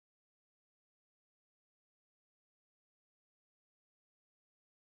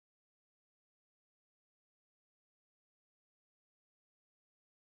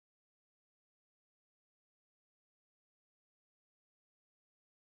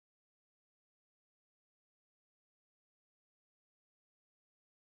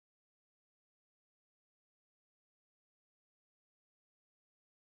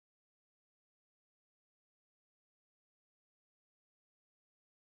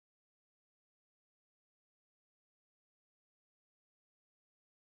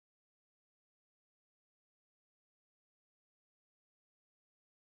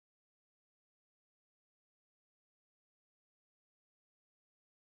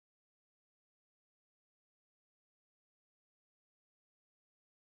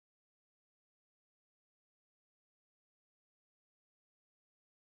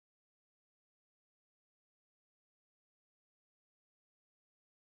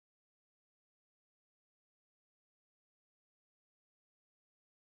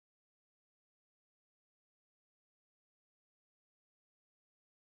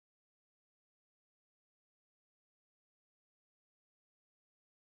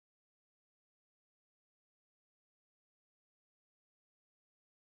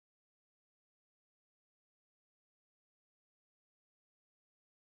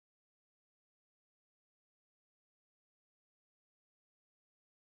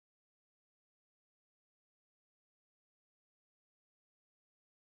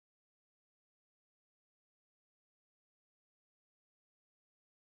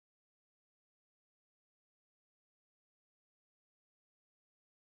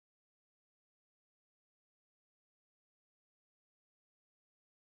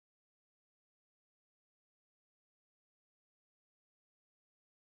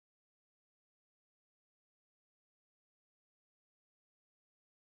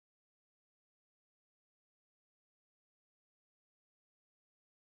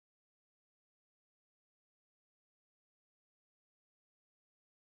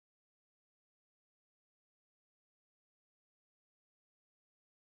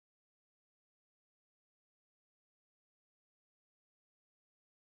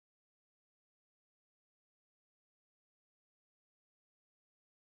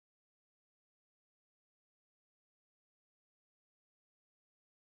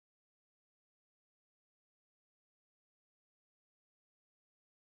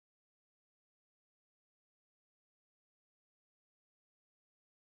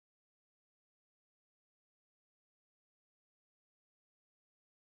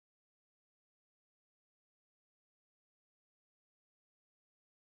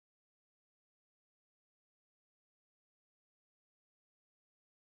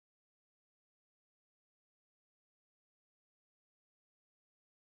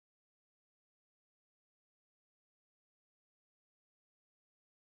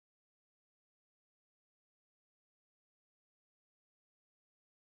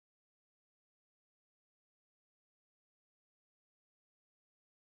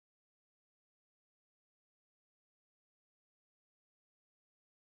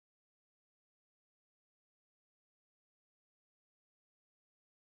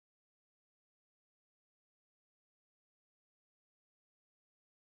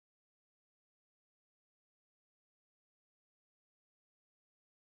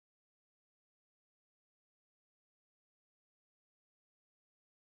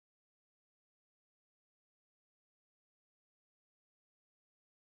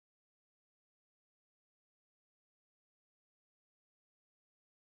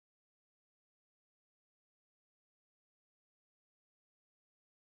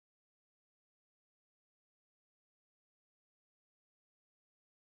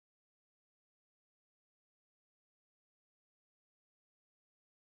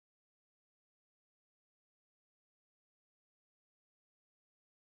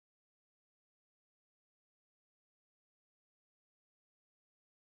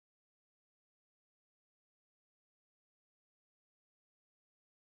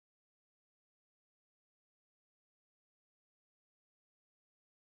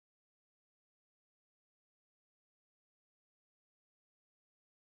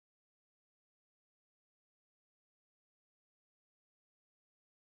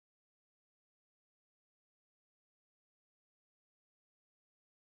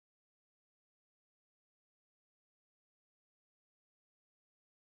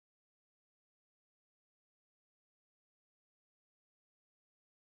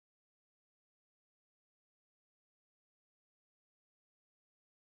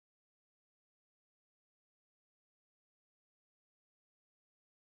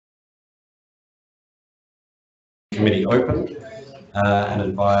committee open and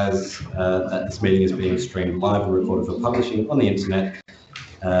advise that this meeting is being streamed live and recorded for publishing on the internet,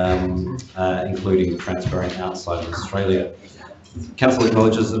 including transferring outside of Australia. Council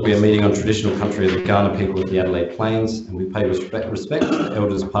acknowledges that we are meeting on traditional country of the Kaurna people of the Adelaide Plains, and we pay respect to the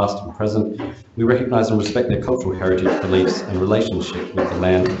elders past and present. We recognise and respect their cultural heritage, beliefs and relationship with the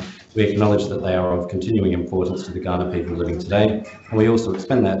land. We acknowledge that they are of continuing importance to the Kaurna people living today, and we also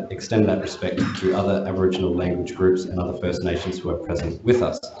extend that respect to other Aboriginal language groups and other First Nations who are present with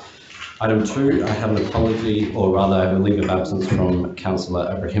us. Item 2, I have an apology, or rather I have a leave of absence from Councillor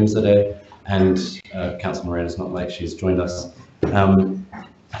Abrahimzadeh, and Councillor Moran is not late, she's joined us.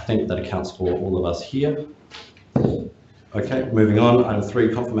 I think that accounts for all of us here. Okay, moving on. Item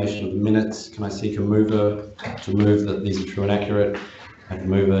 3, confirmation of the minutes. Can I seek a mover to move that these are true and accurate? I have a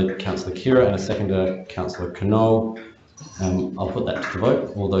mover, Councillor Kira, and a seconder, Councillor Knoll. I'll put that to the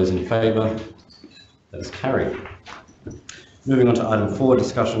vote. All those in favour? That is carried. Moving on to item 4,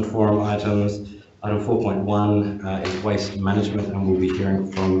 discussion forum items. Item 4.1 is waste management, and we'll be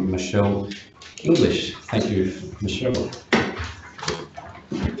hearing from Michelle English. Thank you, Michelle.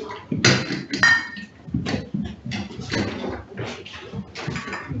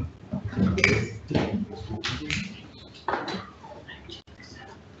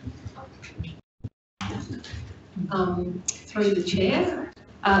 Through the chair,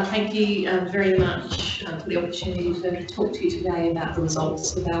 thank you very much for the opportunity to talk to you today about the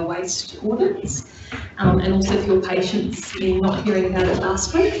results of our waste audits, and also for your patience in not hearing about it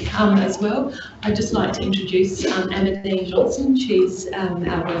last week as well. I'd just like to introduce Adelaide Johnson. She's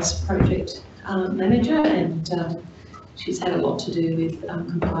our waste project manager, and she's had a lot to do with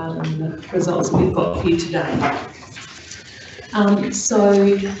compiling the results that we've got for you today.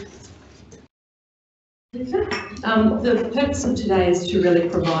 The purpose of today is to really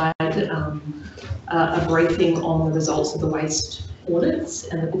provide a briefing on the results of the waste audits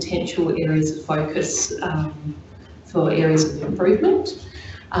and the potential areas of focus for areas of improvement.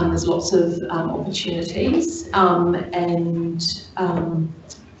 There's lots of opportunities, and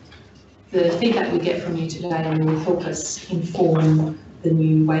the feedback we get from you today will help us inform the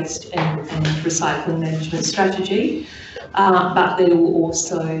new waste and recycling management strategy, but they will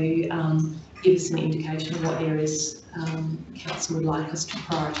also give us an indication of what areas Council would like us to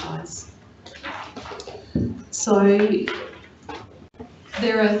prioritise. So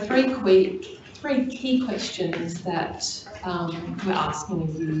there are three key questions that we're asking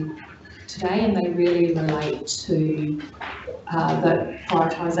of you today, and they really relate to the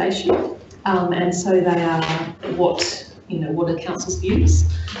prioritisation. And so they are what are Council's views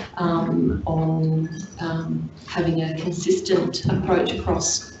on having a consistent approach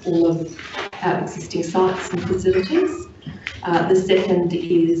across all of our existing sites and facilities. The second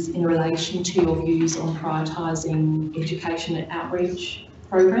is in relation to your views on prioritising education and outreach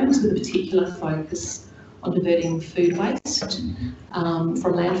programs with a particular focus on diverting food waste from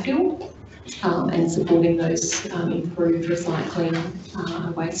landfill and supporting those improved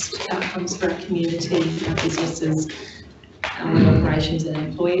recycling waste outcomes for our community, our businesses, operations and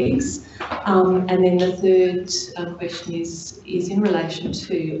employees. And then the third question is in relation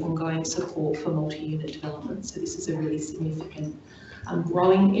to ongoing support for multi-unit development. So this is a really significant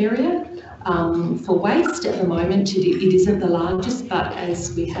growing area for waste. At the moment it isn't the largest, but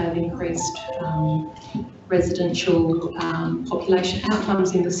as we have increased residential population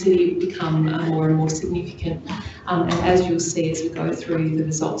outcomes in the city, it will become more and more significant. And as you'll see as we go through the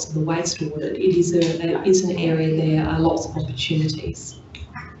results of the waste audit, it is an area there are lots of opportunities.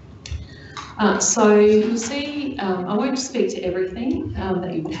 So you'll see, I won't speak to everything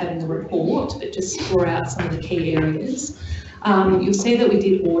that you would have in the report, but just draw out some of the key areas. You'll see that we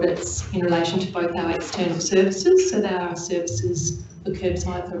did audits in relation to both our external services, so there are services for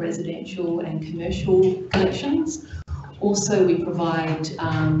curbside for residential and commercial collections. Also, we provide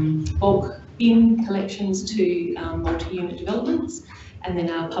bulk bin collections to multi-unit developments, and then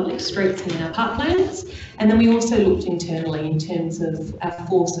our public streets and our parklands. And then we also looked internally in terms of our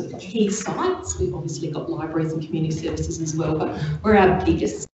 4 sort of key sites. We've obviously got libraries and community services as well, but we're our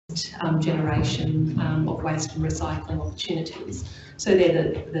biggest generation of waste and recycling opportunities. So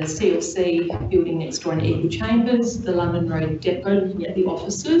they're the CLC building next door in Eagle Chambers, the London Road Depot looking at the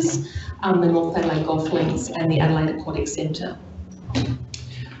offices, the North Adelaide Golf Links and the Adelaide Aquatic Centre.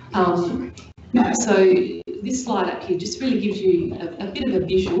 So this slide up here just really gives you a bit of a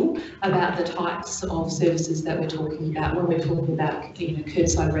visual about the types of services that we're talking about when we're talking about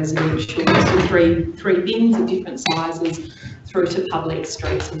curbside residential. So three bins of different sizes through to public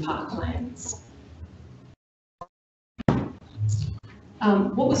streets and parklands.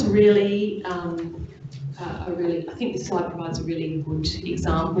 What was really I think this slide provides a really good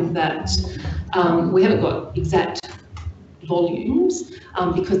example that we haven't got exact volumes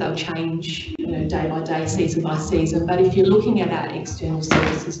because they'll change, day by day, season by season. But if you're looking at our external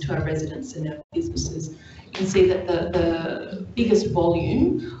services to our residents and our businesses, you can see that the biggest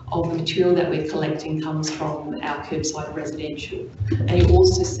volume of the material that we're collecting comes from our curbside residential. And you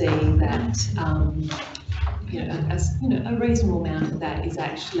also see that a reasonable amount of that is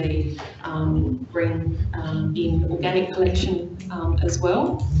actually green in organic collection as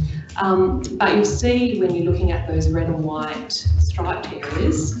well. But you'll see when you're looking at those red and white striped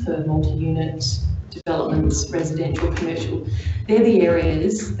areas for multi-unit developments, residential, commercial, they're the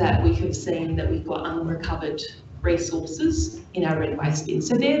areas that we have seen that we've got unrecovered resources in our red waste bin.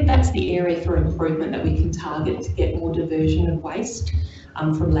 So that's the area for improvement that we can target to get more diversion of waste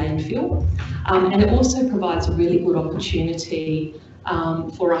from landfill. And it also provides a really good opportunity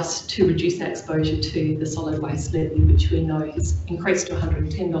for us to reduce our exposure to the solid waste levy, which we know has increased to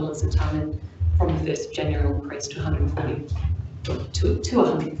 $110 a tonne, and from the 1st of January will increase to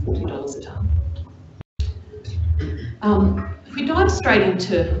 $140 a tonne. If we dive straight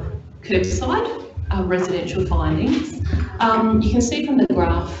into curbside residential findings, you can see from the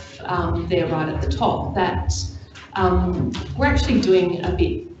graph there right at the top that we're actually doing a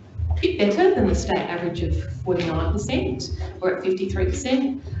bit better than the state average of 49%. We're at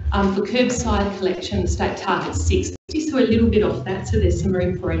 53%. For curbside collection, the state target's 60%, so a little bit off that, so there's some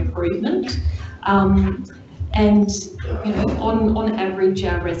room for improvement. And on average,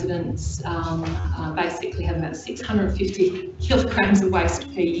 our residents basically have about 650 kilograms of waste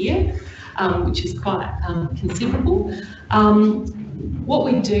per year, which is quite considerable. What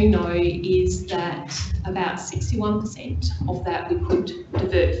we do know is that about 61% of that we could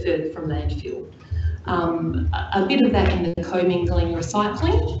divert further from landfill. A bit of that in the co-mingling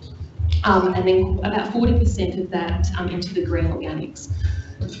recycling, and then about 40% of that into the green organics.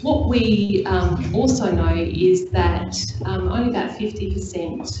 What we also know is that only about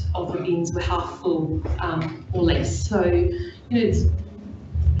 50% of the bins were half full or less. So,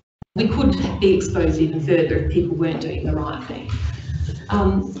 we could be exposed even further if people weren't doing the right thing.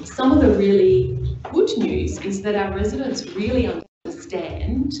 Some of the really good news is that our residents really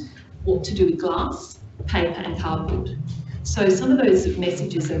understand what to do with glass, paper and cardboard. So some of those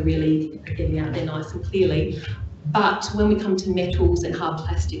messages are really getting out there nice and clearly. But when we come to metals and hard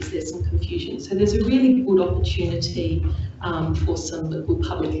plastics, there's some confusion. So there's a really good opportunity for some good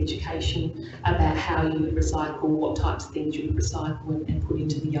public education about how you would recycle, what types of things you would recycle and put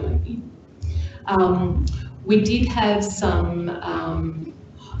into the yellow bin. We did have some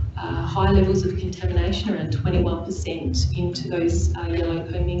high levels of contamination, around 21% into those yellow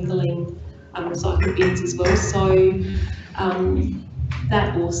co-mingling recycled bins as well. So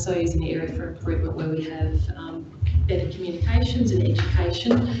that also is an area for improvement where we have better communications and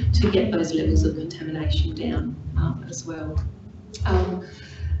education to get those levels of contamination down as well.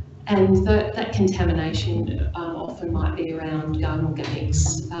 And that contamination often might be around garden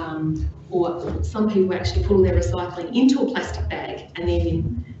organics, or some people actually pull their recycling into a plastic bag and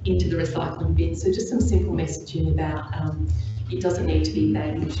then into the recycling bin. So just some simple messaging about it doesn't need to be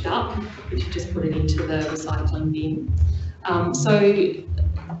bagged up, but you just put it into the recycling bin. So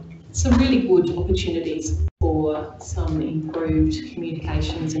some really good opportunities for some improved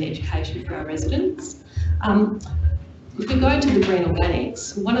communications and education for our residents. If we go to the green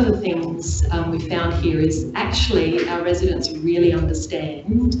organics, one of the things we found here is actually our residents really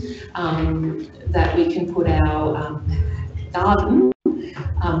understand that we can put our garden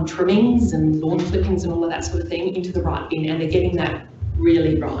trimmings and lawn clippings and all of that sort of thing into the right bin, and they're getting that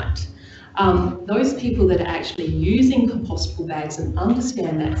really right. Those people that are actually using compostable bags and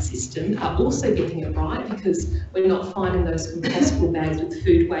understand that system are also getting it right, because we're not finding those compostable bags with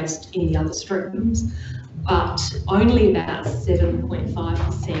food waste in the other streams, but only about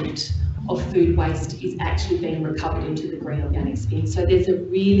 7.5% of food waste is actually being recovered into the green organics bin. So there's a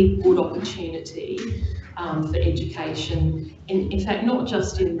really good opportunity for education, in fact, not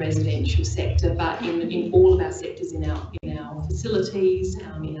just in the residential sector, but in all of our sectors in our facilities,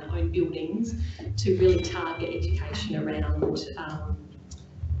 in our own buildings, to really target education around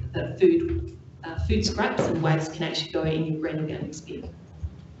that food scraps and waste can actually go in your green organics bin.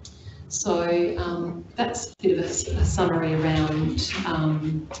 So that's a bit of a summary around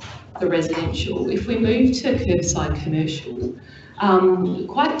the residential. If we move to curbside commercial,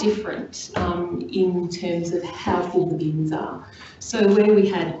 quite different in terms of how full the bins are. So where we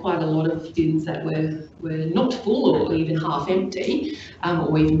had quite a lot of bins that were not full or even half empty,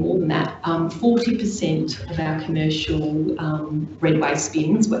 or even more than that, 40% of our commercial red waste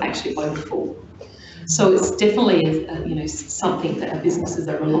bins were actually overfull. So it's definitely something that our businesses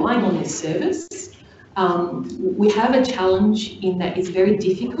are relying on this service. We have a challenge in that it's very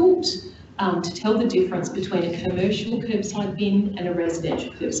difficult to tell the difference between a commercial curbside bin and a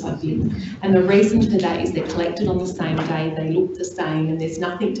residential curbside bin. And the reason for that is they're collected on the same day, they look the same, and there's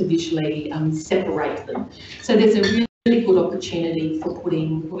nothing to visually separate them. So there's a really good opportunity for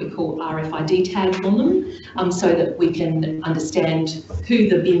putting what we call RFID tags on them, so that we can understand who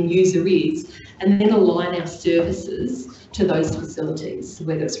the bin user is, and then align our services to those facilities,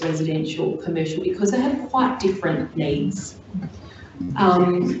 whether it's residential, commercial, because they have quite different needs.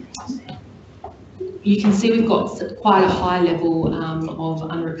 You can see we've got quite a high level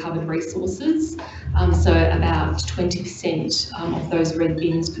of unrecovered resources. So about 20% of those red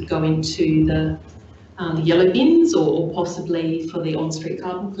bins could go into the yellow bins, or possibly for the on-street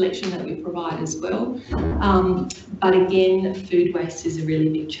carbon collection that we provide as well. But again, food waste is a really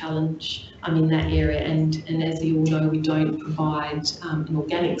big challenge in that area, and as you all know, we don't provide an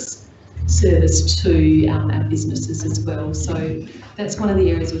organics service to our businesses as well. So that's one of the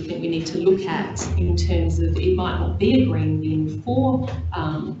areas we think we need to look at in terms of, it might not be a green bin for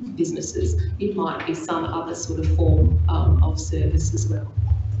businesses, it might be some other sort of form of service as well.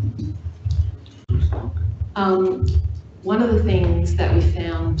 One of the things that we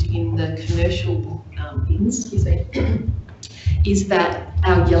found in the commercial bins, is that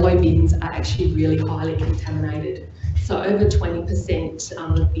our yellow bins are actually really highly contaminated. So over 20%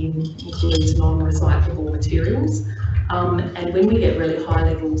 of the bin includes non-recyclable materials. And when we get really high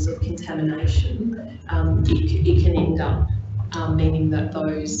levels of contamination, it can end up meaning that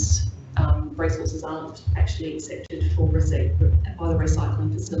those resources aren't actually accepted for by the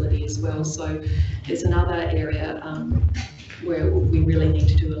recycling facility as well. So there's another area where we really need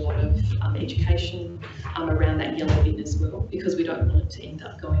to do a lot of education around that yellow bin as well, because we don't want it to end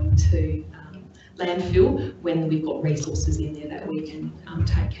up going to landfill when we've got resources in there that we can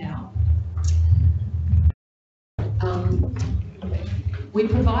take out. We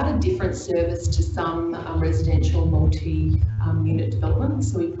provide a different service to some residential multi-unit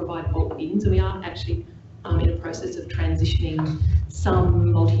developments. So we provide bulk bins, and we are actually in a process of transitioning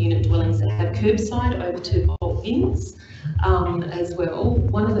some multi-unit dwellings that have curbside over to bulk bins as well.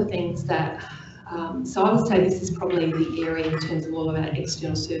 One of the things that so I would say this is probably the area in terms of all of our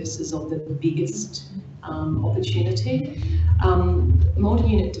external services of the biggest opportunity.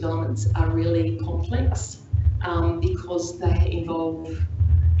 Multi-unit developments are really complex because they involve,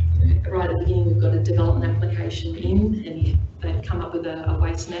 right at the beginning we've got a development application in, and they've come up with a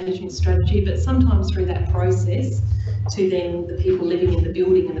waste management strategy, but sometimes through that process to then the people living in the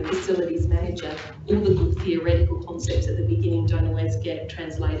building and the facilities manager, all the good theoretical concepts at the beginning don't always get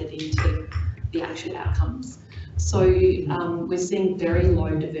translated into the actual outcomes. So we're seeing very low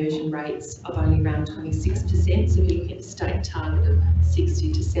diversion rates of only around 26%. So if you look at the state target of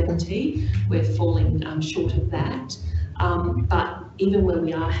 60 to 70, we're falling short of that. But even when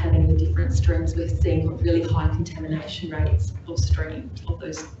we are having the different streams, we're seeing really high contamination rates of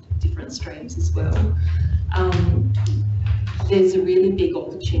those different streams as well. There's a really big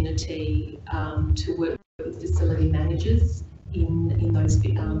opportunity to work with facility managers in those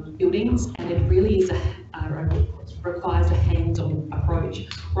buildings, and it really is requires a hands-on approach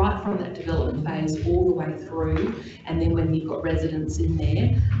right from that development phase all the way through, and then when you've got residents in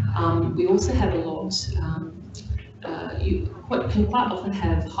there. We also have a lot, you can quite often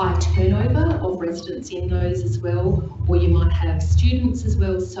have high turnover of residents in those as well, or you might have students as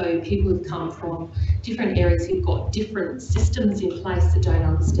well, so people who've come from different areas who've got different systems in place that don't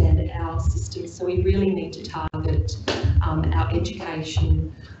understand our systems. So we really need to target our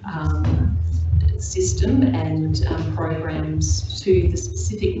education system and programs to the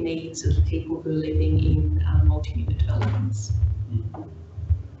specific needs of the people who are living in multi-unit developments.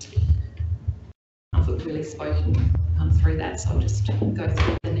 I've really spoken through that, so I'll just go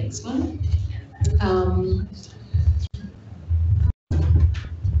through the next one.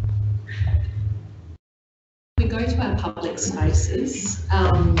 We go to our public spaces.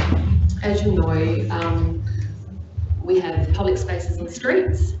 As you know, we have public spaces on the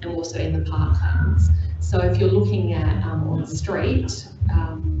streets and also in the parklands. So if you're looking at on the street,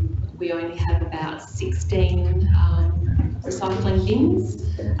 we only have about 16 recycling bins,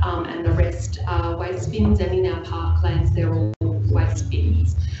 and the rest are waste bins, and in our parklands they're all waste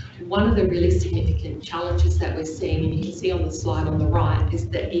bins. One of the really significant challenges that we're seeing, and you can see on the slide on the right, is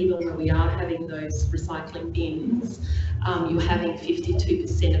that even when we are having those recycling bins, you're having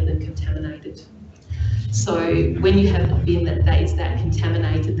 52% of them contaminated. So when you have a bin that is that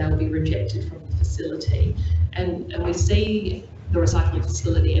contaminated, they'll be rejected from the facility. And we see the recycling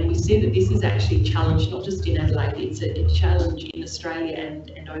facility, and we see that this is actually a challenge not just in Adelaide, it's a challenge in Australia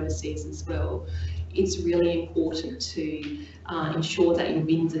and overseas as well. It's really important to ensure that your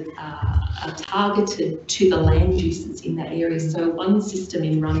bins are targeted to the land uses in that area. So one system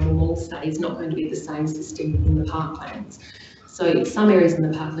in Rundle Mall, say, is not going to be the same system in the parklands. So in some areas in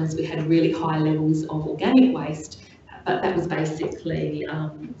the parklands we had really high levels of organic waste, but that was basically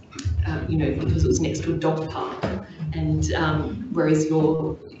because it was next to a dog park, and whereas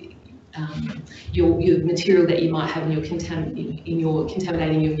your material that you might have in your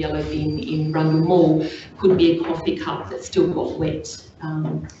contaminating your yellow bin in Rundle Mall could be a coffee cup that's still got wet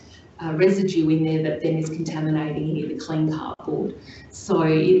residue in there that then is contaminating any of the clean cardboard. So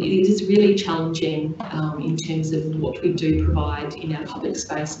it is really challenging in terms of what we do provide in our public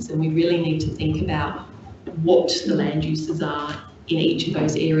spaces, and we really need to think about what the land uses are in each of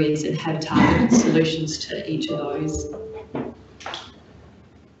those areas and have targeted solutions to each of those.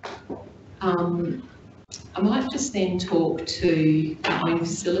 I might just then talk to our own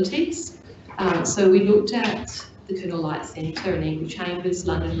facilities. So we looked at the Colonel Light Centre and Eagle Chambers,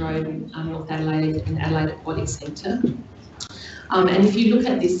 London Road, North Adelaide and Adelaide Aquatic Centre. And if you look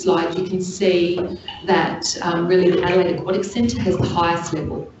at this slide, you can see that really the Adelaide Aquatic Centre has the highest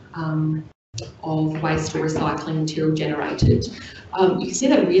level of waste or recycling material generated. You can see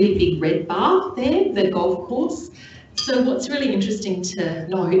that really big red bar there, the golf course. So what's really interesting to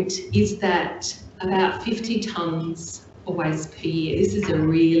note is that about 50 tonnes of waste per year, this is a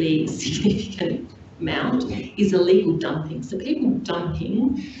really significant amount, is illegal dumping. So people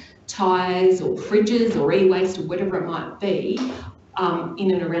dumping tyres or fridges or e-waste or whatever it might be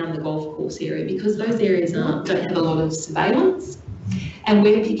in and around the golf course area, because those areas don't have a lot of surveillance, and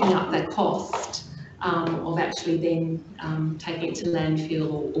we're picking up that cost of actually then taking it to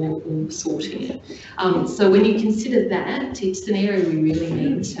landfill or sorting it. So when you consider that, it's an area we really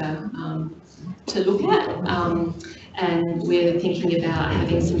need to look at. And we're thinking about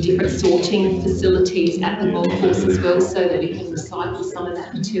having some different sorting facilities at the golf course as well, so that we can recycle some of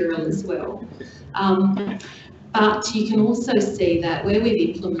that material as well. But you can also see that where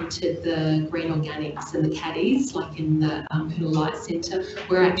we've implemented the green organics and the caddies, like in the Colonel Light Centre,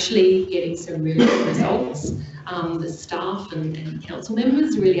 we're actually getting some really good results. The staff and council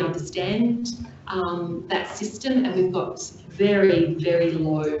members really understand that system, and we've got very, very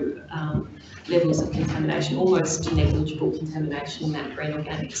low levels of contamination, almost negligible contamination in that green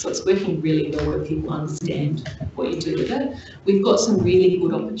organic. So it's working really well where people understand what you do with it. We've got some really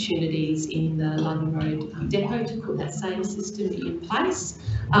good opportunities in the London Road depot to put that same system in place.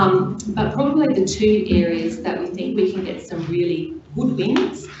 But probably the two areas that we think we can get some really good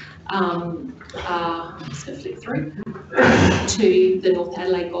wins I'm just going to flick through to the North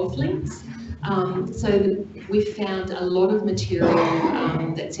Adelaide golf links. So we've found a lot of material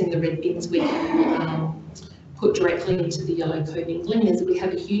that's in the red bins we can put directly into the yellow co-mingling, as we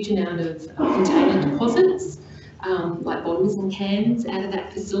have a huge amount of container deposits, like bottles and cans out of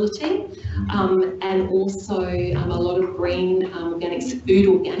that facility, and also a lot of green organics, food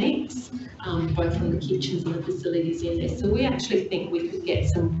organics, both from the kitchens and the facilities in there. So we actually think we could get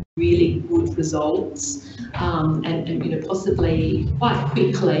some really good results, and possibly quite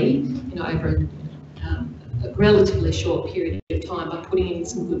quickly, over a relatively short period of time, by putting in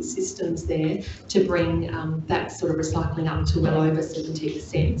some good systems there to bring that sort of recycling up to well over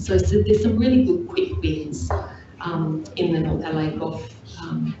 70%. So there's some really good quick wins in the North Adelaide golf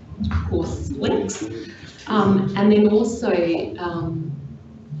course links, and then also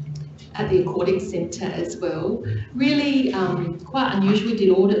at the Aquatic Centre as well. Really quite unusual. We did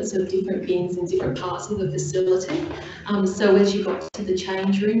audits of different bins in different parts of the facility. So as you got to the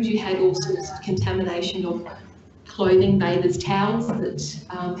change rooms, you had all sorts of contamination of clothing, bathers' towels that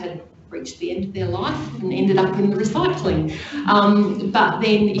had reached the end of their life and ended up in the recycling. But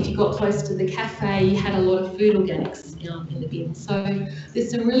then if you got close to the cafe, you had a lot of food organics in the bin. So there's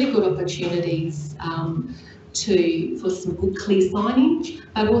some really good opportunities for some good clear signage,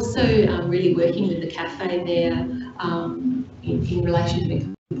 but also really working with the cafe there in relation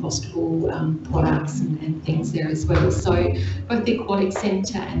to compostable products and things there as well. So both the Aquatic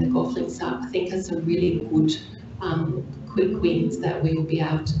Centre and the golf links I think are some really good quick wins that we will be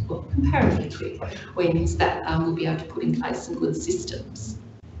able to, well, comparatively quick wins that we'll be able to put in place some good systems.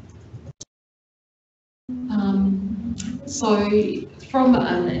 So from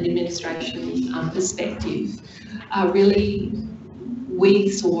an administration perspective, really we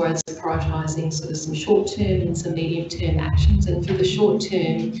saw as prioritising sort of some short-term and some medium-term actions. And for the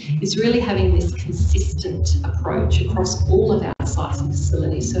short-term, it's really having this consistent approach across all of our sites and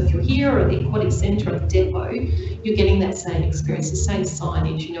facilities. So if you're here or at the aquatic centre or the depot, you're getting that same experience, the same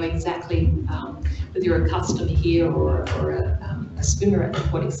signage. You know exactly whether you're a customer here or a swimmer at the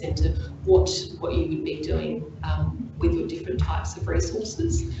aquatic centre, what you would be doing with your different types of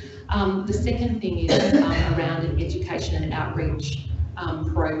resources. The second thing is around an education and outreach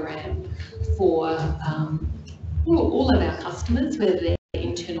program for all of our customers, whether they're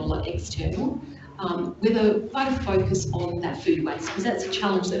internal or external, with quite a focus on that food waste, because that's a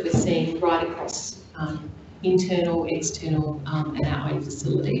challenge that we're seeing right across internal, external, and our own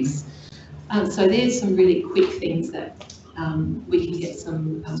facilities. So there's some really quick things that we can get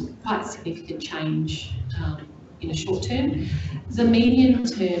some quite significant change in a short term. The medium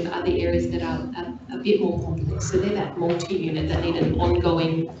term are the areas that are a bit more complex. So they're that multi-unit that need an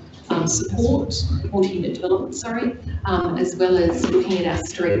ongoing support, multi-unit development, sorry, as well as looking at our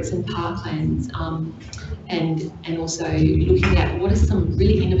streets and parklands, and also looking at what are some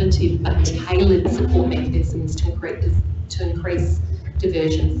really innovative but tailored support mechanisms to increase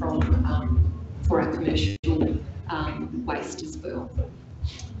diversion from for our commercial waste as well.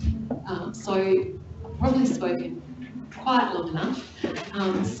 So I've probably spoken quite long enough,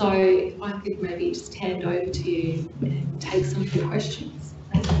 so if I could maybe just hand over to you and take some of your questions.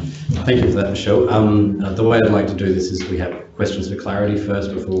 Thank you for that, Michelle. The way I'd like to do this is we have questions for clarity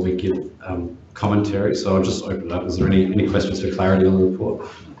first before we give commentary. So I'll just open it up. Is there any questions for clarity on the report?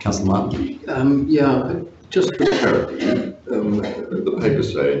 Councillor Martin? Yeah, just for clarity, the paper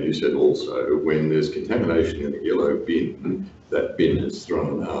say, and you said also, when there's contamination in a yellow bin, that bin is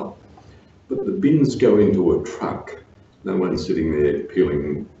thrown out. But the bins go into a truck. No one's sitting there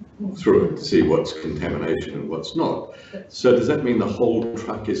peeling through it to see what's contamination and what's not. So does that mean the whole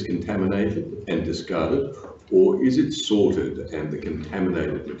truck is contaminated and discarded, or is it sorted and the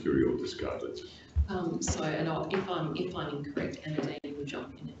contaminated material discarded? So, and if I'm incorrect, Adelaide will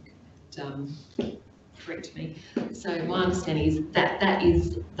jump in and correct me. So my understanding is that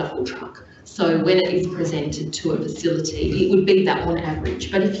is the whole truck. So when it is presented to a facility, it would be that on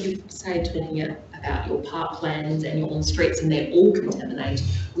average. But if you say talking about your parklands and your on streets and they're all contaminated,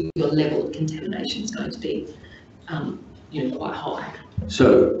 your level of contamination is going to be, quite high.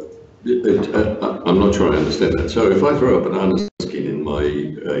 So I'm not sure I understand that. So if I throw a banana skin in my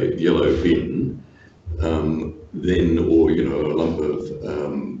yellow bin, then, or a lump of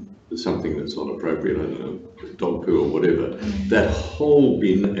something that's not appropriate, I don't know, dog poo or whatever, that whole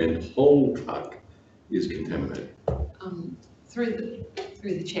bin and whole truck is contaminated. Through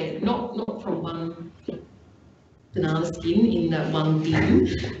the chair, not from one banana skin in that one bin.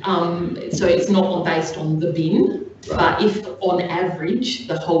 So it's not based on the bin, but if on average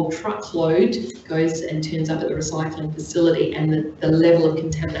the whole truckload goes and turns up at the recycling facility and the level of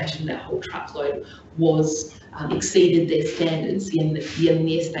contamination of that whole truckload was exceeded their standards, then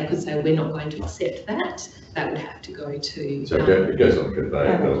yes, they could say we're not going to accept that. That would have to go to. So it goes on a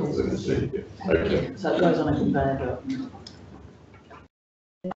conveyor belt, isn't it? Okay. So it goes on a conveyor belt.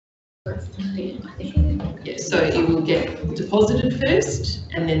 Yeah, so it will get deposited first,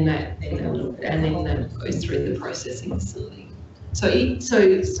 and then that goes through the processing facility. So it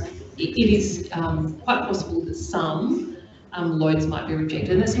is quite possible that some loads might be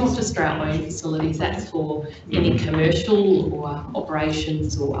rejected, and it's not just for our own facilities. That's for any commercial or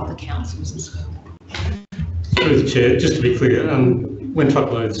operations or other councils as well. Through the chair, just to be clear, when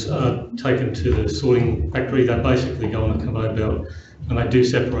truckloads are taken to the sorting factory, they basically go on a conveyor belt. And they do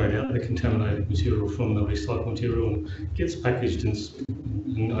separate out the contaminated material from the recycled material and gets packaged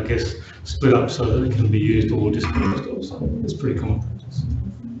and I guess split up so that it can be used or disposed of. So it's pretty common practice.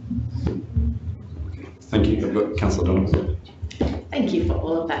 Thank you. I've got Councillor Donovan. Thank you for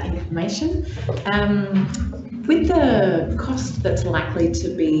all of that information. With the cost that's likely to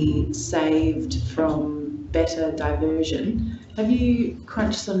be saved from better diversion, have you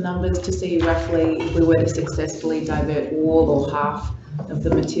crunched some numbers to see roughly if we were to successfully divert all or half of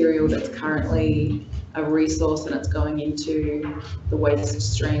the material that's currently a resource and it's going into the waste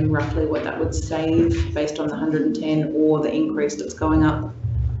stream, roughly what that would save based on the 110 or the increase that's going up?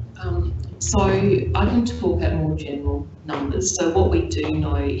 So I can talk at more general numbers. So what we do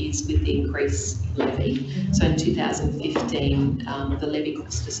know is with the increased levy, so in 2015, the levy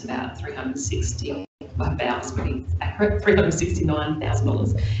cost us about 360 about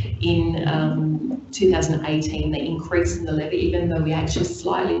 $369,000. In 2018, the increase in the levy, even though we actually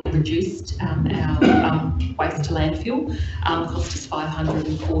slightly reduced our waste to landfill, cost us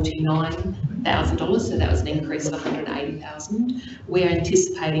 $549,000, so that was an increase of $180,000. We're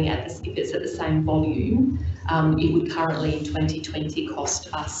anticipating if it's at the same volume, it would currently in 2020 cost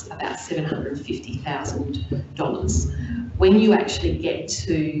us about $750,000. When you actually get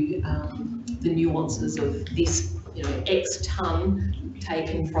to the nuances of this, X tonne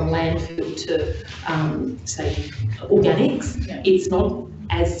taken from landfill to, say, organics, it's not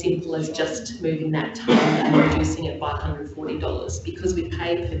as simple as just moving that tonne and reducing it by $140, because we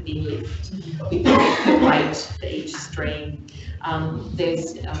pay per bin lift, we pay per weight for each stream.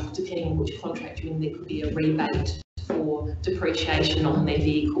 There's, depending on which contract you're in, there could be a rebate for depreciation on their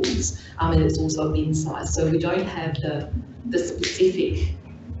vehicles, and it's also a bin size. So we don't have the specific,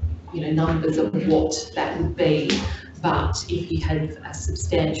 numbers of what that would be. But if you had a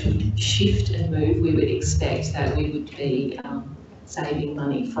substantial shift and move, we would expect that we would be saving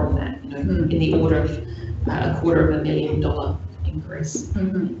money from that, in the order of $250,000 increase.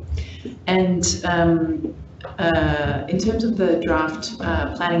 And in terms of the draft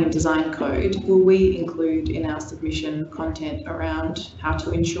planning and design code, will we include in our submission content around how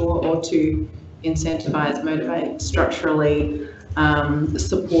to ensure or to incentivise, motivate, structurally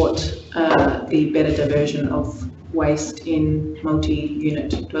support the better diversion of waste in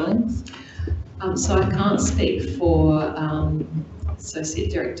multi-unit dwellings? So I can't speak for Associate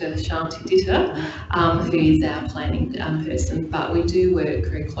Director Shanti Ditta, who is our planning person, but we do work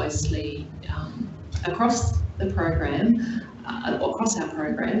very closely across the program, across our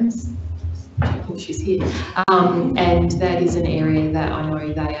programs. I think she's here, and that is an area that I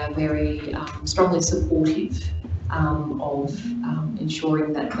know they are very strongly supportive of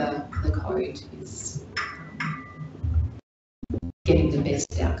ensuring that the code is getting the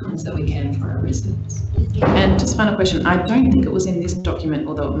best outcomes that we can for our residents. And just final question, I don't think it was in this document,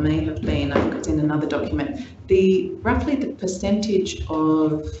 although it may have been, I think it's in another document, roughly the percentage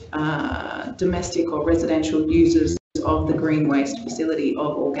of domestic or residential users of the green waste facility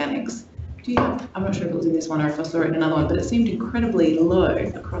of organics. I'm not sure if it was in this one or if I saw it in another one, but it seemed incredibly low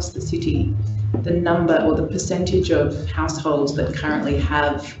across the city, the number or the percentage of households that currently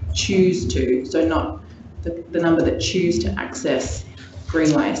choose to, so not the number that choose to access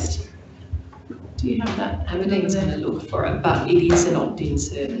green waste. Do you have that? Adelaide's going to look for it, but it is an opt-in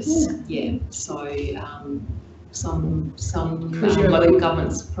service. Yeah. So some local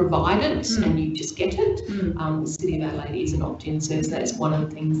governments provide it, and you just get it. The City of Adelaide is an opt-in service. That's one of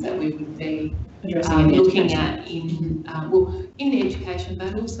the things that we would be looking at in in education,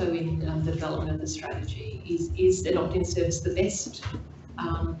 but also in the development of the strategy. Is an opt-in service the best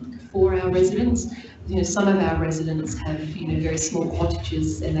for our residents? Some of our residents have very small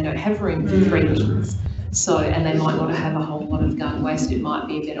cottages and they don't have room for 3 bins. So, and they might not have a whole lot of garden waste. It might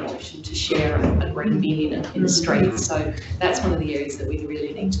be a better option to share a green bin in the street. So that's one of the areas that we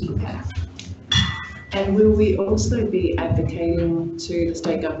really need to look at. And will we also be advocating to the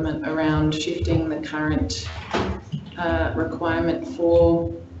state government around shifting the current requirement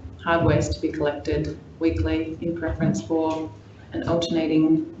for hard waste to be collected weekly in preference for an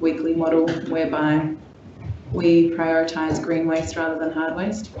alternating weekly model whereby we prioritise green waste rather than hard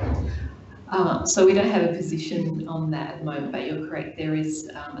waste? So we don't have a position on that at the moment, but you're correct. There is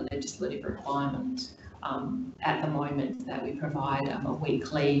a legislative requirement at the moment that we provide a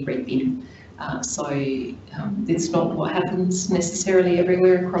weekly red bin. So it's not what happens necessarily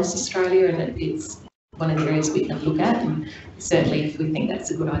everywhere across Australia, and it's one of the areas we can look at. And certainly, if we think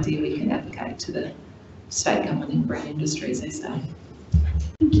that's a good idea, we can advocate to the state government and green industries, as they say.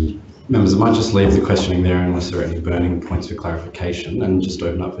 Thank you. Members, I might just leave the questioning there unless there are any burning points for clarification, and just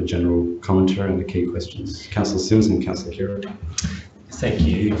open up for general commentary on the key questions. Councillor Simms and Councillor Kira. Thank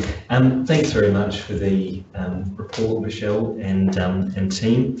you. Thanks very much for the report, Michelle and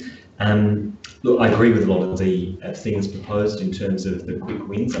team. Look, I agree with a lot of the things proposed in terms of the quick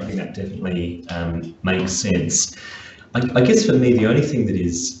wins. I think that definitely makes sense. I guess for me, the only thing that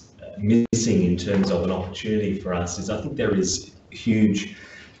is missing in terms of an opportunity for us is I think there is huge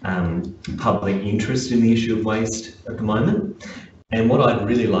public interest in the issue of waste at the moment. And what I'd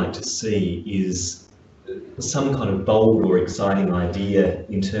really like to see is some kind of bold or exciting idea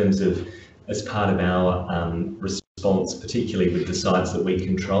in terms of, as part of our response, particularly with the sites that we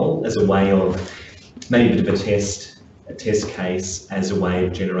control, as a way of maybe a bit of a test case as a way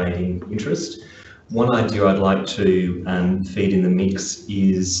of generating interest. One idea I'd like to feed in the mix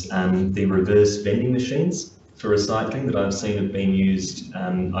is the reverse vending machines for recycling that I've seen have been used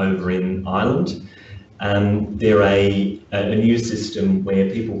over in Ireland. They're a new system where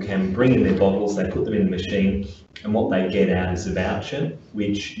people can bring in their bottles, they put them in the machine, and what they get out is a voucher,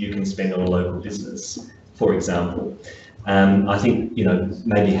 which you can spend on a local business, for example. I think, you know,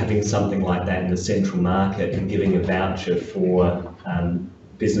 maybe having something like that in the central market and giving a voucher for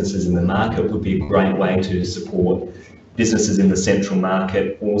businesses in the market would be a great way to support businesses in the central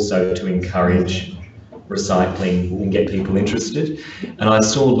market, also to encourage recycling and get people interested. And I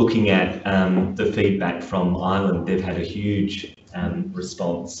saw, looking at the feedback from Ireland, they've had a huge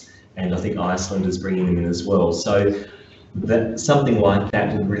response, and I think Iceland is bringing them in as well. So that something like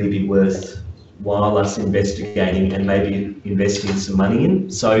that would really be worthwhile us investigating and maybe investing some money in.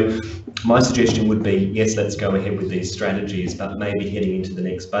 So my suggestion would be, yes, let's go ahead with these strategies, but maybe heading into the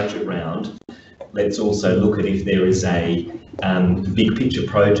next budget round, let's also look at if there is a big picture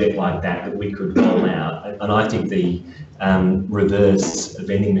project like that we could roll out. And I think the reverse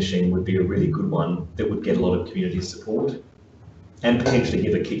vending machine would be a really good one that would get a lot of community support and potentially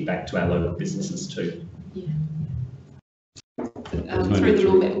give a kickback to our local businesses too. Yeah. Through the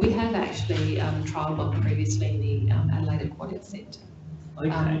law, we have actually trialled one previously in the Adelaide Aquatic Centre.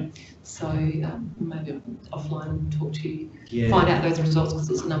 Okay. So maybe offline talk to you, Yeah. find out those results, because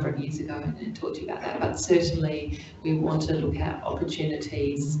it was a number of years ago, and talk to you about that. But certainly we want to look at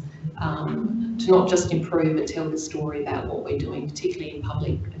opportunities to not just improve but tell the story about what we're doing, particularly in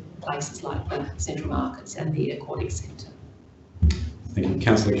public places like the central markets and the aquatic centre. Thank you.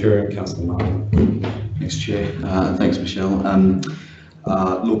 Councillor Curran, Councillor Martin. Thanks, Chair. Thanks, Michelle.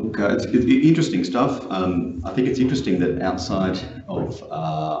 Look, it's interesting stuff. I think it's interesting that outside of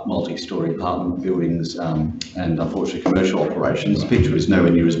multi-storey apartment buildings and unfortunately commercial operations, the picture is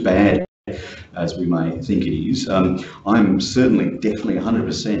nowhere near as bad as we may think it is. I'm certainly, definitely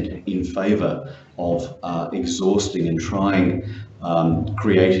 100% in favour of exhausting and trying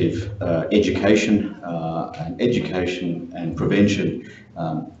creative education and prevention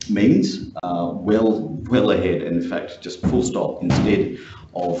means well ahead, and in fact just full stop, instead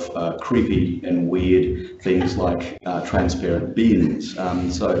of creepy and weird things like transparent bins.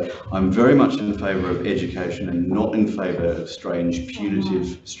 So I'm very much in favour of education and not in favour of strange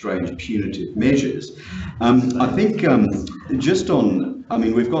punitive measures. I think just on, I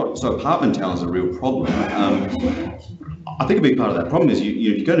mean, we've got, so apartment towers are a real problem. I think a big part of that problem is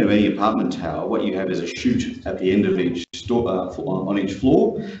you go to any apartment tower, what you have is a chute at the end of each on each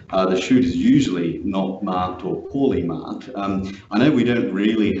floor. The chute is usually not marked or poorly marked. I know we don't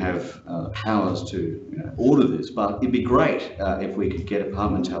really have powers to order this, but it'd be great if we could get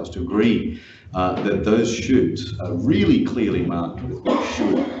apartment towers to agree that those chutes are really clearly marked with what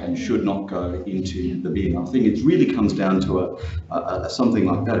should and should not go into the bin. I think it really comes down to something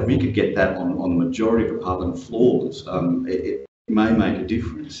like that. If we could get that on the majority of apartment floors, it may make a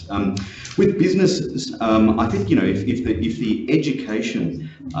difference. With businesses, I think, if the education,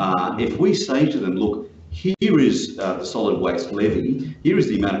 if we say to them, look, here is the solid waste levy, here is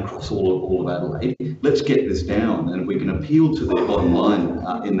the amount across all of Adelaide, let's get this down, and we can appeal to their bottom line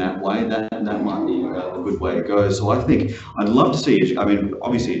in that way, that might be a good way to go. So I think I'd love to see, I mean,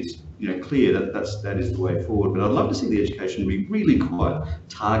 obviously it's clear that is the way forward, but I'd love to see the education be really quite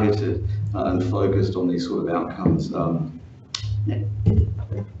targeted and focused on these sort of outcomes.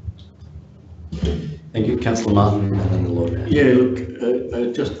 Thank you. Councillor Martin, and then the Lord. Yeah,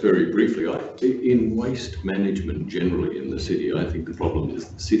 look, just very briefly, in waste management generally in the city, I think the problem is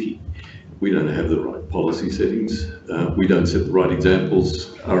the city. We don't have the right policy settings. We don't set the right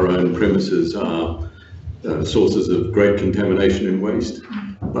examples. Our own premises are sources of great contamination and waste,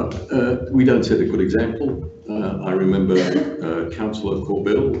 but we don't set a good example. I remember Councillor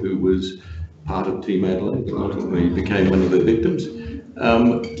Corbell, who was part of Team Adelaide, and ultimately became one of the victims,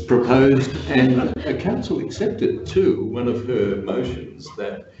 proposed, and a council accepted too, one of her motions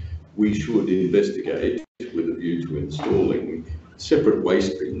that we should investigate with a view to installing separate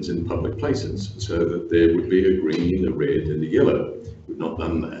waste bins in public places so that there would be a green, a red and a yellow. We've not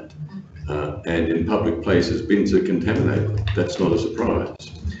done that. And in public places, bins are contaminated. That's not a surprise.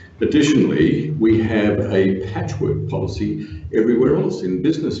 Additionally, we have a patchwork policy everywhere else. In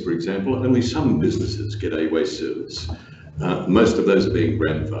business, for example, only some businesses get a waste service. Most of those are being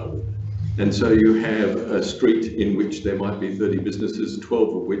grandfathered. And so you have a street in which there might be 30 businesses,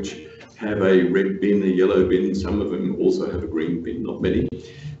 12 of which have a red bin, a yellow bin, some of them also have a green bin, not many.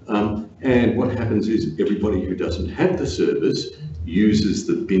 And what happens is everybody who doesn't have the service uses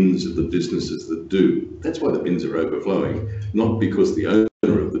the bins of the businesses that do. That's why the bins are overflowing, not because the owner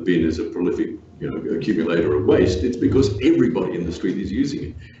of the bin is a prolific accumulator of waste. It's because everybody in the street is using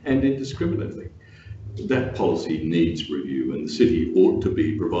it, and indiscriminately. that policy needs review, and the city ought to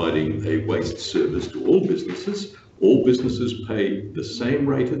be providing a waste service to all businesses. All businesses pay the same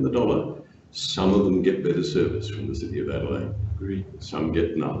rate in the dollar. Some of them get better service from the City of Adelaide. Some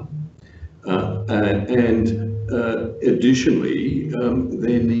get none. Additionally,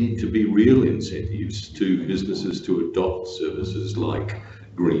 there need to be real incentives to businesses to adopt services like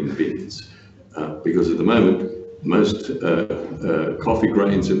green bins, because at the moment, most coffee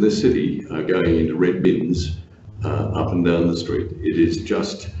grains in this city are going into red bins up and down the street. It is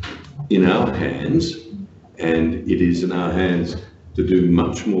just in our hands, and it is in our hands to do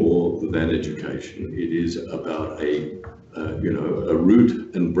much more than education. It is about a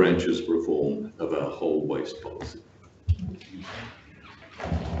root and branches reform of our whole waste policy.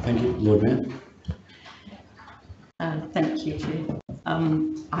 Thank you, Lord Mayor. Thank you, Chair.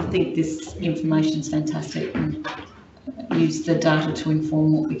 I think this information is fantastic, and use the data to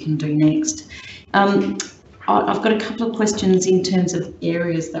inform what we can do next. I've got a couple of questions in terms of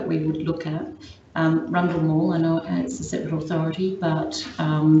areas that we would look at. Rundle Mall, I know it's a separate authority, but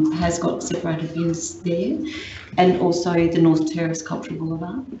has got separated bins there, and also the North Terrace Cultural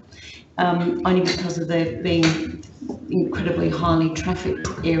Boulevard, only because of there being incredibly highly trafficked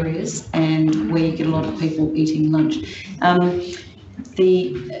areas and where you get a lot of people eating lunch.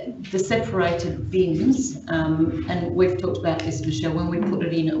 The separated bins, and we've talked about this, Michelle, when we put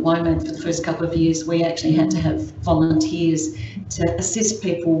it in at WOMAD for the first couple of years, we actually had to have volunteers to assist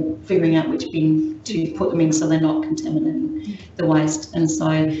people figuring out which bin to put them in so they're not contaminating the waste. And so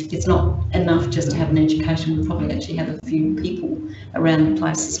it's not enough just to have an education, we probably actually have a few people around the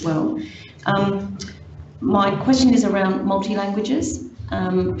place as well. My question is around multi-languages.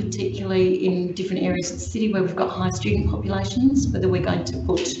 Particularly in different areas of the city where we've got high student populations, whether we're going to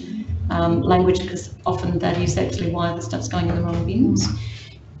put language, because often that is actually why the stuff's going in the wrong bins.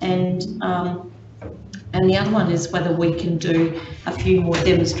 And the other one is whether we can do a few more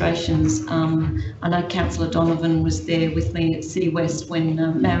demonstrations. I know Councillor Donovan was there with me at City West when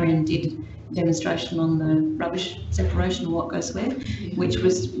Marion did a demonstration on the rubbish separation and what goes where, which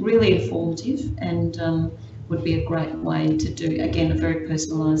was really informative and would be a great way to do, again, a very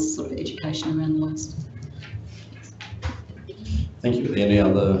personalised sort of education around the waste. Thank you. Are there any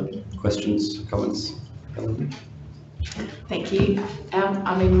other questions, comments? Thank you.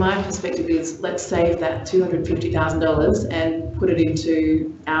 I mean, my perspective is let's save that $250,000 and put it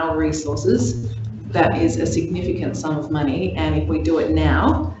into our resources. That is a significant sum of money, and if we do it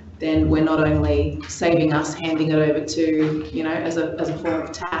now, then we're not only saving us handing it over to, as a form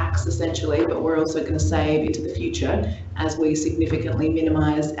of tax essentially, but we're also going to save into the future as we significantly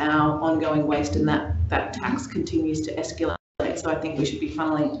minimise our ongoing waste, and that tax continues to escalate. So I think we should be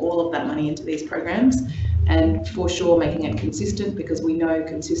funneling all of that money into these programs, and for sure making it consistent, because we know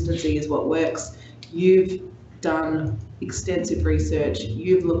consistency is what works. You've done extensive research,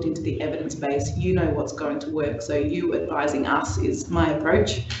 you've looked into the evidence base, you know what's going to work, so you advising us is my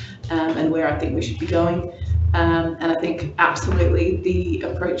approach. And where I think we should be going. And I think absolutely the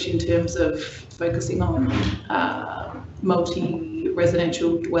approach in terms of focusing on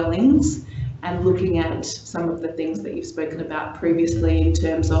multi-residential dwellings and looking at some of the things that you've spoken about previously in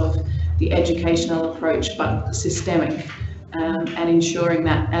terms of the educational approach, but systemic, and ensuring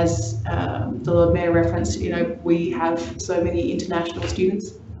that, as the Lord Mayor referenced, we have so many international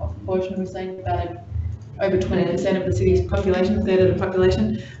students. What proportion are we saying about it? Over 20% of the city's population, a third of the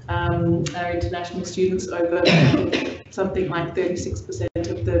population, are international students. Over something like 36%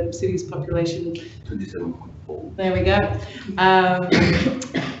 of the city's population. 27.4. There we go.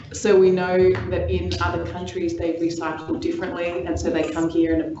 So we know that in other countries they recycle differently, and so they come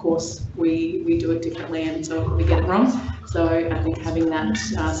here, and of course we do it differently, and so we get it wrong. So I think having that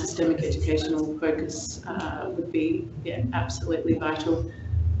systemic educational focus would be absolutely vital.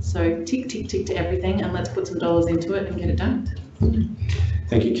 So tick, tick, tick to everything, and let's put some dollars into it and get it done.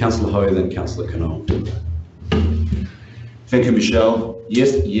 Thank you, Councillor Ho, then Councillor Knoll. Thank you, Michelle.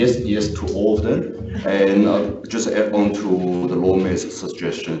 Yes, yes, yes to all of them. And just add on to the Lord Mayor's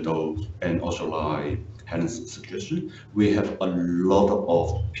suggestion though, and also like Helen's suggestion, we have a lot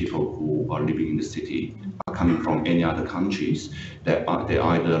of people who are living in the city are coming from any other countries that they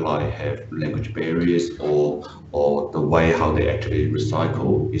either like have language barriers or the way how they actually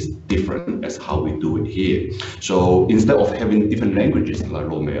recycle is different as how we do it here. So instead of having different languages like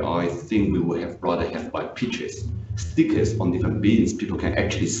Lord Mayor, I think we would rather have like pictures, stickers on different bins. People can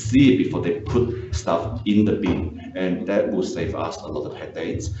actually see it before they put stuff in the bin, and that will save us a lot of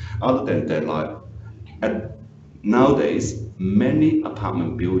headaches. Other than that, like nowadays, many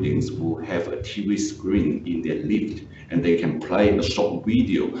apartment buildings will have a TV screen in their lift, and they can play a short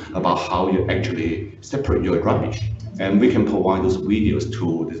video about how you actually separate your rubbish. And we can provide those videos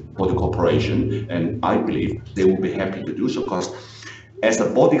to the body corporation, and I believe they will be happy to do so, because as a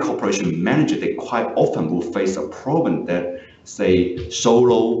body corporation manager, they quite often will face a problem that, say,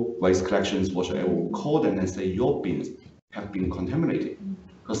 solo waste collections, whatever we call them, and say your bins have been contaminated,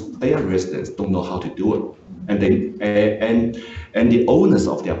 because their residents don't know how to do it. And the owners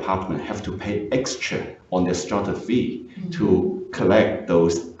of the apartment have to pay extra on their starter fee to collect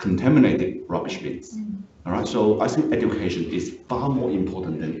those contaminated rubbish bins. All right, so I think education is far more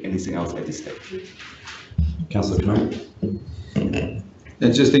important than anything else at this stage. Councillor Connor.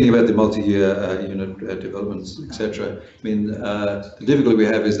 And just thinking about the multi-year unit developments, etc. I mean, the difficulty we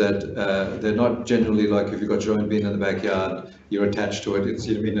have is that they're not generally like if you've got your own bin in the backyard, you're attached to it. It's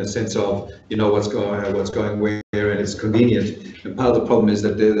in a sense of what's going where, and it's convenient. And part of the problem is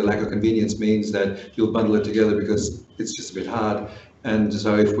that the lack of convenience means that you'll bundle it together because it's just a bit hard. And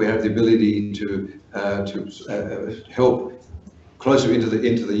so if we have the ability to help closer into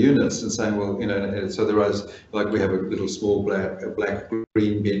the units and saying, well, so there is, like we have a little small black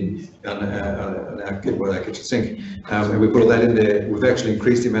green bin on our kitchen sink, and we put all that in there. We've actually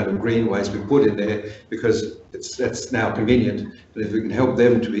increased the amount of green waste we put in there because that's now convenient. But if we can help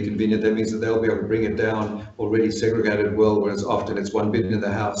them to be convenient, that means that they'll be able to bring it down already segregated well, whereas often it's one bin in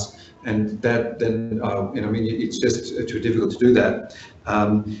the house. And that then, it's just too difficult to do that.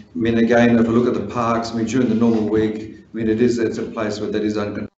 Again, if we look at the parks, during the normal week, it's a place that is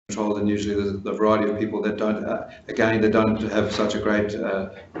uncontrolled, and usually there's a variety of people that don't, they don't have such a great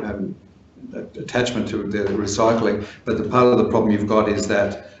attachment to the recycling. But the part of the problem you've got is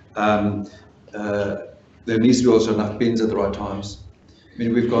that there needs to be also enough bins at the right times.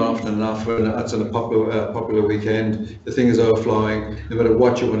 We've gone often enough when it's on a popular weekend, the thing is overflowing. No matter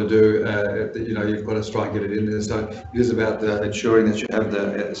what you want to do, you've got to try and get it in there. So it is about ensuring that you have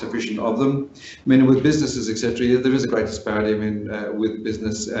the sufficient of them. With businesses, etc., there is a great disparity. With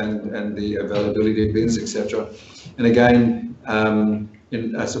business and the availability of bins, etc. And again,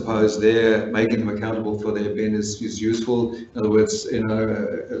 I suppose they're making them accountable for their bin is useful. In other words,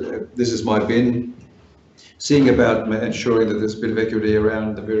 this is my bin. Seeing about ensuring that there's a bit of equity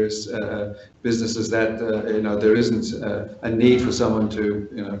around the various businesses, that there isn't a need for someone to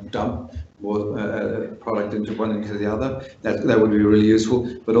dump more product into one into the other. That would be really useful.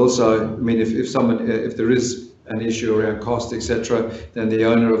 But also, if there is an issue around cost, etc., then the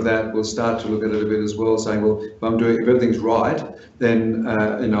owner of that will start to look at it a bit as well, saying, well, if everything's right, then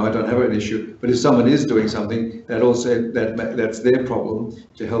I don't have an issue. But if someone is doing something, that's their problem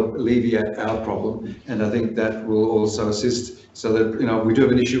to help alleviate our problem, and I think that will also assist. So that we do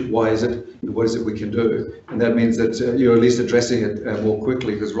have an issue. Why is it? What is it we can do? And that means that you're at least addressing it more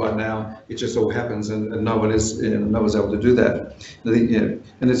quickly, because right now it just all happens, and no one is able to do that. I think,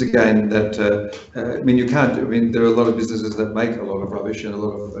 and it's again that you can't. There are a lot of businesses that make a lot of rubbish and a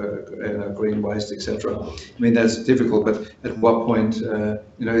lot of green waste, etc. That's difficult. But at what point,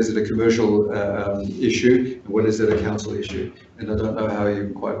 is it a commercial issue? And when is it a council issue? And I don't know how you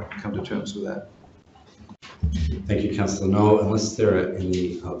quite come to terms with that. Thank you, Councillor Noel. Unless there are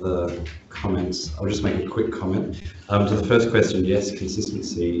any other comments, I'll just make a quick comment. To the first question, yes,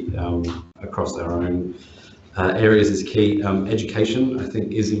 consistency across our own areas is key. Education, I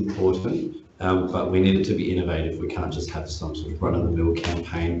think, is important, but we need it to be innovative. We can't just have some sort of run-of-the-mill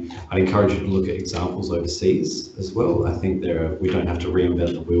campaign. I'd encourage you to look at examples overseas as well. I think we don't have to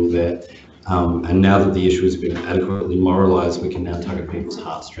reinvent the wheel there. And now that the issue has been adequately moralised, we can now tug at people's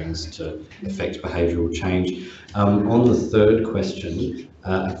heartstrings to effect behavioural change. On the third question,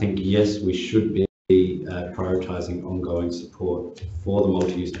 I think, yes, we should be prioritising ongoing support for the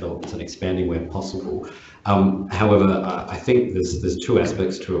multi-use developments and expanding where possible. However, I think there's two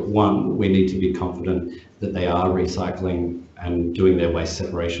aspects to it. One, we need to be confident that they are recycling and doing their waste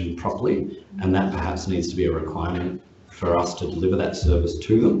separation properly, and that perhaps needs to be a requirement for us to deliver that service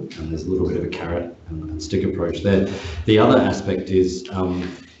to them, and there's a little bit of a carrot and stick approach there. The other aspect is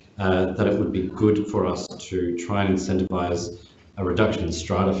that it would be good for us to try and incentivise a reduction in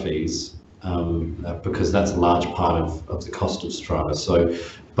strata fees, because that's a large part of the cost of strata.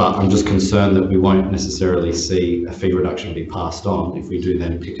 But I'm just concerned that we won't necessarily see a fee reduction be passed on if we do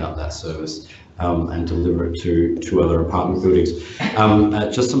then pick up that service and deliver it to other apartment buildings.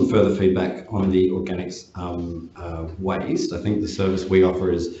 Just some further feedback on the organics waste. I think the service we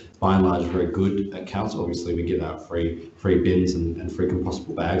offer is by and large very good at council. Obviously we give out free bins and free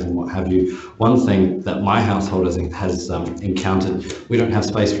compostable bags and what have you. One thing that my household has encountered, we don't have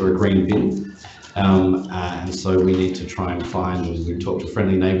space for a green bin. And so we need to try and find, and we talk to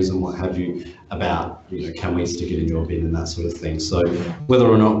friendly neighbours and what have you about, can we stick it in your bin and that sort of thing. So whether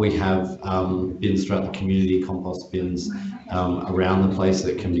or not we have bins throughout the community, compost bins around the place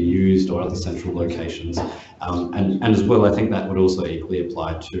that can be used, or other central locations. And as well, I think that would also equally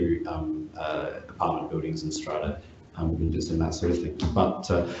apply to apartment buildings and strata, windows and that sort of thing. But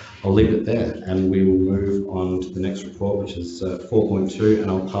I'll leave it there, and we will move on to the next report, which is 4.2,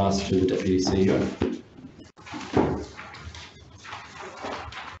 and I'll pass to the Deputy CEO.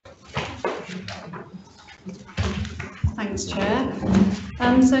 Thanks, Chair.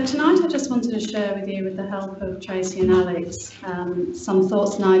 So tonight I just wanted to share with you, with the help of Tracy and Alex, some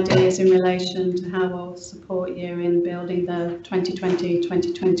thoughts and ideas in relation to how we'll support you in building the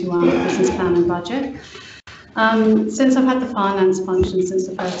 2020-2021 business plan and budget. Since I've had the finance function since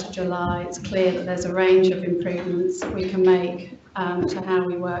the 1st of July, it's clear that there's a range of improvements we can make to how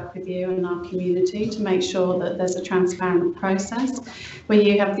we work with you and our community to make sure that there's a transparent process where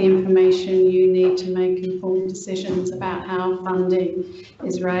you have the information you need to make informed decisions about how funding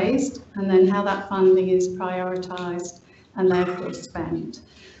is raised, and then how that funding is prioritised and therefore spent.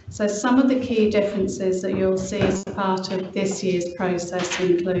 So some of the key differences that you'll see as part of this year's process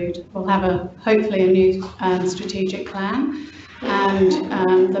include, we'll have hopefully a new strategic plan,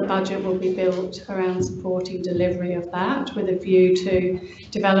 and the budget will be built around supporting delivery of that, with a view to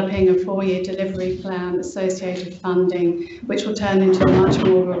developing a 4-year delivery plan, associated funding, which will turn into a much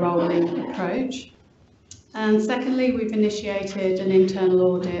more of a rolling approach. And secondly, we've initiated an internal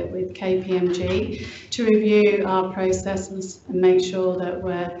audit with KPMG to review our processes and make sure that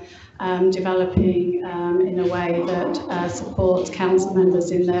we're developing in a way that supports council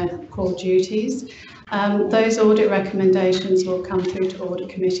members in their core duties. Those audit recommendations will come through to audit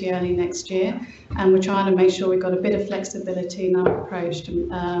committee early next year, and we're trying to make sure we've got a bit of flexibility in our approach to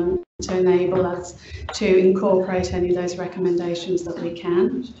enable us to incorporate any of those recommendations that we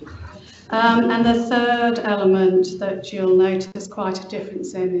can. And the third element that you'll notice quite a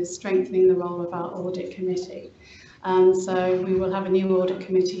difference in is strengthening the role of our audit committee. So we will have a new audit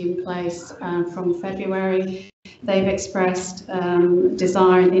committee in place from February. They've expressed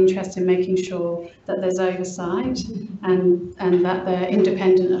desire and interest in making sure that there's oversight and that their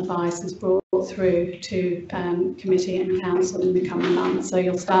independent advice is brought through to committee and council in the coming months. So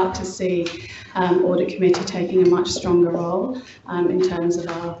you'll start to see audit committee taking a much stronger role in terms of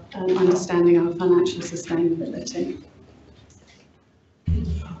our understanding our financial sustainability.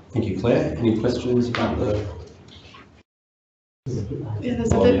 Thank you, Claire. Any questions about the... Yeah,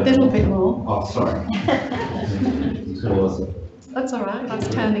 there's a little bit more. Oh, sorry. That's all right, I was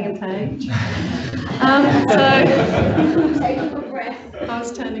turning a page. Take a breath. I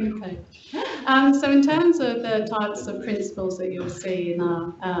was turning a page. So in terms of the types of principles that you'll see in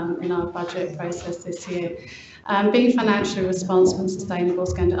our budget process this year, being financially responsible and sustainable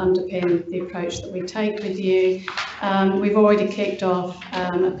is going to underpin the approach that we take with you. We've already kicked off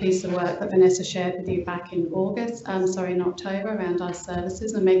a piece of work that Vanessa shared with you back in in October, around our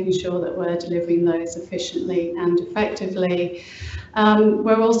services and making sure that we're delivering those efficiently and effectively.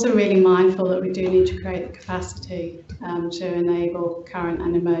 We're also really mindful that we do need to create the capacity to enable current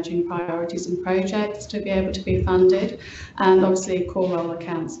and emerging priorities and projects to be able to be funded. And obviously a core role of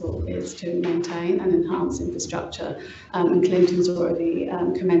council is to maintain and enhance infrastructure. And Clinton's already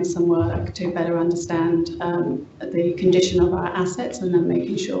commenced some work to better understand the condition of our assets, and then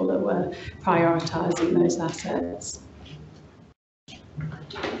making sure that we're prioritising those assets.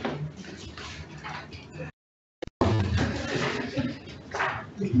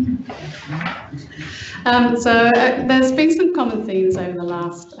 There's been some common themes over the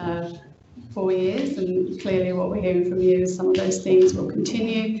last 4 years, and clearly what we're hearing from you is some of those themes will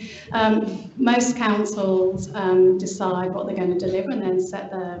continue. Most councils decide what they're going to deliver and then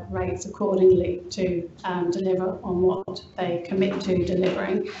set their rates accordingly to deliver on what they commit to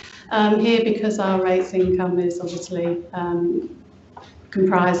delivering. Here, because our rates income is obviously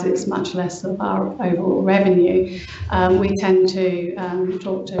comprises much less of our overall revenue, we tend to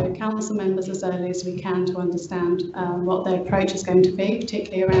talk to council members as early as we can to understand what their approach is going to be,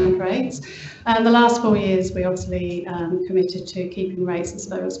 particularly around rates. The last 4 years we obviously committed to keeping rates as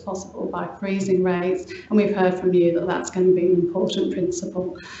low as possible by freezing rates, and we've heard from you that that's going to be an important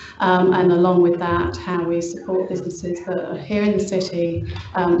principle. And along with that, how we support businesses that are here in the city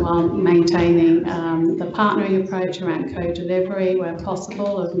while maintaining the partnering approach around co-delivery where possible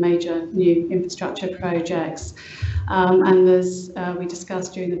of major new infrastructure projects, And as we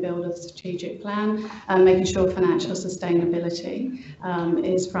discussed during the build of the strategic plan, making sure financial sustainability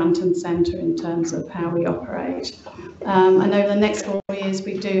is front and centre in terms of how we operate. And over the next 4 years,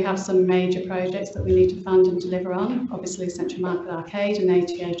 we do have some major projects that we need to fund and deliver on. Obviously, Central Market Arcade and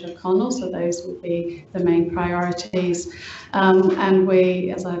 88 O'Connell, so those will be the main priorities. And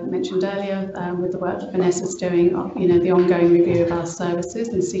we, as I mentioned earlier, with the work that Vanessa's doing, the ongoing review of our services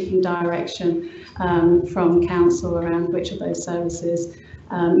and seeking direction from council around which of those services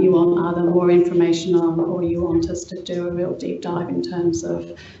you want either more information on, or you want us to do a real deep dive in terms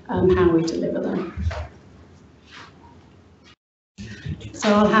of how we deliver them. So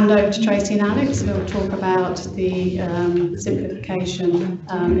I'll hand over to Tracy and Alex, who will talk about the simplification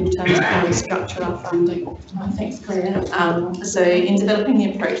in terms of how we structure our funding. Thanks, Claire. So in developing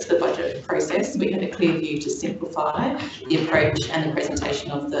the approach to the budget process, we had a clear view to simplify the approach and the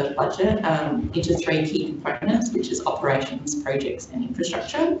presentation of the budget into 3 key components, which is operations, projects and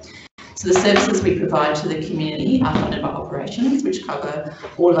infrastructure. So the services we provide to the community are funded by operations, which cover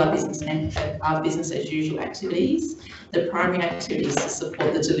all of our business and our business as usual activities. The primary activities to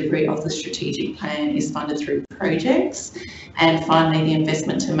support the delivery of the strategic plan is funded through projects. And finally, the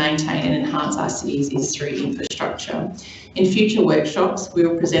investment to maintain and enhance our cities is through infrastructure. In future workshops, we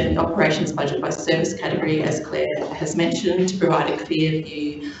will present the operations budget by service category, as Claire has mentioned, to provide a clear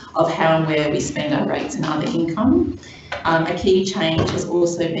view of how and where we spend our rates and other income. A key change has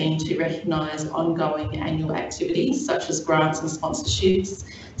also been to recognise ongoing annual activities such as grants and sponsorships,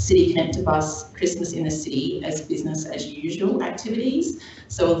 City Connector Bus, Christmas in the City as business as usual activities.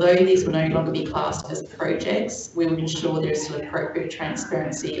 So although these will no longer be classed as projects, we will ensure there is still appropriate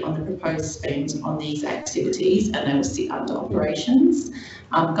transparency on the proposed spend on these activities, and they will sit under operations.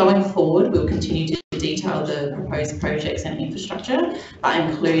 Going forward, we'll continue to detail the proposed projects and infrastructure, but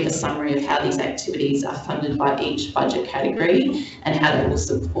include a summary of how these activities are funded by each budget category and how they will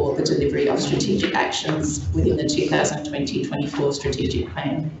support the delivery of strategic actions within the 2020-24 strategic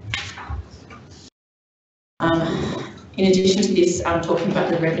plan. In addition to this, I'm talking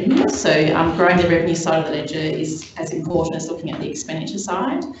about the revenue. So growing the revenue side of the ledger is as important as looking at the expenditure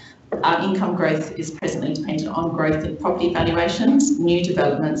side. Our income growth is presently dependent on growth in property valuations, new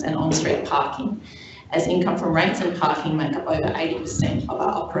developments and on-street parking, as income from rates and parking make up over 80% of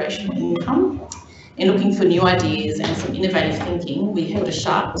our operational income. In looking for new ideas and some innovative thinking, we held a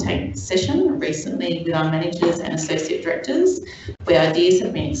Shark Tank session recently with our managers and associate directors, where ideas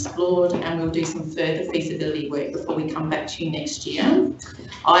have been explored, and we'll do some further feasibility work before we come back to you next year.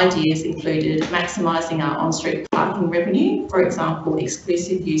 Ideas included maximising our on-street parking revenue, for example,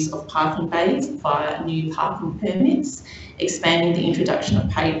 exclusive use of parking bays via new parking permits, expanding the introduction of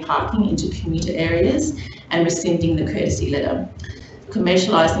paid parking into commuter areas, and rescinding the courtesy letter.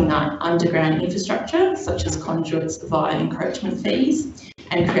 Commercialising our underground infrastructure, such as conduits via encroachment fees,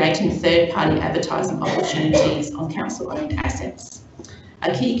 and creating third-party advertising opportunities on council-owned assets.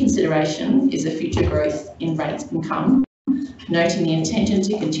 A key consideration is the future growth in rates income, noting the intention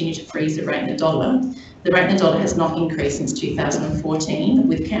to continue to freeze the rate in the dollar. The rate in the dollar has not increased since 2014,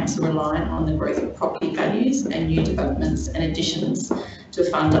 with council relying on the growth of property values and new developments and additions to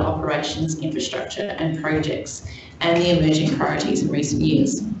fund our operations, infrastructure and projects, and the emerging priorities in recent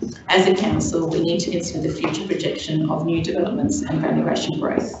years. As a council, we need to consider the future projection of new developments and valuation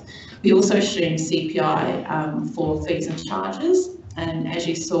growth. We also assume CPI for fees and charges, and as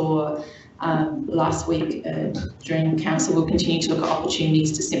you saw last week during council, we'll continue to look at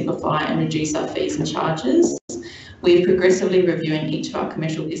opportunities to simplify and reduce our fees and charges. We're progressively reviewing each of our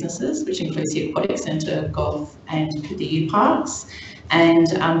commercial businesses, which includes the Aquatic Centre, golf and the U Parks, and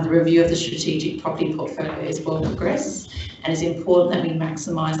the review of the strategic property portfolio is well progressed, and it's important that we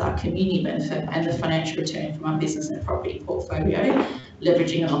maximise our community benefit and the financial return from our business and property portfolio,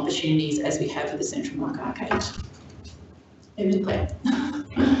 leveraging on opportunities as we have with the Central Market Arcade. Over to Claire.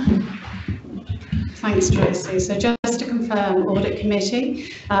 Thanks, Tracy. So just to confirm, Audit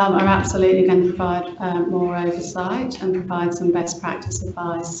Committee are absolutely going to provide more oversight and provide some best practice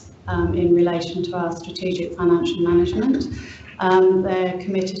advice in relation to our strategic financial management. They're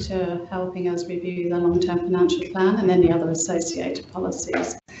committed to helping us review the long-term financial plan and any other associated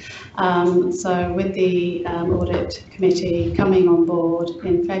policies. So with the Audit Committee coming on board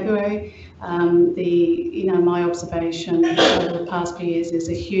in February, my observation over the past few years is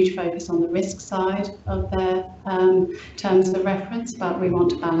a huge focus on the risk side of their terms of reference, but we want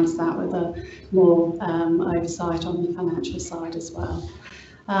to balance that with a more oversight on the financial side as well.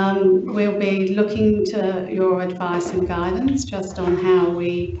 We'll be looking to your advice and guidance just on how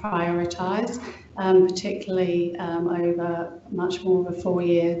we prioritise particularly over much more of a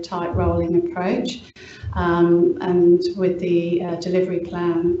 4-year type rolling approach. And with the delivery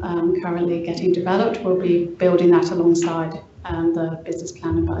plan currently getting developed, we'll be building that alongside the business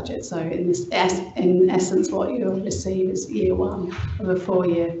plan and budget. So in essence, what you'll receive is year 1 of a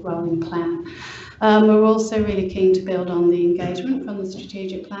 4-year rolling plan. We're also really keen to build on the engagement from the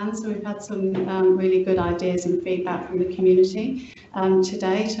strategic plan. So we've had some really good ideas and feedback from the community to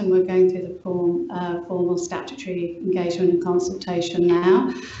date, and we're going through the formal statutory engagement and consultation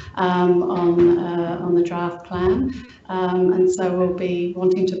now on the draft plan. And so we'll be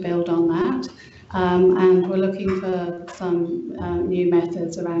wanting to build on that. And we're looking for some new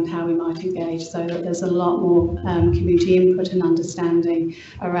methods around how we might engage, so that there's a lot more community input and understanding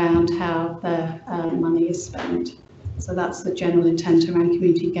around how the money is spent. So that's the general intent around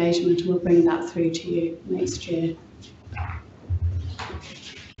community engagement, and we'll bring that through to you next year.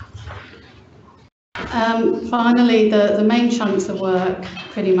 Finally, the main chunks of work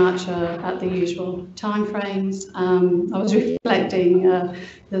pretty much are at the usual timeframes. I was reflecting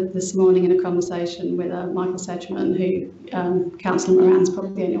this morning in a conversation with Michael Sedgman, who Councillor Moran's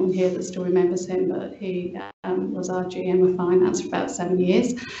probably the only one here that still remembers him, but he was our GM of Finance for about 7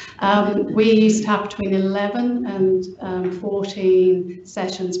 years. We used to have between 11 and 14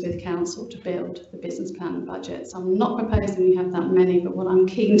 sessions with Council to build the business plan and budget. So I'm not proposing we have that many, but what I'm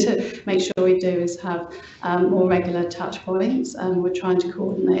keen to make sure we do is have more regular touch points, and we're trying to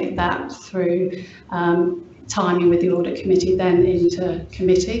coordinate that through timing with the audit committee, then into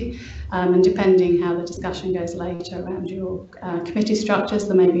committee, and depending how the discussion goes later around your committee structures,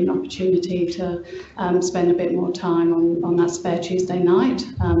 there may be an opportunity to spend a bit more time on that spare Tuesday night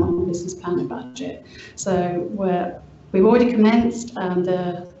on the business plan and budget. So we've already commenced,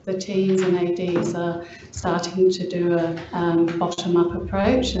 the teams and ADs are starting to do a bottom-up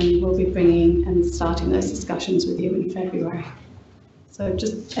approach, and we'll be bringing and starting those discussions with you in February. So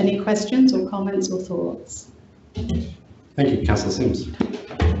just any questions or comments or thoughts? Thank you, Councillor Simms.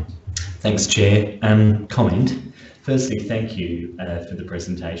 Thanks, Chair. Comment. Firstly, thank you for the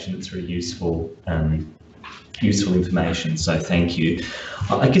presentation. It's really useful information, so thank you.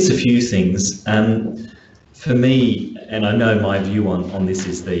 I guess a few things. For me, and I know my view on this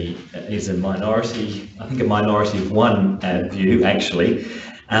is a minority, I think a minority of one view actually,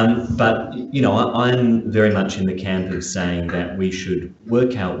 but you know, I'm very much in the camp of saying that we should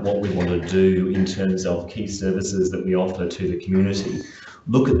work out what we want to do in terms of key services that we offer to the community.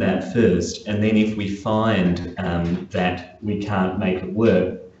 Look at that first, and then if we find that we can't make it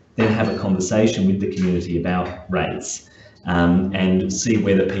work, then have a conversation with the community about rates. And see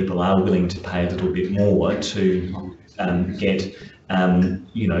whether people are willing to pay a little bit more to get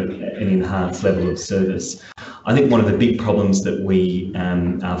you know, an enhanced level of service. I think one of the big problems that we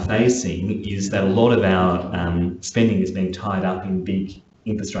are facing is that a lot of our spending is being tied up in big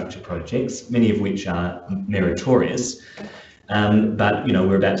infrastructure projects, many of which are meritorious. But you know,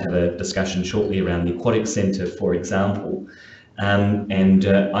 we're about to have a discussion shortly around the Aquatic Centre, for example. And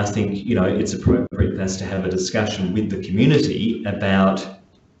I think, you know, it's appropriate for us to have a discussion with the community about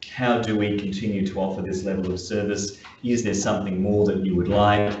how do we continue to offer this level of service? Is there something more that you would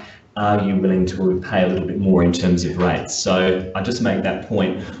like? Are you willing to pay a little bit more in terms of rates? So I just make that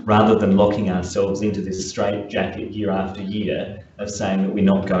point, rather than locking ourselves into this straitjacket year after year of saying that we're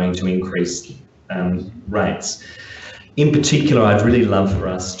not going to increase rates. In particular, I'd really love for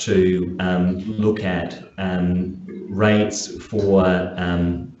us to look at rates for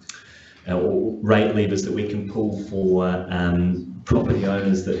rate levers that we can pull for property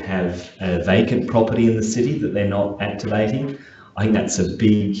owners that have vacant property in the city that they're not activating. I think that's a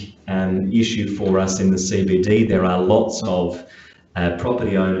big issue for us in the CBD. There are lots of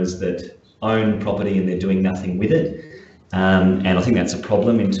property owners that own property and they're doing nothing with it. And I think that's a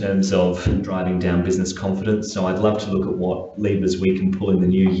problem in terms of driving down business confidence. So I'd love to look at what levers we can pull in the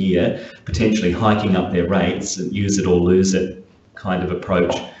new year, potentially hiking up their rates and use it or lose it kind of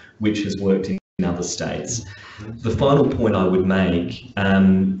approach, which has worked in other states. The final point I would make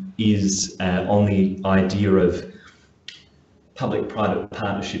is on the idea of public-private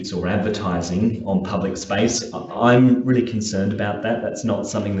partnerships or advertising on public space. I'm really concerned about that. That's not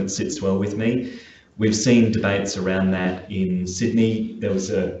something that sits well with me. We've seen debates around that in Sydney. There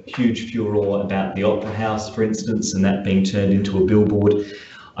was a huge furore about the Opera House, for instance, and that being turned into a billboard.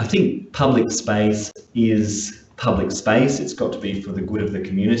 I think public space is public space. It's got to be for the good of the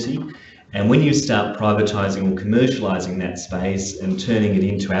community. And when you start privatising or commercialising that space and turning it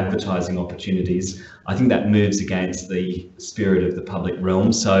into advertising opportunities, I think that moves against the spirit of the public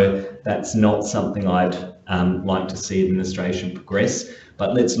realm. So that's not something I'd like to see administration progress.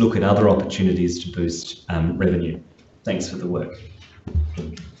 but let's look at other opportunities to boost revenue. Thanks for the work.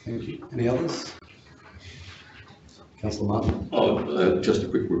 Thank you. Any others? Councillor Martin. Just a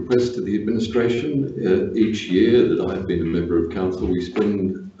quick request to the administration. Each year that I've been a member of council, we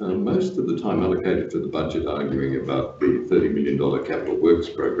spend most of the time allocated to the budget arguing about the $30 million capital works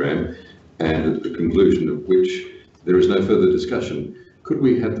program, and at the conclusion of which there is no further discussion. Could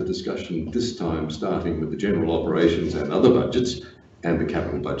we have the discussion this time, starting with the general operations and other budgets, and the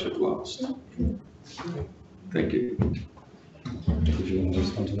capital budget last? Thank you. Did you want to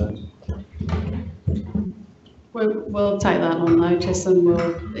respond to that? We'll take that on notice, and we'll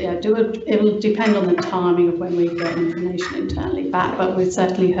do it. It'll depend on the timing of when we get information internally back, but we've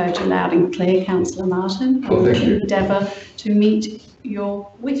certainly heard you loud and clear, Councillor Martin. Well, thank you. Endeavour to meet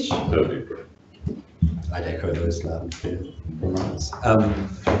your wish. That'd be great. I'd echo those loud and clear remarks.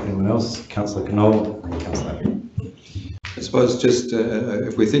 Anyone else? Councillor Knoll and Councillor Abbey. I suppose just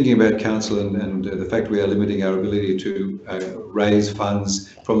if we're thinking about council and the fact we are limiting our ability to raise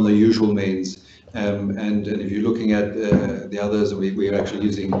funds from the usual means, and if you're looking at the others, we are actually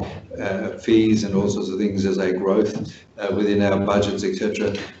using fees and all sorts of things as a growth within our budgets,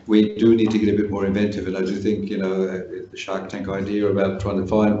 etc. We do need to get a bit more inventive, and I do think, you know, the Shark Tank idea about trying to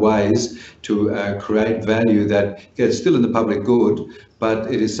find ways to create value that gets still in the public good,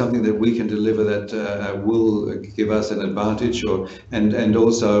 but it is something that we can deliver that will give us an advantage, and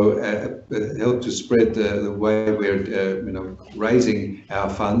also help to spread the way we're raising our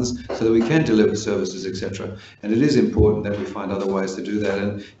funds so that we can deliver services, etc. And it is important that we find other ways to do that,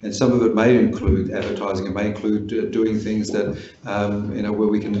 and some of it may include advertising, it may include doing things that where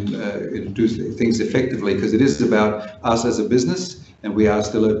we can do things effectively, because it is about us as a business, and we are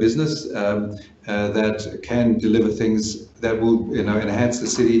still a business that can deliver things that will enhance the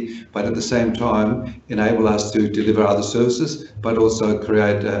city, but at the same time enable us to deliver other services, but also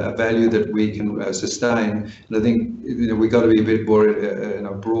create a value that we can sustain. And I think we've got to be a bit more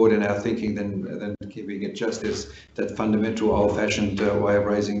broad in our thinking than keeping it just as that fundamental old-fashioned way of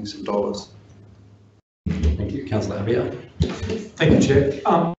raising some dollars. Thank you. Councillor Abbey. Thank you,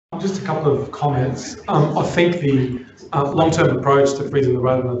 Chair. Just a couple of comments. I think the long-term approach to freezing the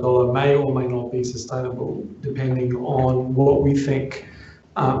rate on the dollar may or may not be sustainable, depending on what we think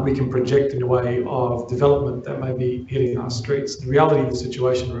we can project in the way of development that may be hitting our streets. The reality of the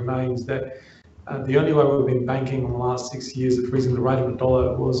situation remains that the only way we've been banking on the last 6 years of freezing the rate of the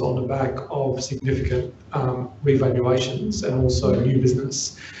dollar was on the back of significant revaluations and also new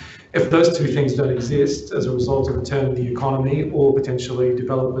business. If those two things don't exist as a result of a turn in the economy or potentially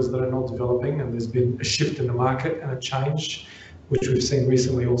developers that are not developing, and there's been a shift in the market and a change, which we've seen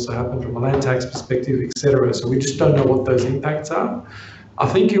recently also happen from a land tax perspective, etc. So we just don't know what those impacts are. I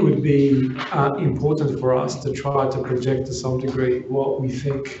think it would be important for us to try to project to some degree what we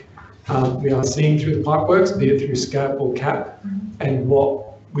think we are seeing through the pipeworks, be it through SCAP or CAP, and what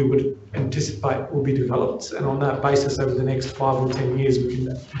we would anticipate will be developed. And on that basis, over the next 5 or 10 years, we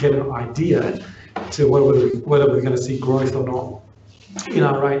can get an idea to whether we're going to see growth or not in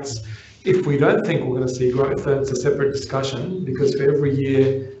our rates. If we don't think we're going to see growth, then it's a separate discussion, because for every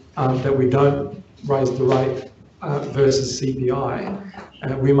year that we don't raise the rate versus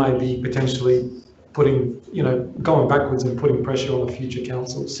CPI, we may be potentially going backwards and putting pressure on the future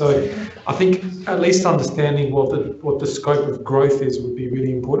council. So I think at least understanding what the scope of growth is would be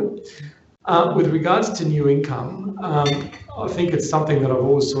really important. With regards to new income, I think it's something that I've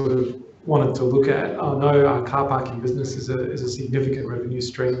always sort of wanted to look at. I know our car parking business is a significant revenue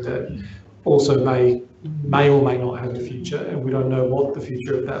stream that also may or may not have a future, and we don't know what the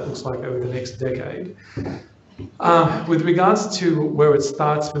future of that looks like over the next decade. With regards to where it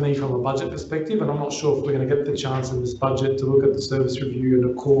starts for me from a budget perspective, and I'm not sure if we're going to get the chance in this budget to look at the service review and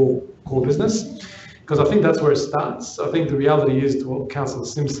the core business, because I think that's where it starts. I think the reality is, to what Councillor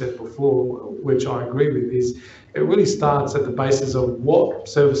Sim said before, which I agree with, is it really starts at the basis of what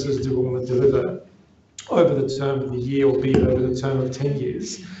services do we want to deliver over the term of the year, or be over the term of 10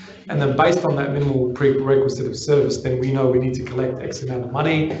 years. And then based on that minimal prerequisite of service, then we know we need to collect X amount of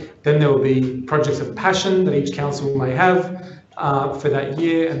money. Then there will be projects of passion that each council may have for that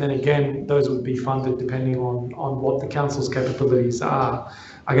year. And then again, those would be funded depending on what the council's capabilities are.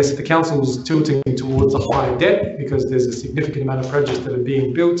 I guess if the council's tilting towards a higher debt because there's a significant amount of projects that are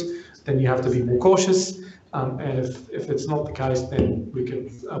being built, then you have to be more cautious. And if it's not the case, then we can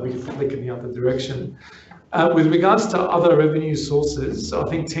flick in the other direction. With regards to other revenue sources, I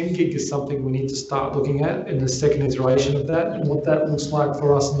think 10 gig is something we need to start looking at in the second iteration of that, and what that looks like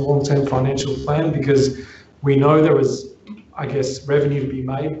for us in the long-term financial plan, because we know there is I guess, revenue to be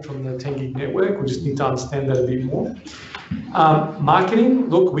made from the 10 gig network. We just need to understand that a bit more. Marketing,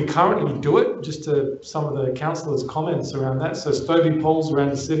 look, we currently do it, just to some of the councillors' comments around that. So Stobie polls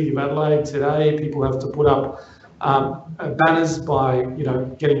around the city of Adelaide today, people have to put up banners by,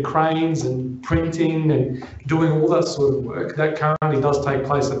 getting cranes and printing and doing all that sort of work. That currently does take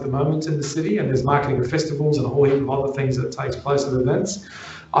place at the moment in the city, and there's marketing of festivals and a whole heap of other things that takes place at events.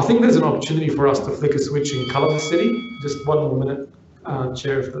 I think there's an opportunity for us to flick a switch and colour the city. Just one more minute,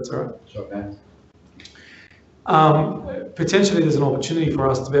 Chair, if that's all right. Sure, okay. Potentially there's an opportunity for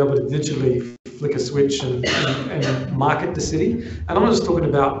us to be able to digitally flick a switch and market the city. And I'm not just talking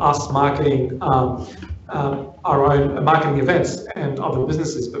about us marketing our own marketing events and other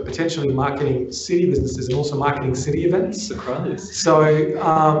businesses, but potentially marketing city businesses and also marketing city events. So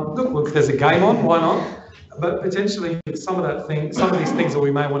look, if there's a game on, why not? But potentially some of these things that we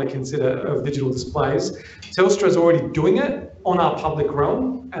may want to consider of digital displays. Telstra is already doing it on our public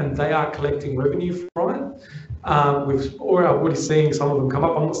realm, and they are collecting revenue from it. We've already seeing some of them come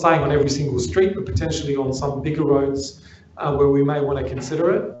up. I'm not saying on every single street, but potentially on some bigger roads where we may want to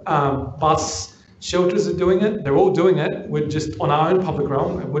consider it. Bus shelters are doing it. They're all doing it. We're just on our own public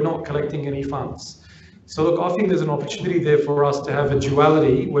realm, and we're not collecting any funds. So look, I think there's an opportunity there for us to have a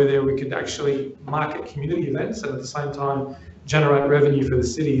duality where we could actually market community events and at the same time generate revenue for the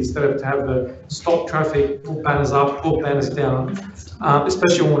city instead of to have the stop traffic, pull banners up, pull banners down,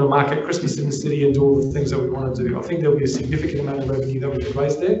 especially when we want to market Christmas in the city and do all the things that we want to do. I think there'll be a significant amount of revenue that we could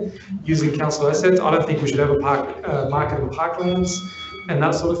raise there using council assets. I don't think we should have a market in parklands and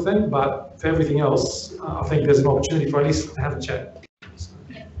that sort of thing, but for everything else, I think there's an opportunity for at least to have a chat.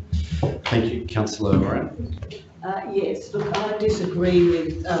 Thank you. Councillor Moran. Yes, look, I disagree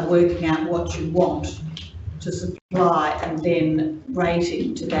with working out what you want to supply and then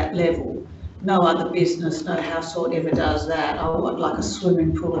rating to that level. No other business, no household ever does that. I want like a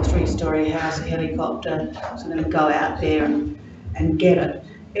swimming pool, a 3-storey house, a helicopter, so I'm going to go out there and get it.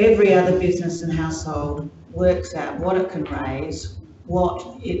 Every other business and household works out what it can raise,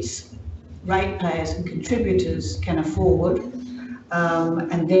 what its ratepayers and contributors can afford,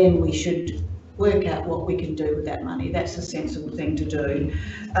 and then we should work out what we can do with that money. That's a sensible thing to do.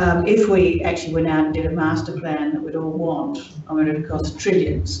 If we actually went out and did a master plan that we'd all want, I mean, it would cost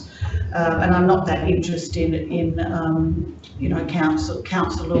trillions. And I'm not that interested in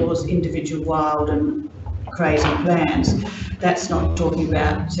councillors' individual wild and crazy plans. That's not talking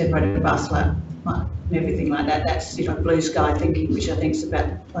about separated bus lane and everything like that. That's blue sky thinking, which I think is about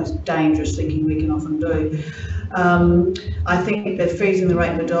the most dangerous thinking we can often do. I think that freezing the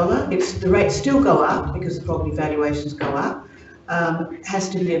rate of $1, the rates still go up because the property valuations go up. Has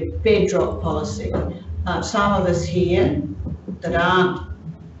to be a bedrock policy. Some of us here that aren't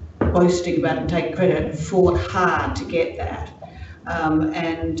boasting about and take credit fought hard to get that,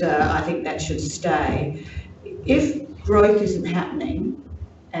 and I think that should stay. If growth isn't happening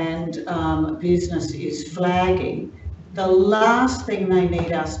and business is flagging, the last thing they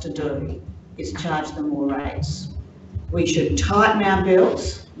need us to do is charge them more rates. We should tighten our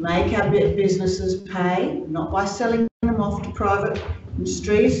belts, make our businesses pay, not by selling them off to private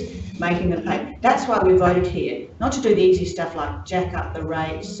industries, making them pay. That's why we voted here, not to do the easy stuff like jack up the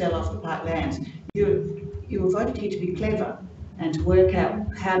rates, sell off the park lands. You were voted here to be clever and to work out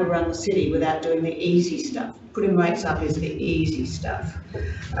how to run the city without doing the easy stuff. Putting rates up is the easy stuff.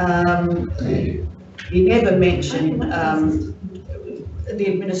 You never mention the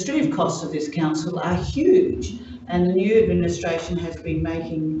administrative costs of this council are huge, and the new administration has been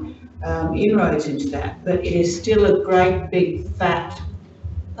making inroads into that, but it is still a great big fat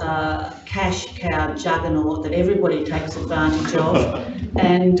cash cow juggernaut that everybody takes advantage of,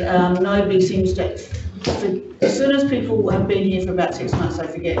 and nobody seems to, as soon as people have been here for about 6 months, they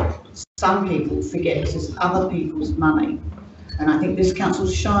forget, some people forget this is other people's money, and I think this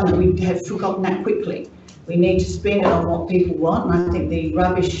council's shown that we have forgotten that quickly. We need to spend it on what people want, and I think the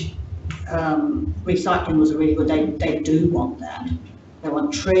rubbish recycling was a really good, they do want that. They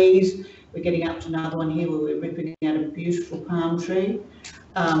want trees. We're getting up to another one here where we're ripping out a beautiful palm tree.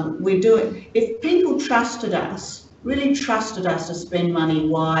 If people trusted us, really trusted us to spend money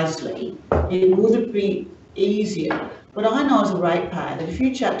wisely, it would be easier. But I know as a ratepayer that if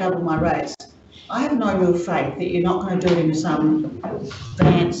you double my rates, I have no real faith that you're not going to do it into some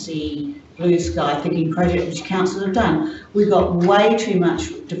fancy blue sky thinking project which councils have done. We've got way too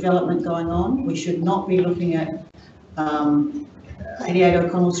much development going on. We should not be looking at 88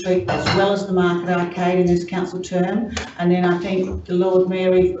 O'Connell Street as well as the Market Arcade in this council term. And then I think the Lord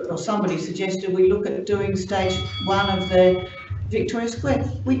Mayor or somebody suggested we look at doing stage 1 of the Victoria Square.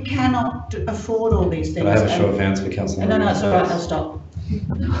 We cannot afford all these things. But I have a show of hands for Councillor. No, it's all right, I'll stop.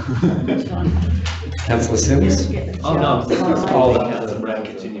 It's fine. Councillor Sims? Oh, no.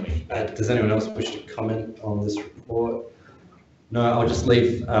 Continuing. Does anyone else wish to comment on this report? No, I'll just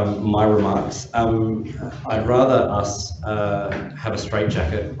leave my remarks. I'd rather us have a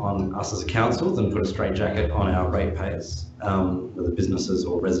straitjacket on us as a council than put a straitjacket on our ratepayers, whether businesses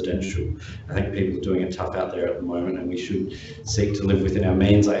or residential. I think people are doing it tough out there at the moment, and we should seek to live within our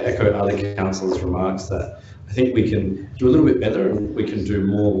means. I echo other councillors' remarks that I think we can do a little bit better and we can do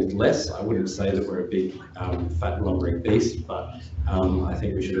more with less. I wouldn't say that we're a big fat lumbering beast, but I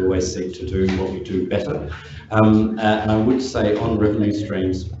think we should always seek to do what we do better. And I would say on revenue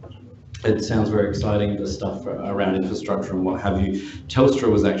streams, it sounds very exciting, the stuff around infrastructure and what have you. Telstra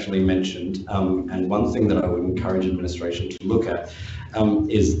was actually mentioned, and one thing that I would encourage administration to look at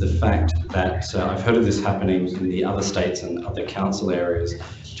is the fact that I've heard of this happening in the other states and other council areas.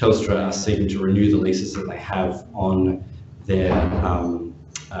 Telstra are seeking to renew the leases that they have on their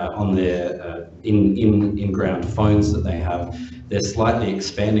in-ground phones that they have. They're slightly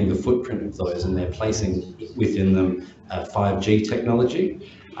expanding the footprint of those, and they're placing within them 5G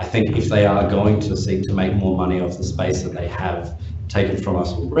technology. I think if they are going to seek to make more money off the space that they have taken from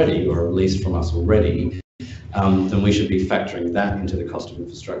us already, or leased from us already, then we should be factoring that into the cost of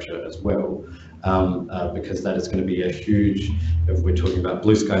infrastructure as well, because that is going to be a huge, if we're talking about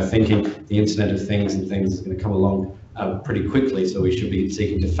blue sky thinking, the Internet of Things and things is going to come along pretty quickly, so we should be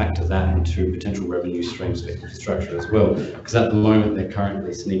seeking to factor that into potential revenue streams for infrastructure as well, because at the moment they're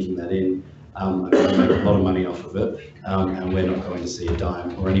currently sneaking that in. They make a lot of money off of it, and we're not going to see a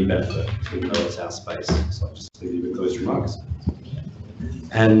dime or any benefit, even though it's our space. So I'll just leave you with those remarks.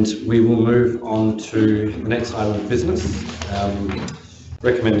 And we will move on to the next item of business,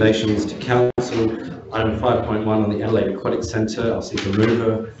 recommendations to council. Item 5.1 on the Adelaide Aquatic Centre. I'll seek a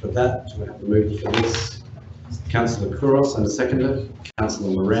mover for that. Do we have a mover for this? Councillor Kouros and a seconder.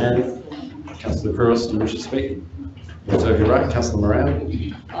 Councillor Moran. Councillor Kouros, do you wish to speak? It's over your right, Councillor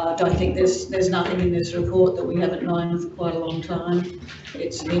Moran. I don't think there's nothing in this report that we haven't known for quite a long time.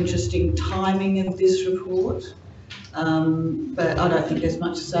 It's an interesting timing of this report, but I don't think there's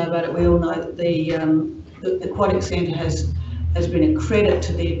much to say about it. We all know that the Aquatic Centre has been a credit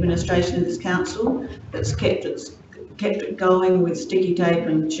to the administration of this council. That's kept it going with sticky tape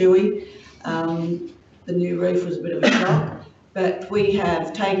and chewy. The new roof was a bit of a shock, but we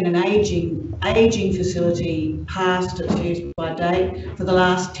have taken an aging facility past its use by date. For the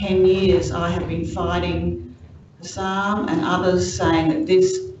last 10 years, I have been fighting Sam and others saying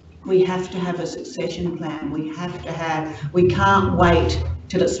that we have to have a succession plan. We can't wait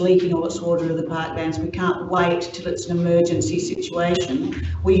till it's leaking all its water into the parklands. We can't wait till it's an emergency situation.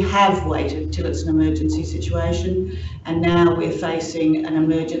 We have waited till it's an emergency situation, and now we're facing an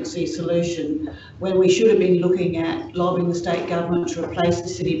emergency solution when we should have been looking at lobbying the state government to replace the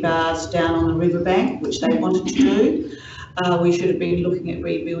city bars down on the riverbank, which they wanted to do. We should have been looking at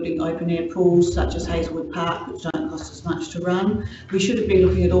rebuilding open-air pools such as Hazelwood Park, which don't cost us much to run. We should have been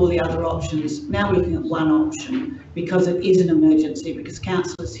looking at all the other options. Now we're looking at one option because it is an emergency, because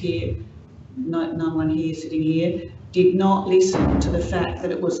councillors here, no one here sitting here, did not listen to the fact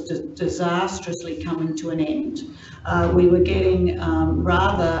that it was disastrously coming to an end. We were getting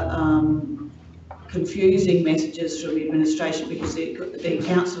rather confusing messages from the administration because the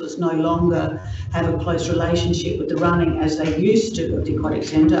councillors no longer have a close relationship with the running as they used to of the Aquatic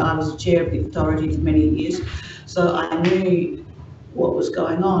Centre. I was the chair of the authority for many years, so I knew what was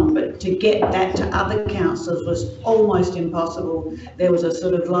going on, but to get that to other councillors was almost impossible. There was a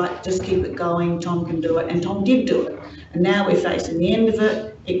sort of like, just keep it going, Tom can do it, and Tom did do it. And now we're facing the end of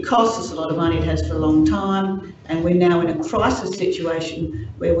it. It costs us a lot of money, it has for a long time, and we're now in a crisis situation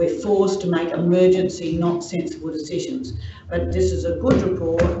where we're forced to make emergency, not sensible decisions. But this is a good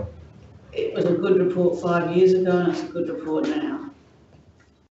report. It was a good report 5 years ago, and it's a good report now.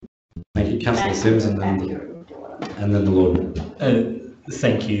 Thank you, Councillor Sims, and then the Lord.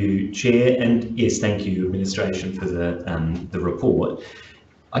 Thank you, Chair, and yes, thank you, administration, for the report.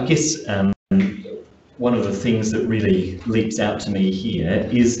 I guess one of the things that really leaps out to me here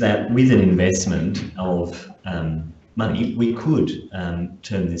is that with an investment of money, we could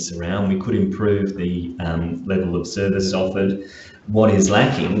turn this around. We could improve the level of service offered. What is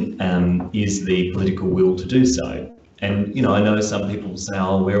lacking is the political will to do so. And, you know, I know some people say,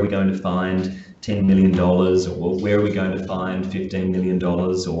 oh, where are we going to find $10 million, or where are we going to find $15 million,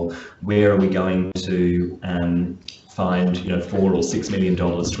 or where are we going to find, you know, $4 or $6 million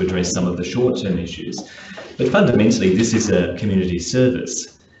to address some of the short-term issues. But fundamentally, this is a community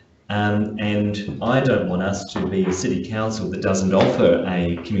service. And I don't want us to be a city council that doesn't offer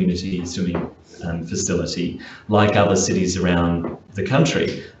a community swimming facility like other cities around the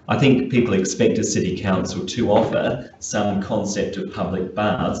country. I think people expect a city council to offer some concept of public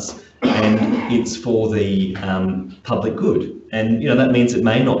baths, and it's for the public good. And that means it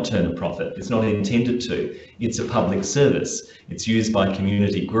may not turn a profit. It's not intended to. It's a public service. It's used by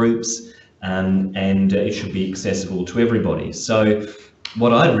community groups, and it should be accessible to everybody. So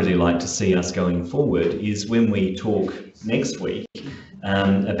what I'd really like to see us going forward is when we talk next week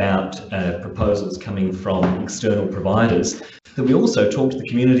about proposals coming from external providers, that we also talk to the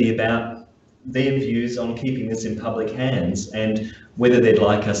community about their views on keeping this in public hands and whether they'd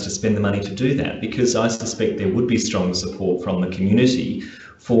like us to spend the money to do that, because I suspect there would be strong support from the community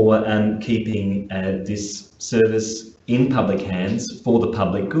for keeping this service in public hands for the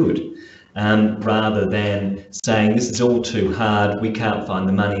public good. Rather than saying this is all too hard, we can't find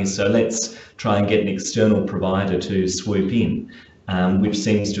the money, so let's try and get an external provider to swoop in, which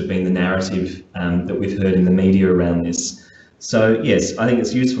seems to have been the narrative that we've heard in the media around this. So yes, I think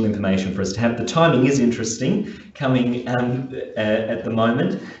it's useful information for us to have. The timing is interesting coming at the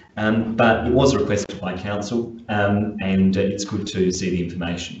moment, but it was requested by council, and it's good to see the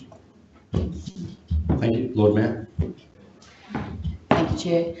information. Thank you. Lord Mayor. Thank you,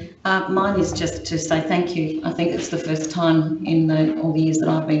 Chair. Mine is just to say thank you. I think it's the first time in all the years that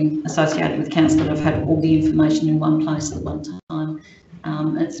I've been associated with council that I've had all the information in one place at one time.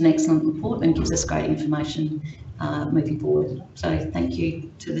 It's an excellent report and gives us great information moving forward. So thank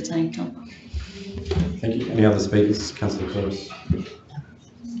you to the team, Tom. Thank you. Any other speakers? Councillor Curtis.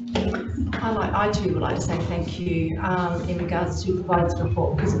 I too would like to say thank you in regards to providing this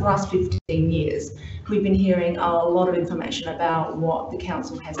report, because for the last 15 years we've been hearing a lot of information about what the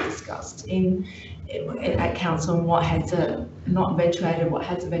council has discussed at council and what has not eventuated, what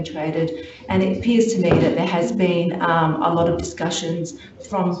has eventuated, and it appears to me that there has been a lot of discussions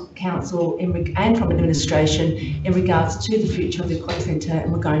from council and from administration in regards to the future of the Aquatic Centre,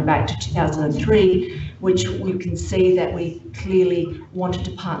 and we're going back to 2003, which we can see that we clearly wanted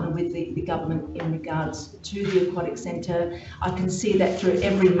to partner with the government in regards to the Aquatic Centre. I can see that through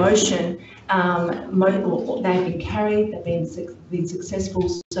every motion, they have been carried, they've been successful,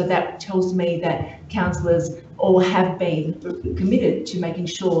 so that tells me that councillors all have been committed to making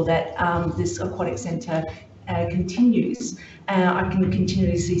sure that this Aquatic Centre continues. I can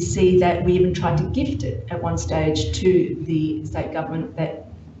continually see that we even tried to gift it at one stage to the state government that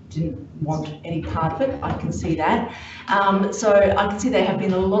didn't want any part of it. I can see that. So I can see there have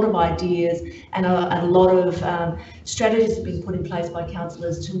been a lot of ideas and a lot of strategies being put in place by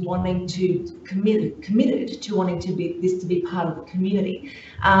councillors to wanting to committed to wanting to be part of the community.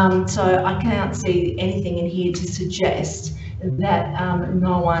 So I can't see anything in here to suggest that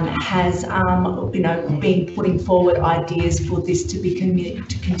no one has been putting forward ideas for this to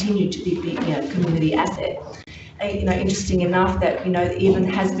continue to be a community asset. Interesting enough that even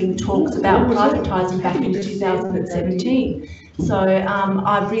has been talks about privatising back in 2017. So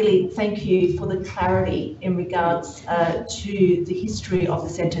I really thank you for the clarity in regards to the history of the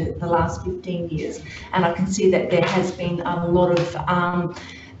centre the last 15 years, and I can see that there has been a lot of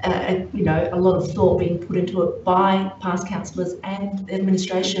a lot of thought being put into it by past councillors and the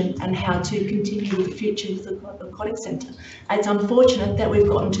administration and how to continue with the future of the Aquatic Centre. It's unfortunate that we've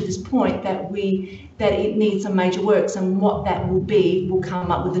gotten to this point that it needs some major works, and what that will be, we'll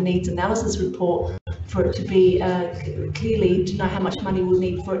come up with a needs analysis report for it to be clearly to know how much money we'll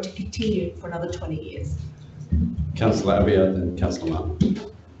need for it to continue for another 20 years. Councillor Abiad and Councillor Martin.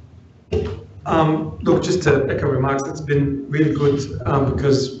 Look, just to echo remarks, it's been really good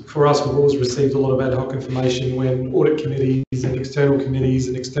because for us, we've always received a lot of ad hoc information when audit committees and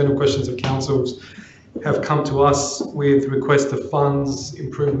external questions of councils have come to us with requests of funds,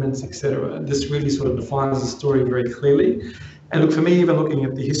 improvements, etc. And this really sort of defines the story very clearly. And look, for me, even looking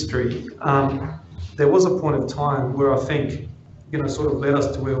at the history, there was a point of time where I think, sort of led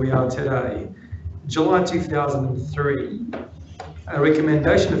us to where we are today. July 2003, a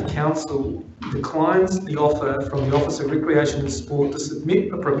recommendation of council declines the offer from the Office of Recreation and Sport to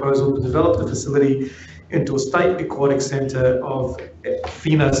submit a proposal to develop the facility into a state aquatic centre of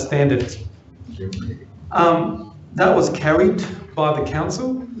FINA standards. That was carried by the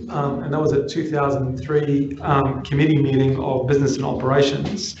council, and that was at 2003 committee meeting of business and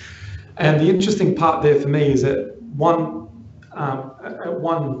operations. And the interesting part there for me is that at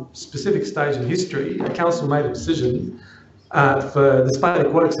one specific stage in history, the council made a decision for the State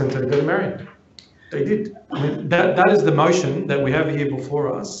Aquatic Centre to go to Marion. They did. I mean, that is the motion that we have here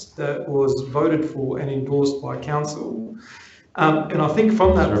before us that was voted for and endorsed by council. And I think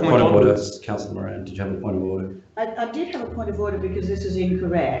from that point onwards... Councillor Moran, did you have a point of order? I did have a point of order because this is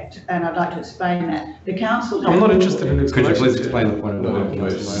incorrect, and I'd like to explain that. The council... I'm not interested in Could you explanation. please explain the point of order,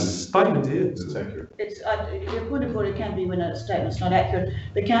 Councillor Moran? Statement here. It's accurate. Your point of order can be when a statement's not accurate.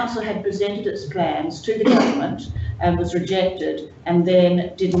 The council had presented its plans to the government and was rejected, and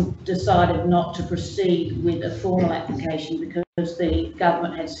then decided not to proceed with a formal application because the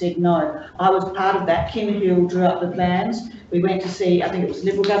government had said no. I was part of that. Kim Hill drew up the plans. We went to see, I think it was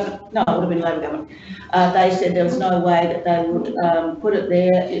Liberal government, no, it would have been Labor government. They said there was no way that they would put it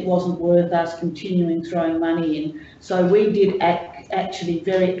there. It wasn't worth us continuing throwing money in. So we did actually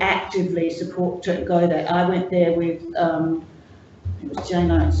very actively support to go there. I went there with, it was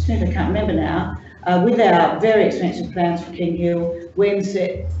Jane Smith, I can't remember now, with our very expensive plans for King Hill. When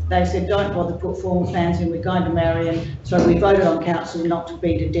they said, don't bother put formal plans in, we're going to Marion. So we voted on council not to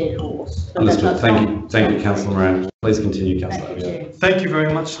beat a dead horse. But understood. Thank you, Councillor Moran. Please continue, Councillor. Thank you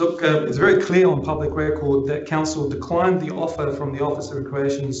very much. Look, it's very clear on public record that council declined the offer from the Office of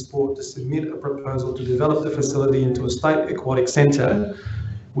Recreation and Sport to submit a proposal to develop the facility into a state aquatic centre,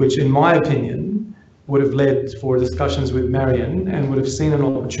 which in my opinion would have led for discussions with Marion and would have seen an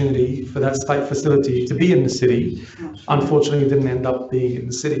opportunity for that state facility to be in the city. Unfortunately, it didn't end up being in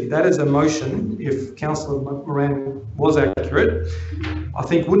the city. That is a motion, if Councillor Moran was accurate, I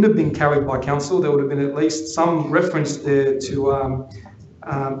think wouldn't have been carried by council. There would have been at least some reference there to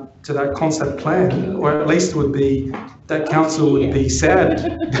that concept plan, or at least it would be that council would be sad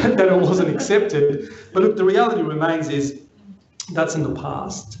that it wasn't accepted. But look, the reality remains is that's in the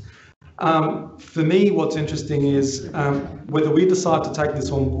past. For me, what's interesting is whether we decide to take this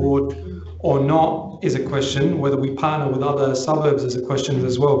on board or not is a question. Whether we partner with other suburbs is a question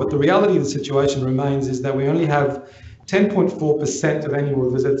as well. But the reality of the situation remains is that we only have 10.4% of annual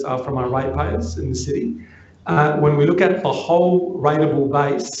visits are from our ratepayers in the city. When we look at the whole rateable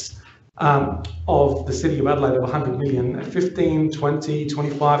base of the city of Adelaide of 100 million, 15, 20,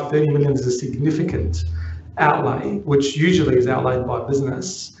 25, 30 million is a significant outlay, which usually is outlaid by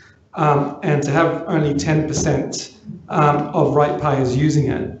business. And to have only 10% of ratepayers using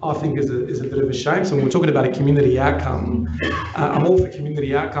it, I think is a bit of a shame. So when we're talking about a community outcome, I'm all for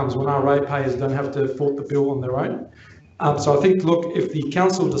community outcomes when our ratepayers don't have to foot the bill on their own. So I think, look, if the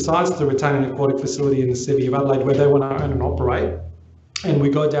council decides to retain an aquatic facility in the city of Adelaide where they want to own and operate, and we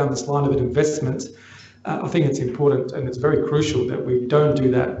go down this line of an investment, I think it's important and it's very crucial that we don't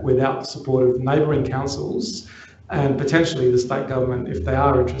do that without the support of neighbouring councils and potentially the state government if they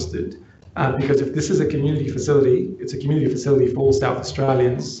are interested. Because if this is a community facility, it's a community facility for all South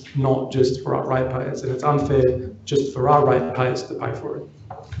Australians, not just for our ratepayers, and it's unfair just for our ratepayers to pay for it.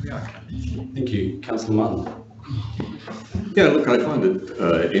 Thank you. Councillor Martin. Yeah, look, I find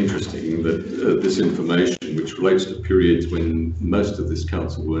it interesting that this information, which relates to periods when most of this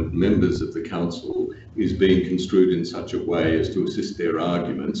council weren't members of the council, is being construed in such a way as to assist their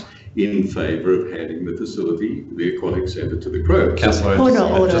arguments in favour of handing the facility, the aquatic centre, to the Crows. Councillor,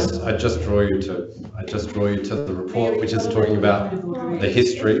 I just draw you to the report, which is talking about the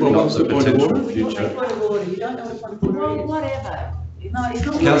history, not the potential future. Whatever.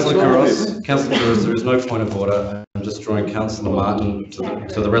 Councillor Couros, there is no point of order. I'm just drawing Councillor Martin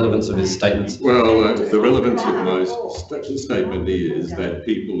to the relevance of his statements. Well, the relevance of my statement is that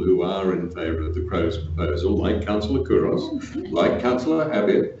people who are in favour of the Crows proposal, like Councillor Couros, like Councillor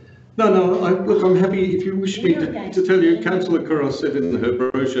Abbott, look, I'm happy if you wish me to tell you, Councillor Couros said in her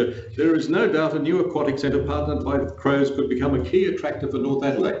brochure, there is no doubt a new aquatic centre partnered by the Crows could become a key attractor for North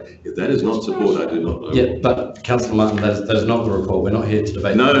Adelaide. If that is not support, I do not know. Yeah, but Councillor Martin, that is not the report. We're not here to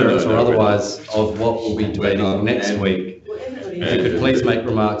debate the merits or otherwise of what we'll be debating next week. If you could please make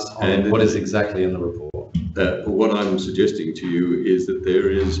remarks on what is exactly in the report. What I'm suggesting to you is that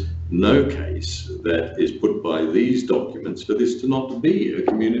there is no case that is put by these documents for this to not be a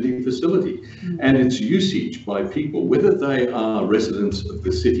community facility, and its usage by people, whether they are residents of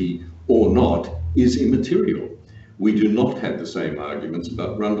the city or not, is immaterial. We do not have the same arguments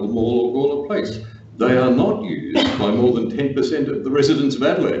about Rundle Mall or Gawler Place. They are not used by more than 10% of the residents of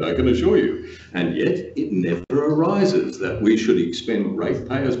Adelaide, I can assure you, and yet it never arises that we should expend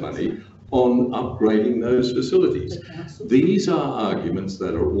ratepayers' money on upgrading those facilities. These are arguments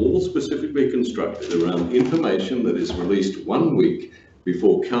that are all specifically constructed around information that is released 1 week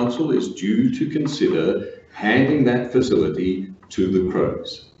before council is due to consider handing that facility to the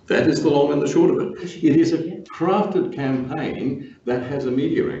Crows. That is the long and the short of it. It is a crafted campaign that has a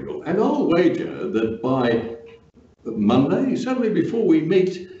media angle. And I'll wager that by Monday, certainly before we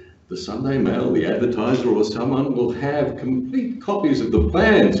meet, the Sunday Mail, the Advertiser, or someone will have complete copies of the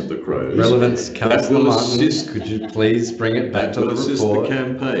plans of the Crows. Relevance, Councillor Martin, assist, could you please bring it back to the report? The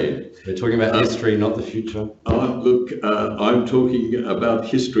campaign. We're talking about history, not the future. Look, I'm talking about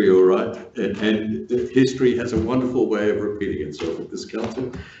history, all right, and history has a wonderful way of repeating itself at this council.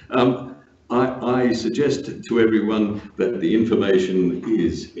 I suggest to everyone that the information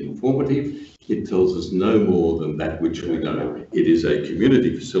is informative. It tells us no more than that which we know. It is a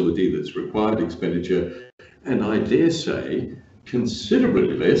community facility that's required expenditure, and I dare say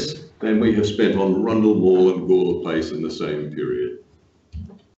considerably less than we have spent on Rundle Mall and Gawler Place in the same period.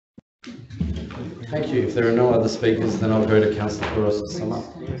 Thank you. If there are no other speakers, then I'll go to Councillor Couros to sum up.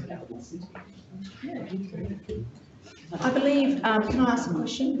 I believe, can I ask a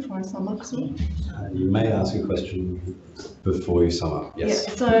question before I sum up, sir? You may ask a question before you sum up, yes.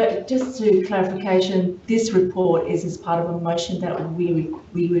 Yeah, so just to clarification, this report is as part of a motion that we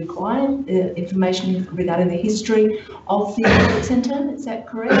require information regarding the history of the Aquatic Centre, is that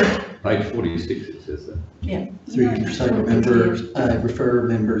correct? Page 46 it says that. Yeah. Through refer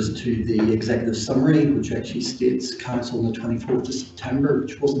members to the executive summary, which actually states Council on the 24th of September,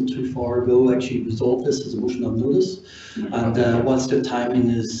 which wasn't too far ago, actually resolved this as a motion of notice. And whilst the timing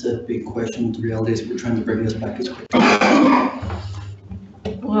is a big question, the reality is we're trying to bring this back as quickly.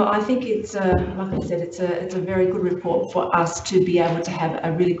 Well, I think it's, like I said, it's a very good report for us to be able to have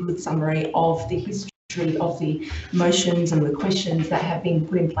a really good summary of the history of the motions and the questions that have been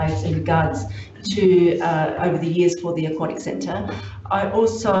put in place in regards to over the years for the Aquatic Centre. I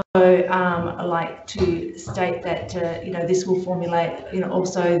also like to state that this will formulate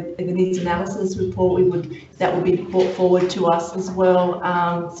also the needs analysis report that would be brought forward to us as well,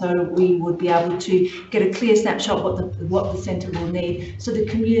 so we would be able to get a clear snapshot what the centre will need, so the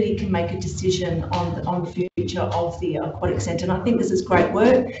community can make a decision on the future of the Aquatic Centre. And I think this is great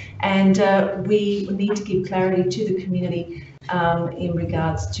work, and we need to give clarity to the community in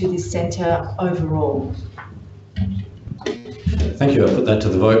regards to this centre overall. Thank you. I'll put that to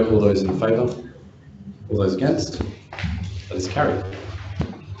the vote. All those in favour? All those against? That is carried.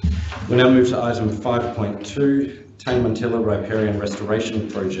 We'll now move to item 5.2, Taymantilla Riparian Restoration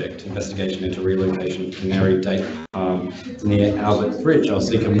Project, investigation into relocation of Canary Date Palm near Albert Bridge. I'll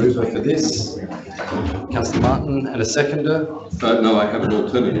seek a mover for this. Councillor Martin, and a seconder? No, I have an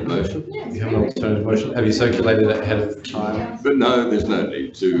alternative motion. You have an alternative motion. Have you circulated it ahead of time? But no, there's no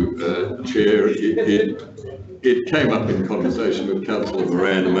need to, Chair. It came up in conversation with Councillor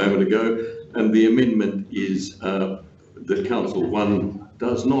Moran a moment ago, and the amendment is that Council 1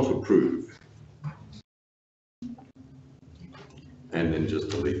 does not approve, and then just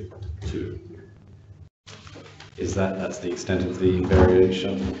delete 2. Is that's the extent of the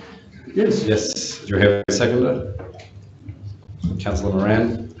variation? Yes. Yes. Do you have a seconder? Councillor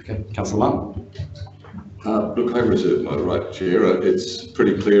Moran. Okay. Councillor Martin. Look, I reserve my right, Chair. It's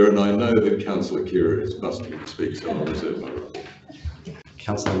pretty clear, and I know that Councillor Kira is busting to speak, so I reserve my right.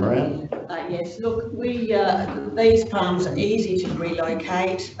 Councillor Moran. Yes, look, these palms are easy to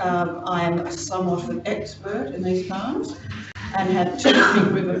relocate. I am somewhat of an expert in these palms and have 2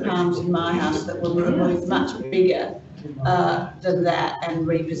 big river palms in my house that were removed much bigger than that and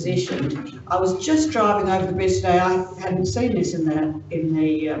repositioned. I was just driving over the bridge today. I hadn't seen this in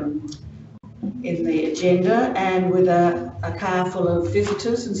the agenda, and with a car full of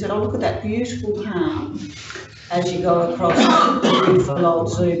visitors, and said, "Oh, look at that beautiful palm," as you go across the beautiful old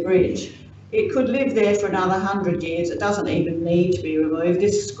Zoo Bridge. It could live there for another 100 years. It doesn't even need to be removed.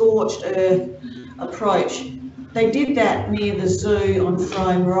 This scorched earth approach. They did that near the zoo on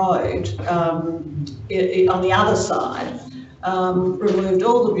Frome Road, on the other side, removed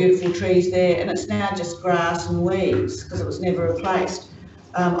all the beautiful trees there, and it's now just grass and weeds because it was never replaced.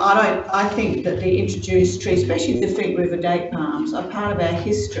 I think that the introduced trees, especially the Fink River date palms, are part of our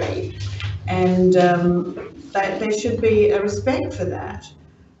history, and there should be a respect for that.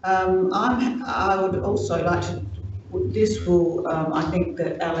 I would also like to, I think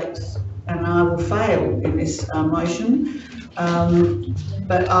that Alex and I will fail in this motion,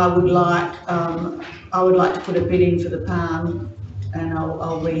 but I would like to put a bid in for the palm, and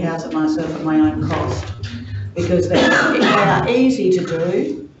I'll rehouse it myself at my own cost, because they are easy to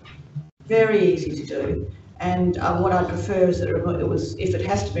do, very easy to do. And what I prefer is that if it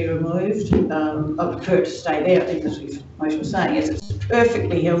has to be removed, I prefer it to stay there. I think that's what the motion was saying. Yes, it's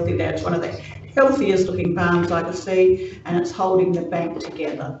perfectly healthy there. It's one of the healthiest looking palms I could see, and it's holding the bank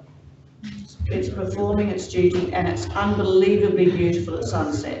together. It's performing its duty, and it's unbelievably beautiful at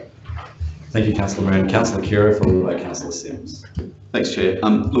sunset. Thank you, Councillor Moran. Councillor Kira, followed by Councillor Sims. Thanks, Chair.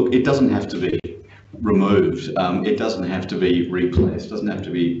 Look, it doesn't have to be removed. It doesn't have to be replaced. Doesn't have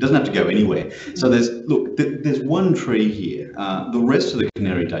to go anywhere. So there's one tree here. The rest of the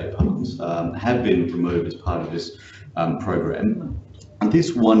Canary Day palms have been removed as part of this program. And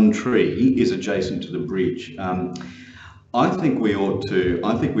this one tree is adjacent to the bridge. I think we ought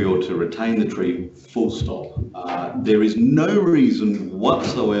to retain the tree, full stop. There is no reason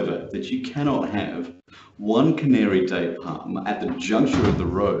whatsoever that you cannot have one Canary Day palm at the juncture of the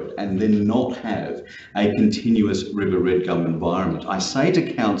road and then not have a continuous river red gum environment. I say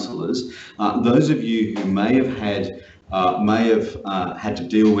to councillors, those of you who may have had to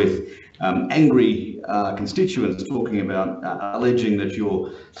deal with angry constituents talking about alleging that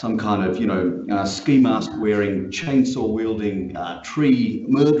you're some kind of, ski mask wearing, chainsaw wielding tree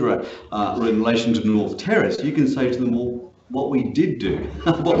murderer in relation to North Terrace, you can say to them, well, what we did do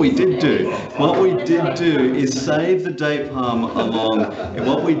is save the day palm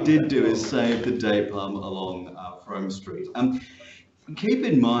along, Frome Street. Keep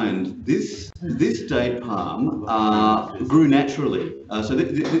in mind, this date palm grew naturally. So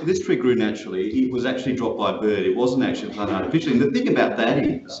this tree grew naturally. It was actually dropped by a bird. It wasn't actually planted artificially. And the thing about that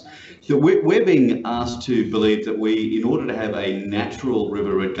is that we're being asked to believe that in order to have a natural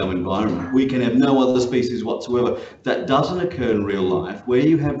river red gum environment, we can have no other species whatsoever. That doesn't occur in real life. Where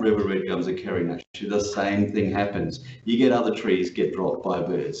you have river red gums occurring naturally, the same thing happens. You get other trees get dropped by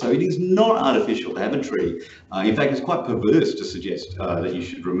birds. So it is not artificial to have a tree. In fact, it's quite perverse to suggest that you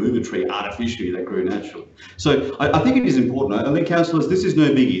should remove a tree artificially that grew naturally. So I think it is important. I think, councillors, this is no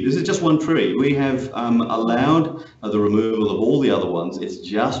biggie. This is just one tree. We have allowed the removal of all the other ones. It's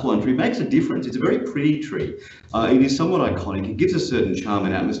just one tree. It makes a difference. It's a very pretty tree. It is somewhat iconic. It gives a certain charm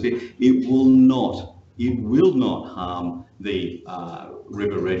and atmosphere. It will not harm the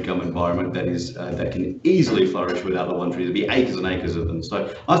river red gum environment that can easily flourish with other one trees. There'll be acres and acres of them.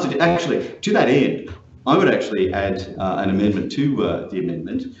 So actually, to that end, I would actually add an amendment to the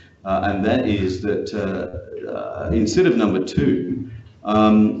amendment, and that is that instead of number 2,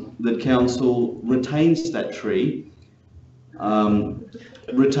 that council retains that tree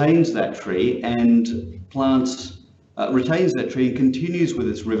and plants, retains that tree and continues with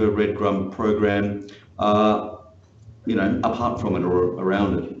its river red gum program, apart from it or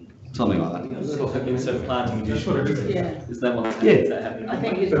around it. Something like that. So planting additional trees. Yeah. Is that what? Yeah. Is that happening? I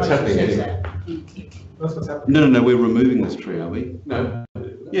think it's That's happening anyway. That's what's happening. No, we're removing this tree, are we? No.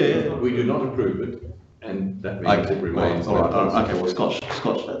 Yeah. We do not approve it, and that means it remains. All right. Okay. Well, scotch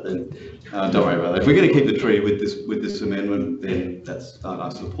that then. Don't worry about that. If we're going to keep the tree with this amendment, then I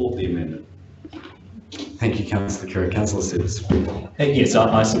support the amendment. Thank you, Councillor Kira. Councillor Sibbs. Yes,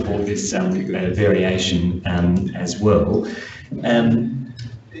 I support this variation as well.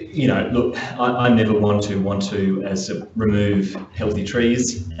 Look, I never want to remove healthy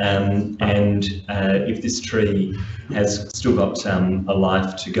trees, and if this tree has still got a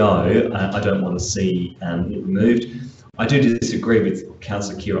life to go, I don't want to see it removed. I do disagree with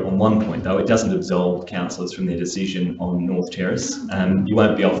Councillor Kira on one point, though. It doesn't absolve councillors from their decision on North Terrace. You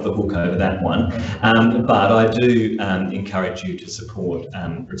won't be off the hook over that one, but I do encourage you to support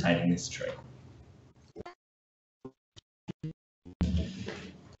retaining this tree.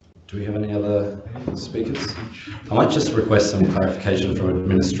 Do we have any other speakers? I might just request some clarification from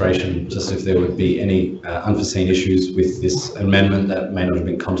administration, just if there would be any unforeseen issues with this amendment that may not have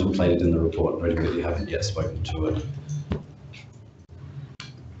been contemplated in the report, noting that you haven't yet spoken to it.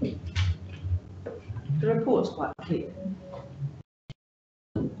 The report's quite clear.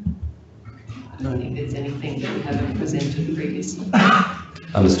 I don't think there's anything that we haven't presented previously.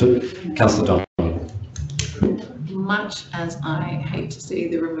 Understood. Councillor Don. Much as I hate to see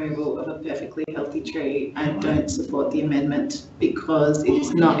the removal of a perfectly healthy tree, I don't support the amendment because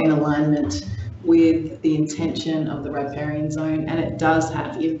it's not in alignment with the intention of the riparian zone, and it does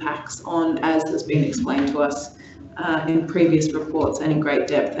have impacts on, as has been explained to us in previous reports and in great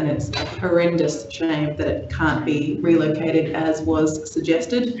depth, and it's a horrendous shame that it can't be relocated as was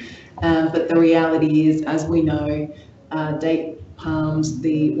suggested. But the reality is, as we know, date palms,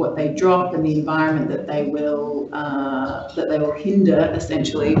 what they drop and the environment that they will hinder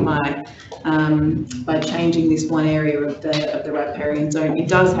essentially by changing this one area of the riparian zone. It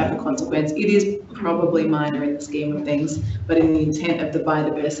does have a consequence. It is probably minor in the scheme of things, but in the intent of the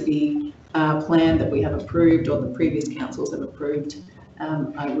biodiversity plan that we have approved, or the previous councils have approved,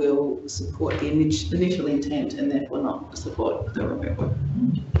 I will support the initial intent and therefore not support the removal.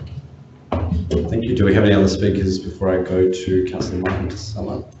 Thank you. Do we have any other speakers before I go to Councillor Martin to sum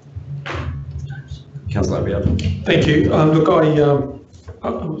up? Councillor Abiad. Thank you.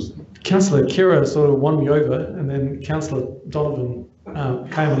 Councillor Kira sort of won me over, and then Councillor Donovan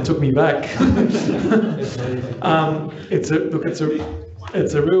came and took me back. It's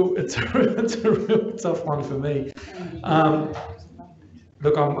a real tough one for me.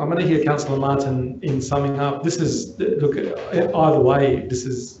 Look, I'm going to hear Councillor Martin in summing up. Either way, this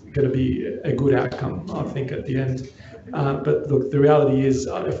is going to be a good outcome, I think, at the end. But look, the reality is,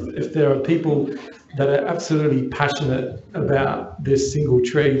 if there are people that are absolutely passionate about this single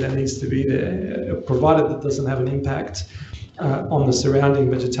tree that needs to be there, provided that doesn't have an impact on the surrounding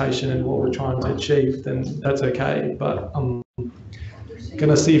vegetation and what we're trying to achieve, then that's okay. But I'm going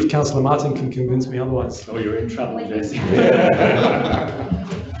to see if Councillor Martin can convince me otherwise. Oh, you're in trouble, Jesse.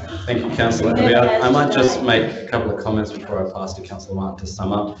 Thank you, Councillor. I might just make a couple of comments before I pass to Councillor Martin to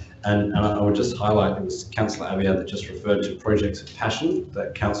sum up. And I would just highlight, it was Councillor Abiad that just referred to projects of passion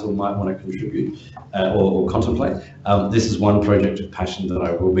that Council might want to contribute or contemplate. This is one project of passion that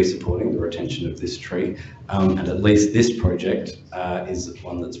I will be supporting, the retention of this tree. And at least this project is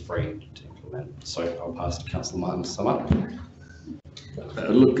one that's free to implement. So I'll pass to Councillor Martin to sum up.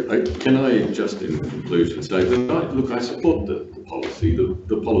 Can I just in conclusion say that I support the policy.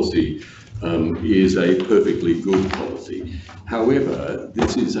 The policy is a perfectly good policy. However,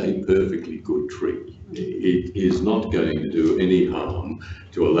 this is a perfectly good tree. It is not going to do any harm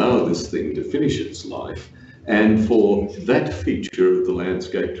to allow this thing to finish its life and for that feature of the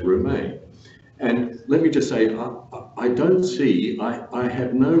landscape to remain. And let me just say, I don't see, I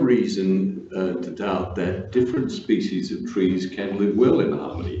have no reason to doubt that different species of trees can live well in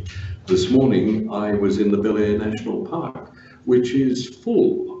harmony. This morning I was in the Bel Air National Park, which is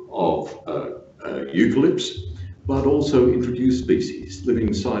full of eucalypts, but also introduced species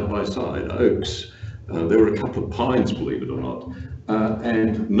living side by side, oaks. There were a couple of pines, believe it or not.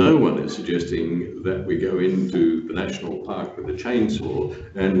 And no one is suggesting that we go into the national park with a chainsaw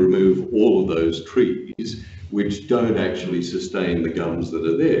and remove all of those trees which don't actually sustain the gums that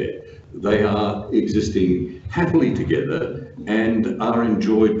are there. They are existing happily together and are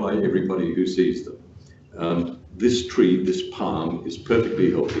enjoyed by everybody who sees them. This tree, this palm, is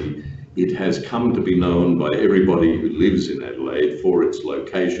perfectly healthy. It has come to be known by everybody who lives in Adelaide for its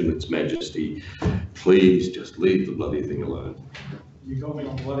location, its majesty. Please just leave the bloody thing alone. You got me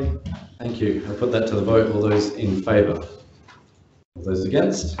on bloody. Thank you. I'll put that to the vote. All those in favour? All those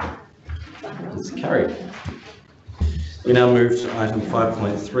against? It's carried. We now move to item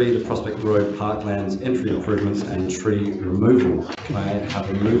 5.3, the Prospect Road Parklands entry improvements and tree removal. Can I have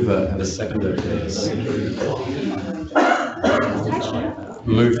a mover and a seconder, please?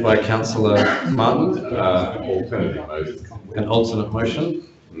 Moved by Councillor Martin. Alternative motion. An alternate motion.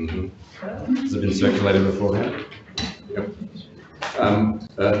 Has it been circulated beforehand? Yep. No.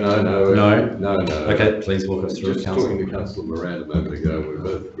 Okay, please walk us through it, Councillor. Talking to Councillor Moran a moment ago, we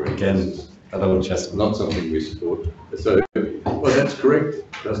both agreed. Again, a little chest. Not something we support. So, well, that's correct.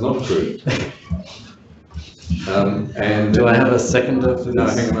 That's not true. And do I have a seconder for this? No,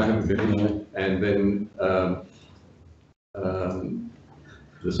 hang on, I haven't finished. No. And then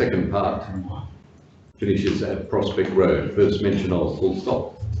the second part finishes at Prospect Road. First mention of full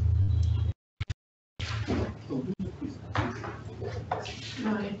stop.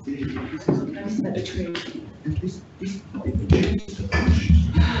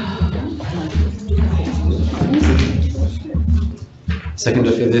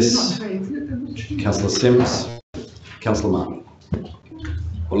 Seconder for this, Councillor Sims, Councillor Martin.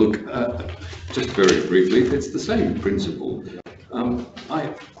 Well, look, just very briefly, it's the same principle.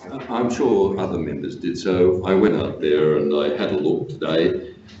 I'm sure other members did so. I went out there and I had a look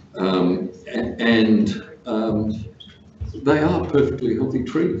today, and they are perfectly healthy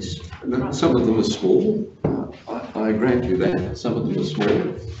trees. Some of them are small, I grant you that. Some of them are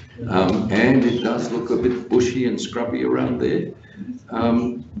small, and it does look a bit bushy and scrubby around there.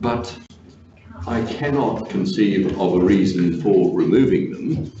 But I cannot conceive of a reason for removing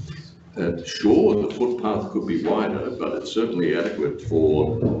them. Sure, the footpath could be wider, but it's certainly adequate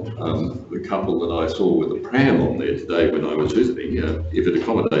for the couple that I saw with a pram on there today when I was visiting. If it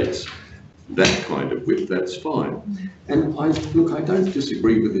accommodates that kind of width, that's fine. And I don't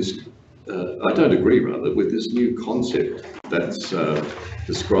disagree with this. I don't agree, rather, with this new concept that's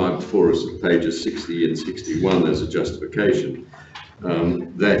described for us at pages 60 and 61 as a justification.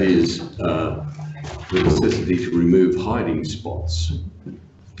 That is the necessity to remove hiding spots.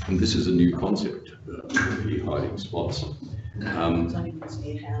 And this is a new concept, hiding spots.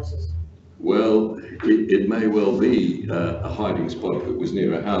 Well, it may well be a hiding spot if it was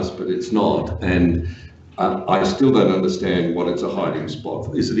near a house, but it's not. And I still don't understand what it's a hiding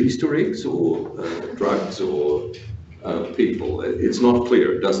spot. Is it Easter eggs or drugs or people. It's not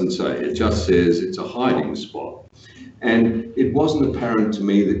clear, it doesn't say, it just says it's a hiding spot. And it wasn't apparent to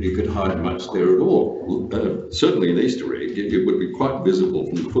me that you could hide much there at all. Certainly an Easter egg, it would be quite visible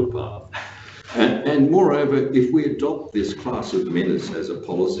from the footpath. And moreover, if we adopt this class of menace as a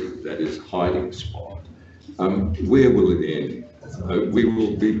policy, that is hiding spot, where will it end? We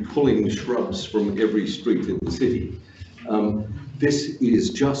will be pulling shrubs from every street in the city. This is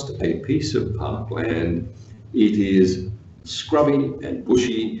just a piece of parkland. It is scrubby and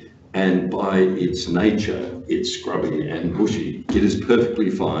bushy, and by its nature, it's scrubby and bushy. It is perfectly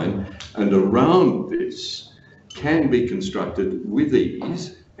fine, and around this can be constructed with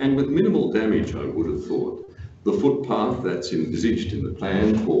ease and with minimal damage, I would have thought. The footpath that's envisaged in the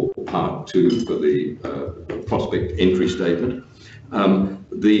plan for Part 2 for the prospect entry statement,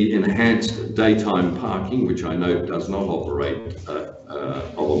 the enhanced daytime parking, which I know does not operate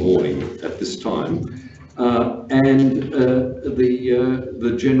of a morning at this time, and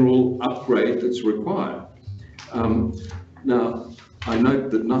the general upgrade that's required. Now, I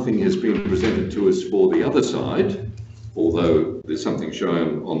note that nothing has been presented to us for the other side, although there's something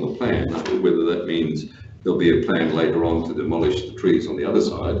shown on the plan. Whether that means there'll be a plan later on to demolish the trees on the other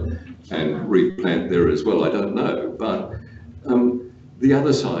side and replant there as well, I don't know. But the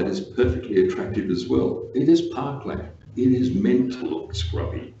other side is perfectly attractive as well. It is parkland. It is meant to look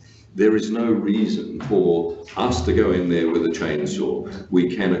scrubby. There is no reason for us to go in there with a chainsaw.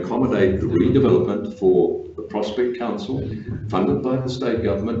 We can accommodate the redevelopment for the Prospect Council, funded by the state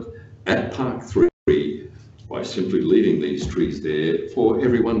government, at Park 3, by simply leaving these trees there for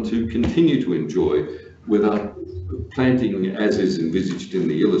everyone to continue to enjoy without planting, as is envisaged in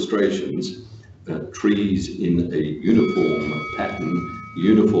the illustrations, trees in a uniform pattern,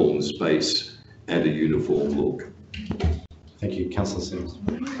 uniform space, and a uniform look. Thank you. Councillor Simms.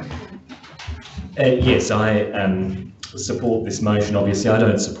 Yes, I support this motion. Obviously, I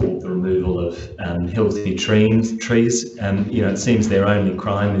don't support the removal of healthy trees. You know, it seems their only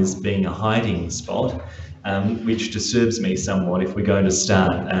crime is being a hiding spot, which disturbs me somewhat. If we're going to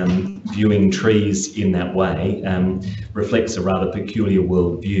start viewing trees in that way, reflects a rather peculiar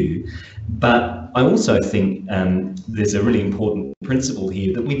worldview. But I also think there's a really important principle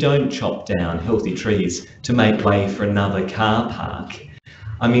here that we don't chop down healthy trees to make way for another car park.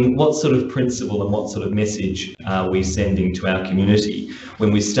 I mean, what sort of principle and what sort of message are we sending to our community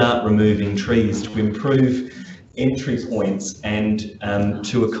when we start removing trees to improve entry points and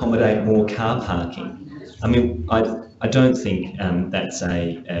to accommodate more car parking? I mean, I don't think that's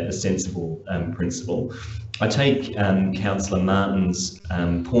a sensible principle. I take Councillor Martin's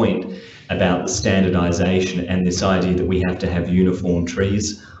point about the standardisation and this idea that we have to have uniform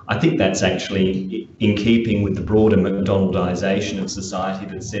trees. I think that's actually in keeping with the broader McDonaldisation of society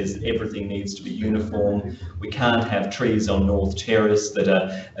that says that everything needs to be uniform. We can't have trees on North Terrace that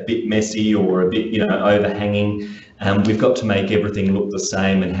are a bit messy or a bit, you know, overhanging. We've got to make everything look the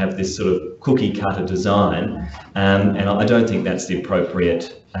same and have this sort of cookie cutter design. And I don't think that's the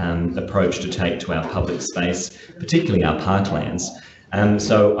appropriate approach to take to our public space, particularly our parklands.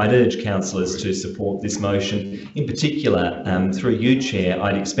 So I'd urge councillors to support this motion. In particular, through you, Chair,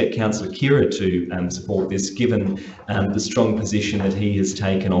 I'd expect Councillor Kira to support this, given the strong position that he has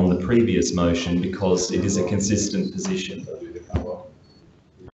taken on the previous motion, because it is a consistent position.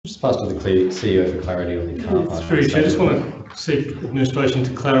 Just pass to the CEO for clarity on the car park. Through you, Chair, I just want to seek administration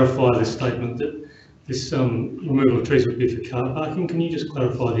to clarify this statement that this removal of trees would be for car parking. Can you just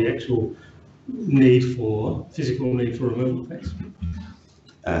clarify the actual physical need for removal, thanks?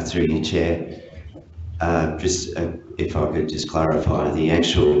 Through you, Chair, if I could just clarify, the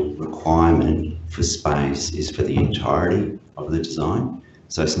actual requirement for space is for the entirety of the design.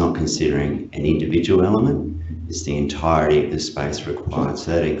 So it's not considering an individual element, it's the entirety of the space required.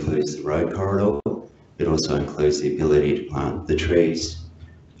 So that includes the road corridor, it also includes the ability to plant the trees,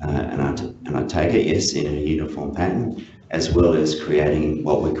 and I take it, yes, in a uniform pattern, as well as creating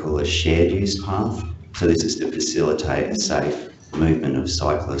what we call a shared use path. So this is to facilitate a safe movement of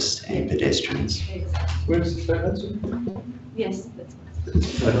cyclists and pedestrians. Where's the statement? Yes.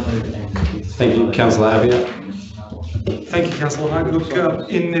 Thank you, Councillor Avia. Thank you, Councillor Hyde. Look,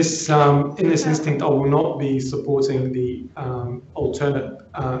 in this instinct, I will not be supporting the alternate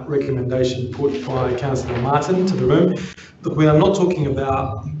recommendation put by Councillor Martin to the room. Look, we are not talking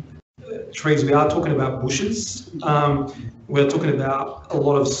about trees, we are talking about bushes. We're talking about a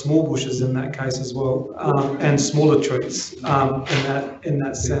lot of small bushes in that case as well, and smaller trees in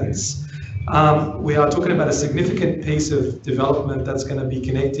that sense. We are talking about a significant piece of development that's going to be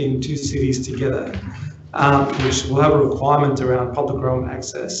connecting two cities together, which will have a requirement around public realm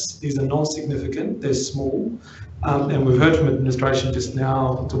access. These are non-significant, they're small, and we've heard from administration just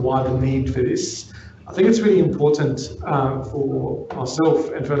now to why the need for this. I think it's really important for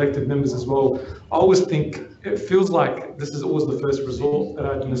myself and for elected members as well. I always think it feels like this is always the first resort that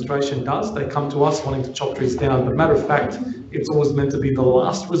our administration does. They come to us wanting to chop trees down, but matter of fact, it's always meant to be the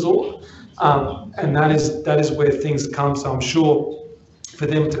last resort. And that is where things come. So I'm sure for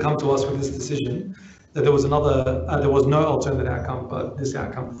them to come to us with this decision, that there was no alternate outcome, but this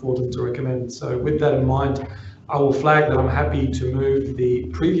outcome for them to recommend. So with that in mind, I will flag that I'm happy to move the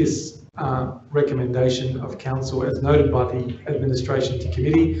previous recommendation of council as noted by the administration to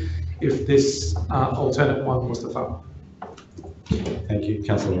committee if this alternate one was to fail. Thank you.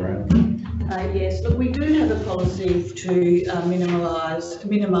 Councillor Moran. Yes, look, we do have a policy to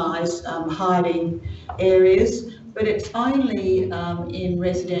minimise hiding areas, but it's only in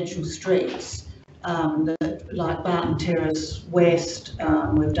residential streets, like Barton Terrace West.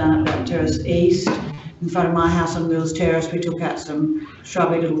 We've done it Barton Terrace East. In front of my house on Mills Terrace, we took out some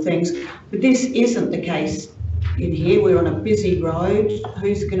shrubby little things. But this isn't the case in here. We're on a busy road. What are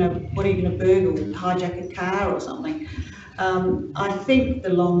you going to burgle? Hijack a car or something? I think the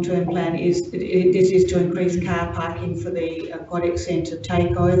long-term plan is to increase car parking for the aquatic centre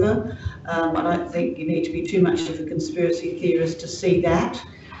takeover. I don't think you need to be too much of a conspiracy theorist to see that.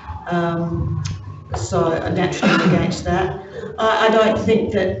 So naturally I'm against that. I don't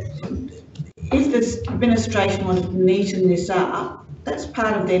think that if this administration wanted to neaten this up, that's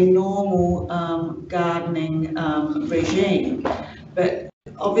part of their normal gardening regime. But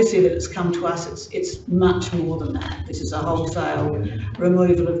obviously that it's come to us, it's much more than that. This is a wholesale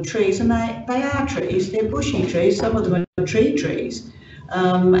removal of trees, and they are trees, they're bushy trees, some of them are trees.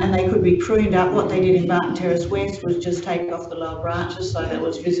 And they could be pruned up. What they did in Barton Terrace West was just take off the lower branches so there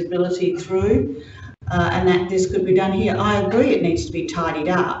was visibility through, and that this could be done here. I agree it needs to be tidied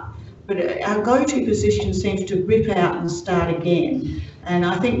up, but our go-to position seems to rip out and start again. And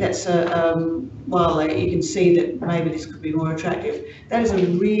I think that's while you can see that maybe this could be more attractive, that is a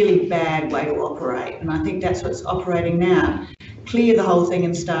really bad way to operate. And I think that's what's operating now. Clear the whole thing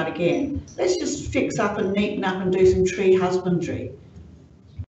and start again. Let's just fix up and neaten up and do some tree husbandry.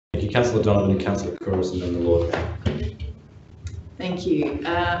 Thank you. Councillor Donovan and Councillor Couros, and then the Lord. Thank you.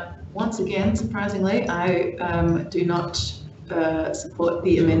 Once again, surprisingly, I do not support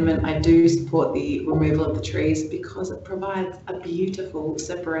the amendment. I do support the removal of the trees because it provides a beautiful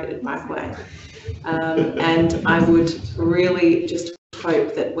separated bikeway. And I would really just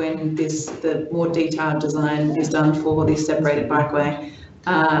hope that when the more detailed design is done for this separated bikeway,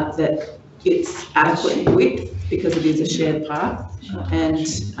 that it's adequate in width because it is a shared path, and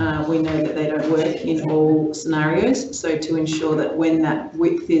we know that they don't work in all scenarios. So to ensure that when that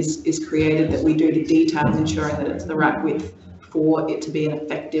width is created, that we do the details ensuring that it's the right width for it to be an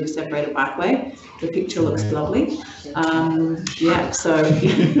effective separated bikeway. The picture looks lovely. Yeah, so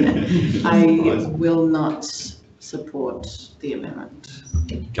I will not support the amendment.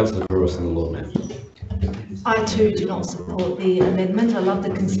 Councillor Couros and the Lord Mayor. I too do not support the amendment. I love the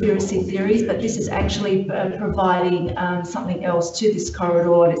conspiracy theories, but this is actually providing something else to this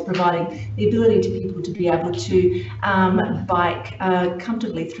corridor, and it's providing the ability to people to be able to bike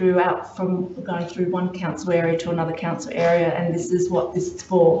comfortably throughout, from going through one council area to another council area, and this is what this is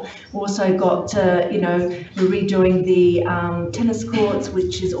for. We've also got, we're redoing the tennis courts,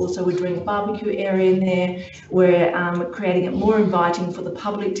 which is also, we're doing a barbecue area in there. We're creating it more inviting for the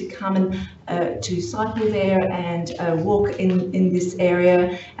public to come and to cycle there and walk in this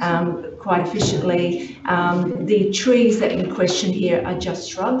area quite efficiently. The trees that are in question here are just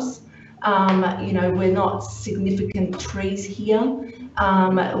shrubs. We're not significant trees here.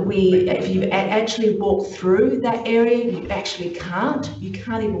 If you actually walk through that area, you actually can't. You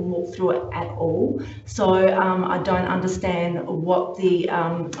can't even walk through it at all. So I don't understand what the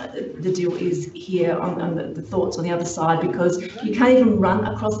deal is here on the thoughts on the other side, because you can't even run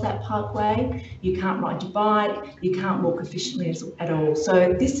across that parkway. You can't ride your bike. You can't walk efficiently at all.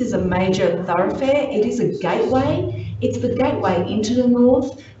 So this is a major thoroughfare. It is a gateway. It's the gateway into the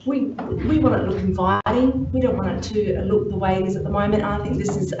north. We want it to look inviting. We don't want it to look the way it is at the moment. I think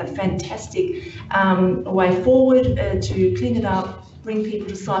this is a fantastic way forward to clean it up, bring people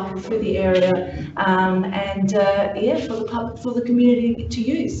to cycle through the area, for the community to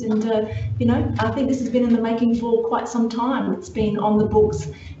use. And I think this has been in the making for quite some time. It's been on the books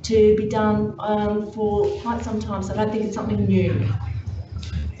to be done for quite some time. So I don't think it's something new.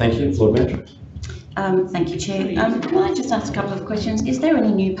 Thank you, Lord Mayor. Thank you, Chair. Can I just ask a couple of questions? Is there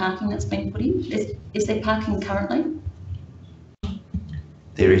any new parking that's been put in? Is there parking currently?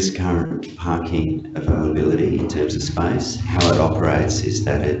 There is current parking availability in terms of space. How it operates is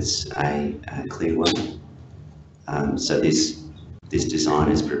that it's a clear way. So this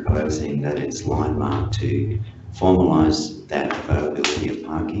design is proposing that it's line marked to formalise that availability of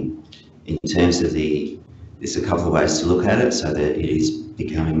parking. In terms of there's a couple of ways to look at it, so that it is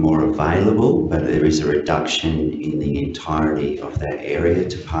becoming more available, but there is a reduction in the entirety of that area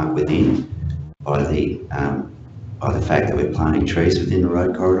to park within by the fact that we're planting trees within the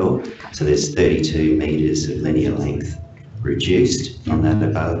road corridor. So there's 32 metres of linear length reduced from that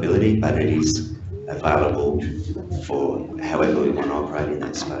availability, but it is available for however we want to operate in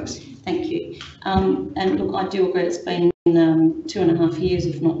that space. Thank you. And look, I do agree it's been 2.5 years,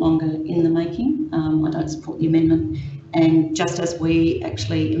 if not longer, in the making. I don't support the amendment. And just as we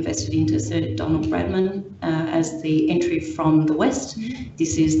actually invested into Sir Donald Bradman as the entry from the west,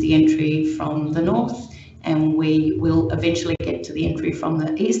 this is the entry from the north, and we will eventually get to the entry from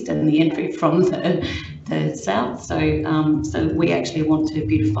the east and the entry from the south. So we actually want to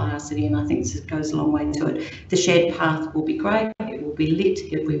beautify our city, and I think this goes a long way to it. The shared path will be great, it will be lit,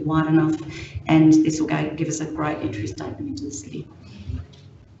 it will be wide enough, and this will give us a great entry statement into the city.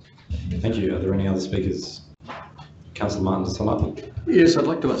 Thank you. Are there any other speakers? Councillor Martin, to sum up. Yes, I'd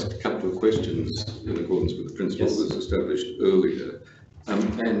like to ask a couple of questions in accordance with the principle that was established earlier.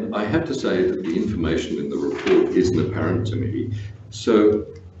 And I have to say that the information in the report isn't apparent to me. So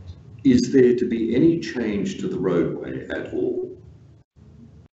is there to be any change to the roadway at all?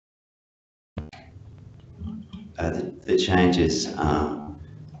 The changes are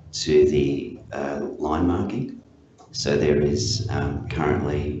to the line marking. So there is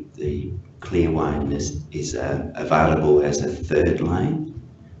currently the clear lane is available as a third lane.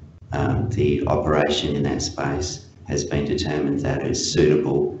 The operation in that space has been determined that it is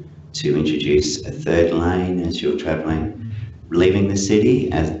suitable to introduce a third lane as you're travelling, leaving the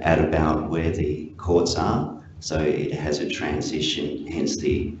city at about where the courts are. So it has a transition, hence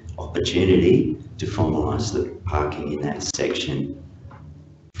the opportunity to formalise the parking in that section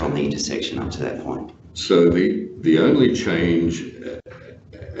from the intersection up to that point. So the only change,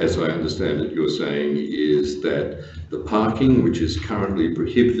 as I understand it, you're saying is that the parking, which is currently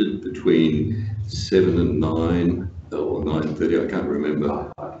prohibited between 7 and 9 or 9:30, I can't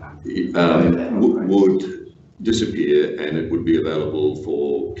remember, would disappear, and it would be available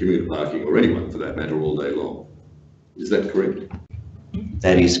for commuter parking, or anyone for that matter, all day long. Is that correct?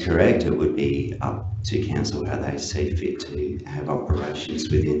 That is correct. It would be up to council how they see fit to have operations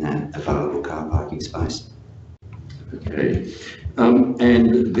within that available car parking space. Okay.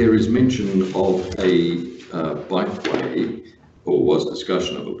 And there is mention of a bikeway, or was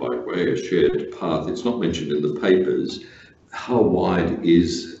discussion of a bikeway, a shared path. It's not mentioned in the papers. How wide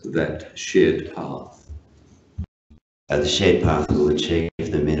is that shared path? The shared path will achieve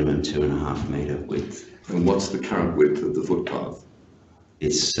the minimum 2.5 metre width. And what's the current width of the footpath?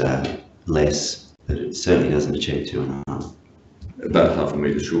 It's less, but it certainly doesn't achieve 2.5. About 0.5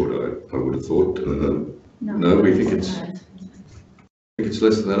 metre short, I would have thought. No, we think it's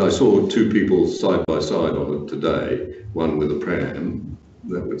less than that. I saw two people side by side on it today, one with a pram.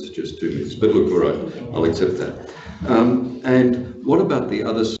 That would suggest 2 meters. But look, all right, I'll accept that. And what about the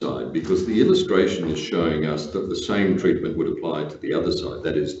other side? Because the illustration is showing us that the same treatment would apply to the other side.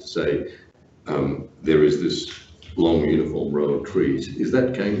 That is to say, there is this long uniform row of trees. Is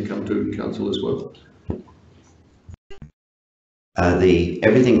that going to come to council as well?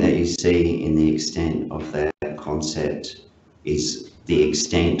 Everything that you see in the extent of that concept is the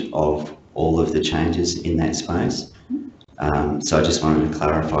extent of all of the changes in that space. So I just wanted to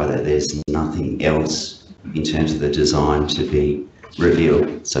clarify that there's nothing else in terms of the design to be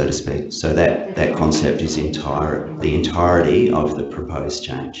revealed, so to speak. So that concept is the entirety of the proposed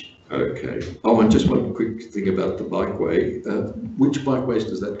change. Okay. Oh, and just one quick thing about the bikeway. Which bikeways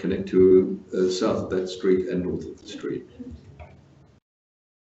does that connect to, south of that street and north of the street?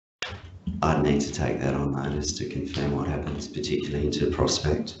 I'd need to take that on notice to confirm what happens, particularly into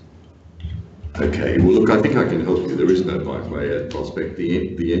Prospect. Okay, well look, I think I can help you. There is no bikeway at Prospect.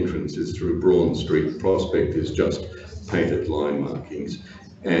 The entrance is through Braun Street. Prospect is just painted line markings.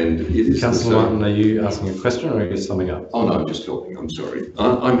 And it is... Councillor Martin, are you asking a question or are you summing up? Oh no, I'm just helping, I'm sorry.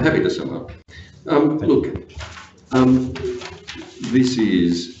 I'm happy to sum up. Look, this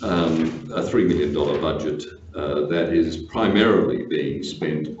is a $3 million budget that is primarily being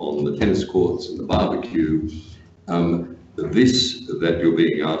spent on the tennis courts and the barbecue. This that you're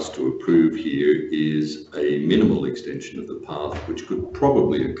being asked to approve here is a minimal extension of the path, which could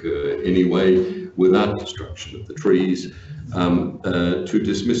probably occur anyway without destruction of the trees. To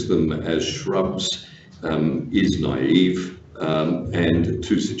dismiss them as shrubs is naive, and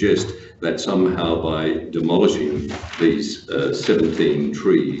to suggest that somehow by demolishing these 17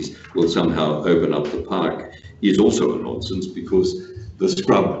 trees will somehow open up the park is also a nonsense because the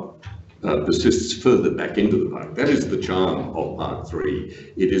scrub persists further back into the park. That is the charm of Park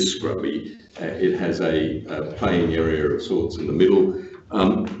 3. It is scrubby. It has a playing area of sorts in the middle,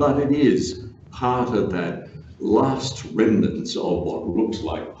 but it is part of that last remnants of what looks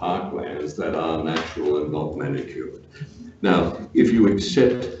like parklands that are natural and not manicured. Now, if you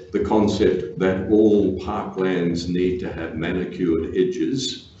accept the concept that all parklands need to have manicured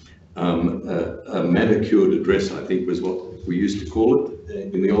edges, a manicured address, I think, was what we used to call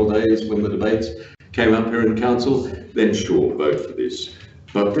it in the old days when the debates came up here in council, then sure, vote for this.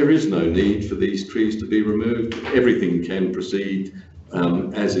 But there is no need for these trees to be removed. Everything can proceed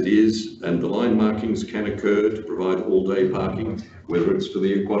as it is, and the line markings can occur to provide all-day parking, whether it's for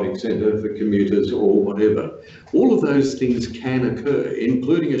the aquatic centre, for commuters or whatever. All of those things can occur,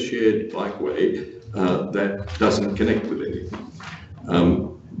 including a shared bikeway that doesn't connect with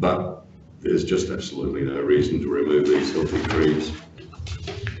anything. But there's just absolutely no reason to remove these healthy trees.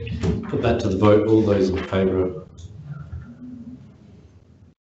 Put that to the vote. All those in favour?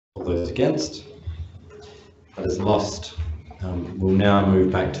 All those against? That is lost. We'll now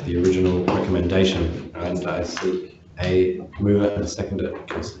move back to the original recommendation, and I seek a mover and a seconder.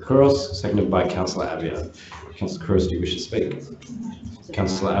 Councillor Kouros, seconded by Councillor Abiad. Councillor Kouros, do you wish to speak?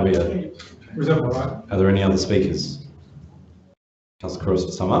 Councillor Abiad. Are there any other speakers? Councillor Kouros,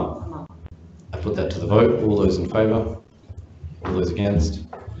 to sum up. I put that to the vote. All those in favour? All those against?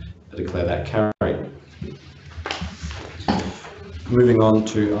 I declare that carried. Moving on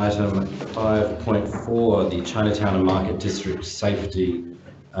to item 5.4, the Chinatown and Market District Safety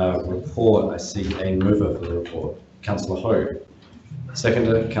Report. I seek a mover for the report. Councillor Ho.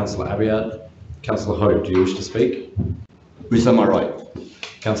 Seconder, Councillor Abiad. Councillor Ho, do you wish to speak? Reserve my right.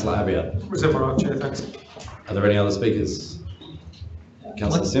 Councillor Abiad. Reserve my right, Chair, thanks. Are there any other speakers?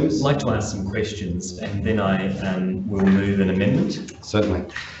 Councillor Sims? I'd like to ask some questions, and then I will move an amendment. Certainly.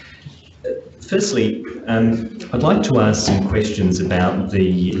 Firstly, I'd like to ask some questions about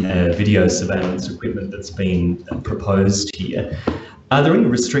the video surveillance equipment that's been proposed here. Are there any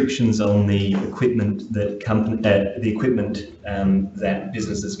restrictions on the equipment that that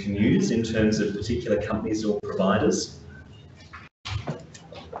businesses can use in terms of particular companies or providers?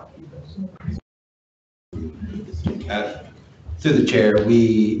 Through the chair,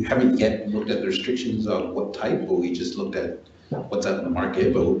 we haven't yet looked at the restrictions on what type, but we just looked at what's out in the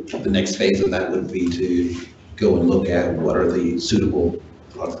market. But the next phase of that would be to go and look at what are the suitable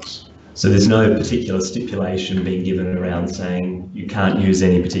products. So there's no particular stipulation being given around saying you can't use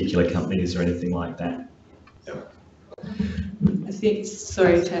any particular companies or anything like that? I think,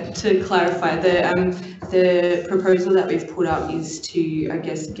 sorry, to clarify, the proposal that we've put up is to, I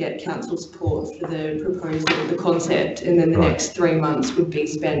guess, get council support for the proposal, the concept, and then the next 3 months would be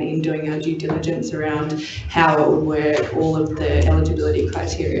spent in doing our due diligence around how it would work, all of the eligibility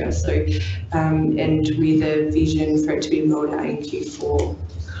criteria. So, and with a vision for it to be rolled out in Q4.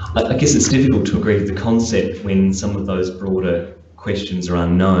 I guess it's difficult to agree with the concept when some of those broader questions are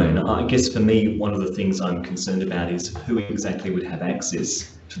unknown. I guess for me, one of the things I'm concerned about is who exactly would have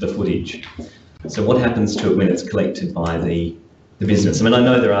access to the footage. So what happens to it when it's collected by the business? I mean, I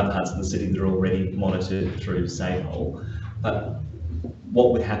know there are parts of the city that are already monitored through Safehole, but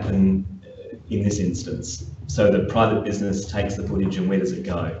what would happen in this instance? So the private business takes the footage and where does it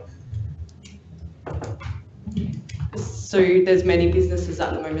go? So there's many businesses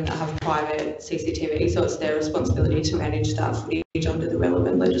at the moment that have private CCTV, so it's their responsibility to manage that footage under the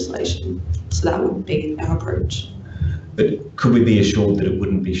relevant legislation. So that would be our approach. But could we be assured that it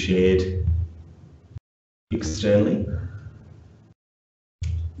wouldn't be shared externally?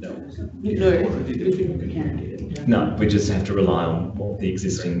 No. No, we just have to rely on what the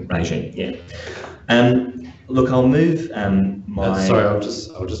existing regime. Yeah. Look, I'll move sorry, I'll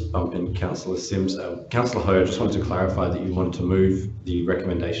just bump in Councillor Sims. Councillor Ho, I just wanted to clarify that you wanted to move the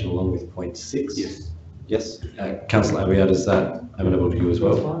recommendation along with point 6. Yes. Yes. Councillor Abiad, is that amenable to you as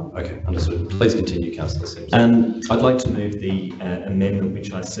well? Okay, understood. Please continue, Councillor Sims. I'd like to move the amendment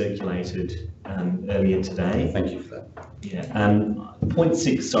which I circulated earlier today. Thank you for that. Yeah. Point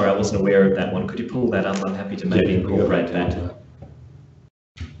 6. Sorry, I wasn't aware of that one. Could you pull that up? I'm happy to maybe incorporate that.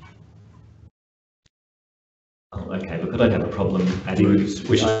 Oh, okay, look, I don't have a problem adding.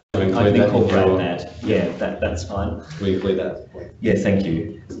 Wish to include that? Incorporate that. Yeah, that's fine. We include that? Yeah, thank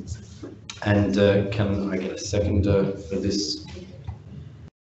you. And can I get a seconder for this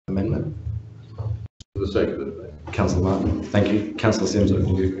amendment? For the sake of the debate. Councillor Martin, thank you. Councillor Sims, what do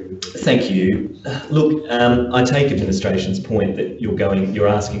you agree with? Thank you. Look, I take administration's point that you're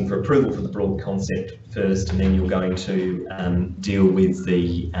asking for approval for the broad concept first, and then you're going to deal with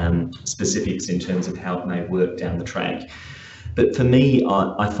the specifics in terms of how it may work down the track. But for me,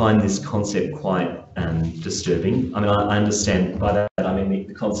 I find this concept quite disturbing. I mean, I understand by that, I mean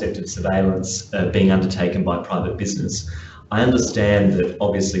the concept of surveillance being undertaken by private business. I understand that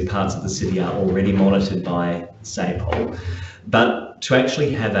obviously parts of the city are already monitored by SAPOL, but to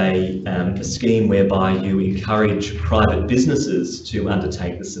actually have a scheme whereby you encourage private businesses to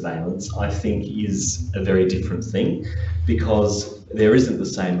undertake the surveillance, I think is a very different thing, because there isn't the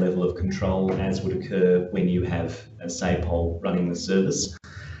same level of control as would occur when you have a SAPOL running the service.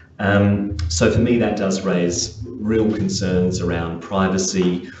 So for me, that does raise real concerns around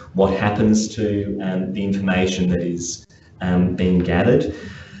privacy, what happens to the information that is being gathered.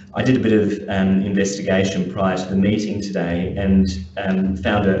 I did a bit of investigation prior to the meeting today and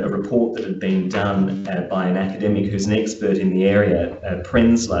found a report that had been done by an academic who's an expert in the area,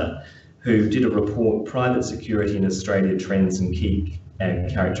 Prenzler, who did a report, Private Security in Australia, Trends and Key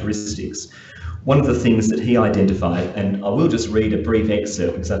Characteristics. One of the things that he identified, and I will just read a brief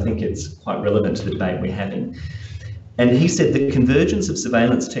excerpt because I think it's quite relevant to the debate we're having. And he said the convergence of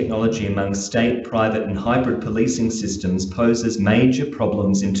surveillance technology among state, private and hybrid policing systems poses major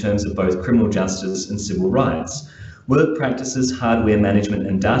problems in terms of both criminal justice and civil rights. Work practices, hardware management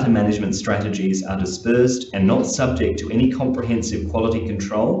and data management strategies are dispersed and not subject to any comprehensive quality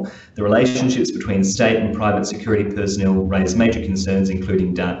control. The relationships between state and private security personnel raise major concerns,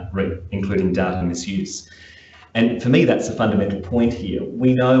 including data misuse. And for me, that's the fundamental point here.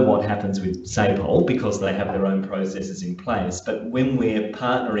 We know what happens with SAPOL because they have their own processes in place, but when we're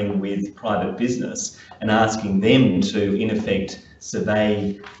partnering with private business and asking them to, in effect,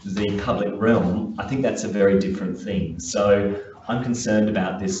 survey the public realm, I think that's a very different thing. So I'm concerned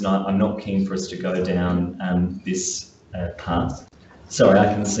about this, and I'm not keen for us to go down this path. Sorry, I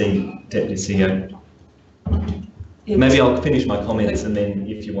can see Deputy CEO. Maybe I'll finish my comments and then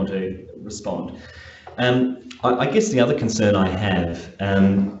if you want to respond. I guess the other concern I have,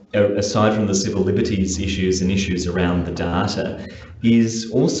 aside from the civil liberties issues and issues around the data, is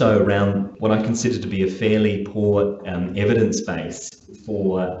also around what I consider to be a fairly poor evidence base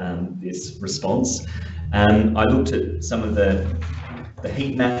for this response. I looked at some of the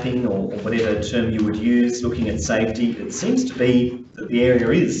heat mapping or whatever term you would use, looking at safety. It seems to be that the area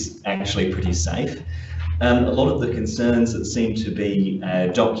is actually pretty safe. A lot of the concerns that seem to be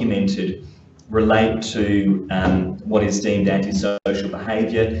documented relate to what is deemed antisocial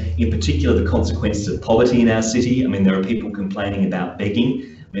behaviour, in particular the consequences of poverty in our city. I mean, there are people complaining about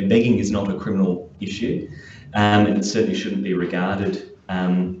begging. I mean, begging is not a criminal issue, and it certainly shouldn't be regarded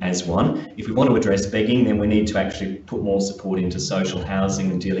as one. If we want to address begging, then we need to actually put more support into social housing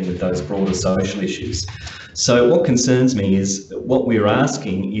and dealing with those broader social issues. So what concerns me is that what we're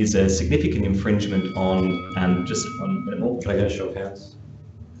asking is a significant infringement on, just 1 minute more. Can I go show of hands?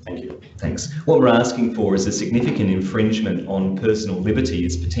 Thank you. Thanks. What we're asking for is a significant infringement on personal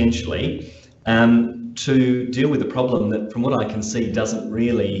liberties, potentially, to deal with a problem that, from what I can see, doesn't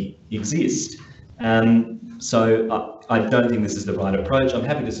really exist. So I don't think this is the right approach. I'm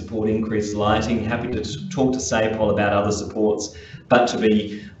happy to support increased lighting, happy to talk to SAPOL about other supports, but to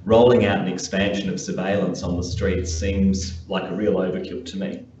be rolling out an expansion of surveillance on the streets seems like a real overkill to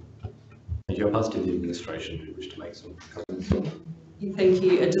me. Thank you. I'll pass to the administration who wish to make some comments. Thank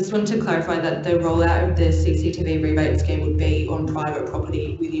you. I just want to clarify that the rollout of the CCTV rebate scheme would be on private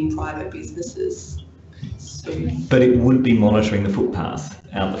property within private businesses. So but it would be monitoring the footpath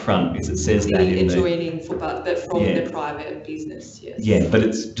out the front, because it says that in the adjoining footpath, but from the private business, yes. Yeah, but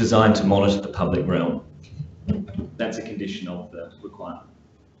it's designed to monitor the public realm. That's a condition of the requirement.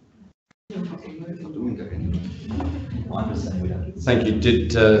 Thank you.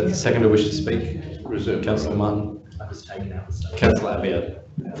 Did the seconder wish to speak? Reserve. Councillor Martin. Councillor Abiad.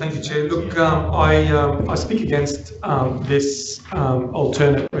 Thank you, Chair. Look, I speak against this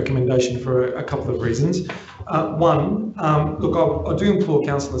alternate recommendation for a couple of reasons. One, look, I do implore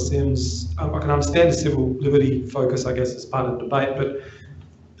Councillor Sims, I can understand the civil liberty focus, I guess, as part of the debate, but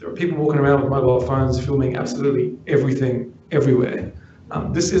there are people walking around with mobile phones filming absolutely everything, everywhere.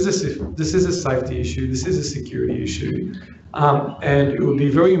 This is a safety issue, this is a security issue. And it would be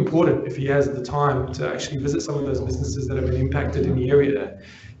very important if he has the time to actually visit some of those businesses that have been impacted in the area,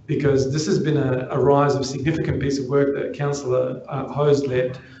 because this has been a rise of significant piece of work that Councillor Hose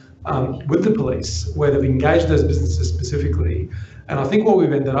led with the police, where they've engaged those businesses specifically. And I think what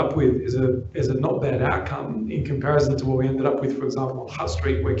we've ended up with is a not bad outcome in comparison to what we ended up with, for example, on Hutt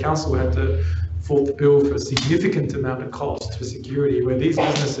Street, where council had to fought the bill for a significant amount of cost for security, where these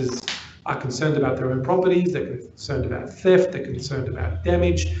businesses are concerned about their own properties, they're concerned about theft, they're concerned about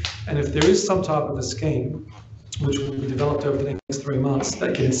damage, and if there is some type of a scheme which will be developed over the next 3 months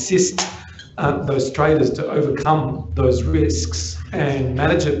that can assist those traders to overcome those risks and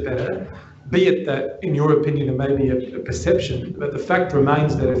manage it better, be it that, in your opinion, it may be a perception, but the fact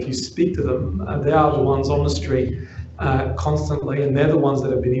remains that if you speak to them, they are the ones on the street constantly, and they're the ones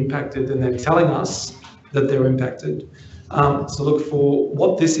that have been impacted, and they're telling us that they're impacted. So look, for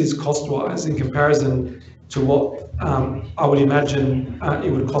what this is cost-wise in comparison to what I would imagine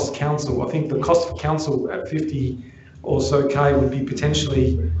it would cost council, I think the cost for council at 50 or so K would be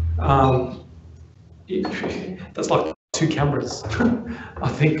potentially, that's like 2 cameras, I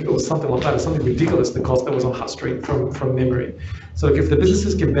think, or something like that. It's something ridiculous, the cost that was on Hutt Street from memory. So if the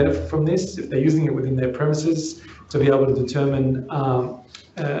businesses can benefit from this, if they're using it within their premises to be able to determine,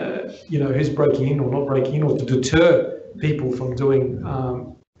 who's breaking in or not breaking in, or to deter people from doing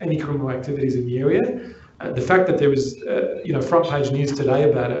any criminal activities in the area. The fact that there is, front page news today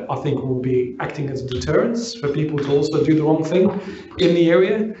about it, I think will be acting as a deterrence for people to also do the wrong thing in the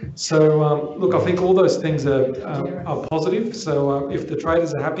area. So, look, I think all those things are positive. So if the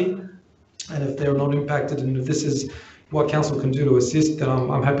traders are happy and if they're not impacted, and if this is what council can do to assist, then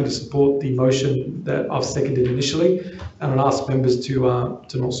I'm happy to support the motion that I've seconded initially, and I'll ask members to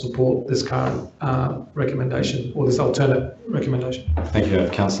not support this current recommendation, or this alternate recommendation. Thank you. I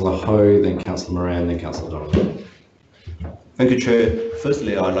have Councillor Ho, then Councillor Moran, then Councillor Donovan. Thank you, Chair.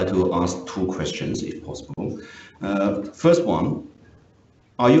 Firstly, I'd like to ask 2 questions, if possible. First one,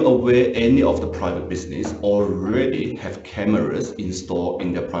 are you aware any of the private business already have cameras installed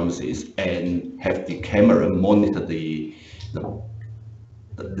in their premises and have the camera monitor the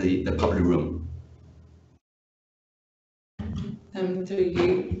public room? Through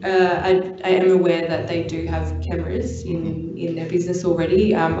you, I am aware that they do have cameras in their business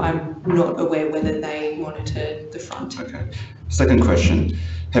already. I'm not aware whether they monitor the front. Okay. Second question,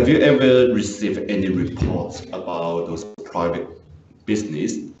 have you ever received any reports about those private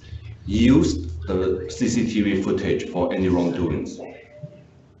business used the CCTV footage for any wrongdoings?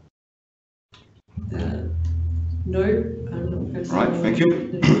 No, I'm not. Right, thank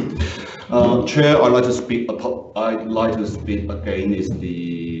you. Chair, I'd like to speak against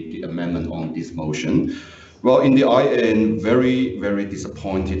the amendment on this motion. Well, in the end, very, very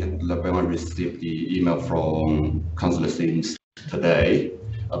disappointed when I received the email from Councillor Sims today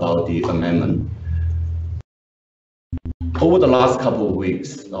about the amendment. Over the last couple of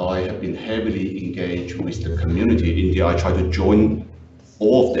weeks, I have been heavily engaged with the community. Indeed, I try to join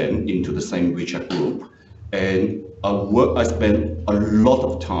all of them into the same WeChat group, and I spent a lot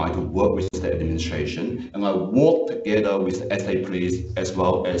of time to work with the administration, and I work together with SA Police as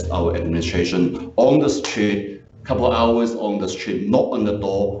well as our administration on the street, couple of hours on the street, knock on the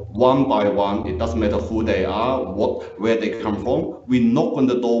door, one by one. It doesn't matter who they are, where they come from. We knock on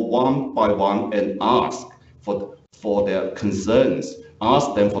the door one by one and ask for their concerns,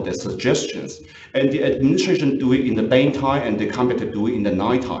 ask them for their suggestions. And the administration do it in the daytime, and they come back to do it in the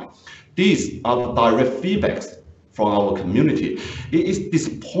nighttime. These are the direct feedbacks from our community. It is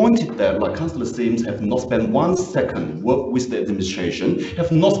disappointed that, like Councillor Sims, have not spent 1 second work with the administration,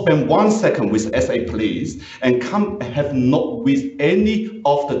 have not spent 1 second with SA Police, and have not with any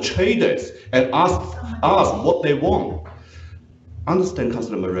of the traders and ask what they want. Understand,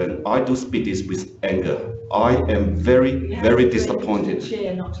 Councillor Moran, I do speak this with anger. I am very, very disappointed.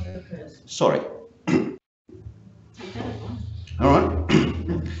 Chair, not to the person. Sorry. All right.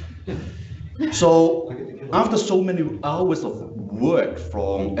 So, after so many hours of work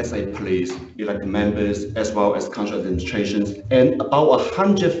from SA Police, elected members, as well as council administrations, and about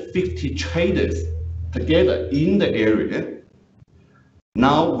 150 traders together in the area,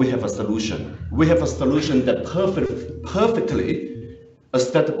 now we have a solution. We have a solution that perfectly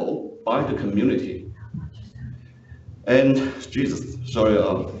acceptable by the community. And Jesus, sorry,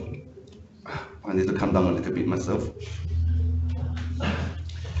 I need to calm down a little bit myself.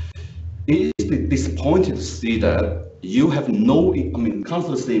 It is disappointing to see that you have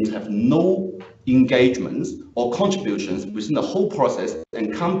Councillor Sims have no engagements or contributions within the whole process,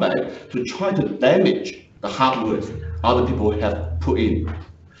 and come back to try to damage the hard work other people have put in.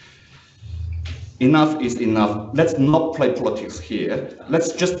 Enough is enough. Let's not play politics here.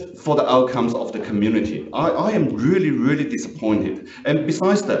 Let's just for the outcomes of the community. I am really, really disappointed. And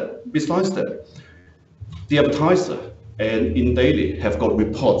besides that, the advertiser and in Daily have got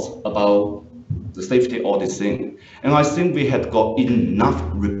reports about the safety audit thing. And I think we had got enough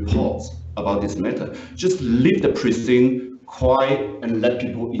reports about this matter. Just leave the precinct quiet and let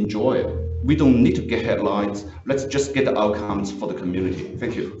people enjoy it. we don't need to get headlines. Let's just get the outcomes for the community.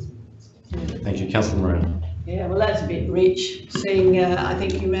 Thank you. Thank you, Councillor Moran. Yeah, well, that's a bit rich, seeing, I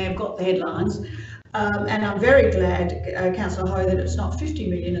think you may have got the headlines. And I'm very glad, Councillor Ho, that it's not 50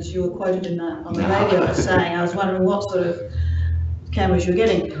 million as you were quoted on the radio saying. I was wondering what sort of cameras you're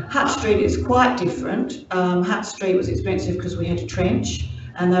getting. Hutt Street is quite different. Hutt Street was expensive because we had to trench,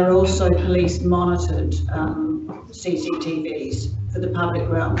 and they were also police monitored CCTVs for the public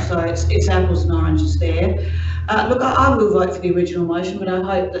realm. So it's apples and oranges there. Look, I will vote for the original motion, but I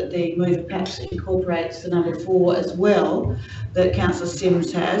hope that the mover perhaps incorporates the number 4 as well that Councillor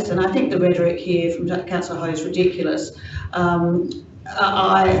Simms has. And I think the rhetoric here from Councillor Ho is ridiculous. I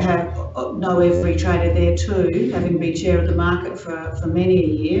know every trader there too, having been chair of the market for many a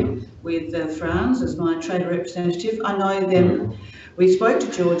year with Franz as my trader representative. I know them. We spoke to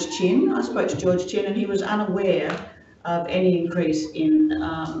George Chin. I spoke to George Chin, and he was unaware of any increase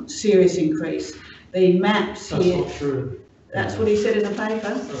in serious increase. The maps here. That's not true. That's what he said in the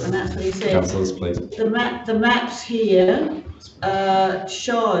paper, and that's what he said. Councillors, please. The maps here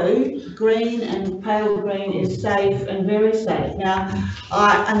show green and pale green is safe and very safe. Now,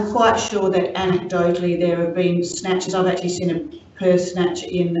 I am quite sure that anecdotally there have been snatches. I've actually seen a purse snatch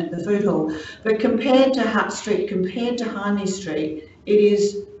in the food hall. But compared to Hutt Street, compared to Hindley Street, it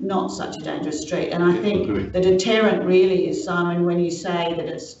is not such a dangerous street. And I think the deterrent really is, Simon, when you say that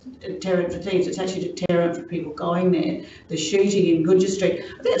it's a deterrent for thieves, it's actually a deterrent for people going there. The shooting in Goodger Street.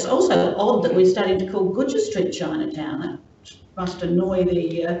 I think it's also odd that we're starting to call Goodger Street Chinatown. That must annoy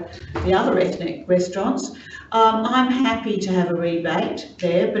the other ethnic restaurants. I'm happy to have a rebate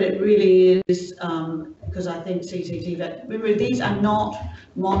there, but it really is because I think CCTV, remember, these are not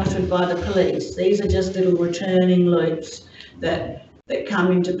monitored by the police. These are just little returning loops that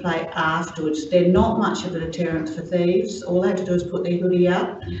come into play afterwards. They're not much of a deterrent for thieves. All they have to do is put their hoodie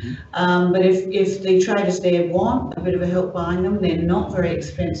up. But if the traders there want a bit of a help buying them, they're not very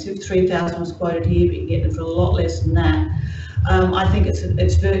expensive. 3,000 was quoted here, but you can get them for a lot less than that. I think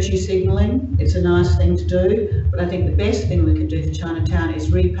it's virtue signalling. It's a nice thing to do, but I think the best thing we could do for Chinatown is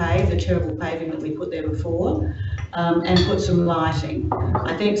repave the terrible paving that we put there before, and put some lighting.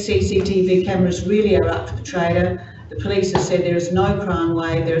 I think CCTV cameras really are up for the trader. The police have said there is no crime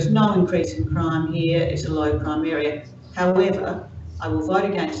wave, there is no increase in crime here, it's a low crime area. However, I will vote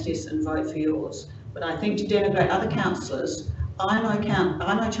against this and vote for yours. But I think to denigrate other councillors, I know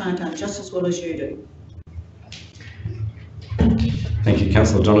Chinatown just as well as you do. Thank you,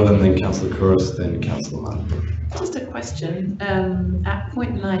 Councillor Donovan, then Councillor Couros, then Councillor Martin. Just a question. At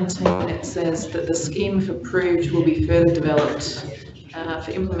point 19, it says that the scheme, if approved, will be further developed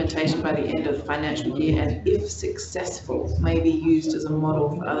for implementation by the end of the financial year, and if successful, may be used as a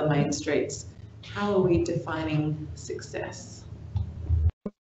model for other main streets. How are we defining success?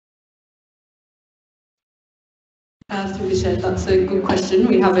 Through the chair, that's a good question.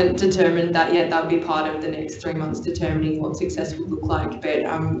 We haven't determined that yet. That'll be part of the next 3 months, determining what success would look like. But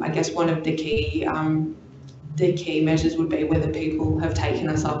I guess one of the key measures would be whether people have taken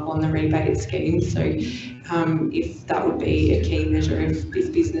us up on the rebate scheme. So if that would be a key measure, if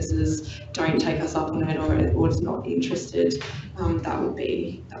businesses don't take us up on it or is not interested, that would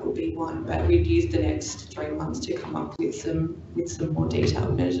be one. But we'd use the next 3 months to come up with some more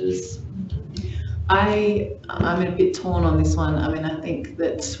detailed measures. I'm a bit torn on this one. I mean, I think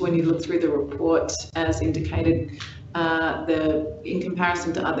that when you look through the report, as indicated, in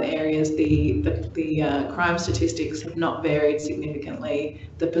comparison to other areas, the crime statistics have not varied significantly.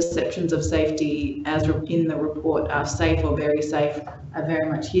 The perceptions of safety, as in the report, are safe or very safe. I very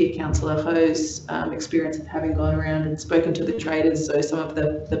much hear Councillor Ho's experience of having gone around and spoken to the traders. So some of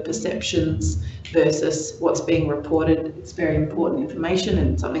the perceptions versus what's being reported, it's very important information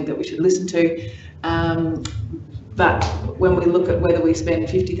and something that we should listen to. But when we look at whether we spend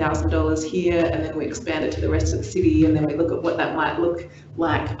 $50,000 here and then we expand it to the rest of the city, and then we look at what that might look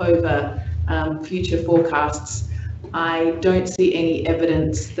like over future forecasts, I don't see any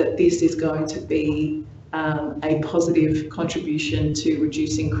evidence that this is going to be a positive contribution to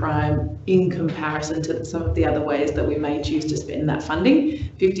reducing crime in comparison to some of the other ways that we may choose to spend that funding.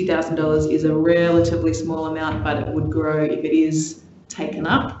 $50,000 is a relatively small amount, but it would grow if it is taken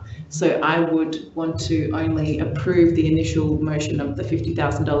up. So I would want to only approve the initial motion of the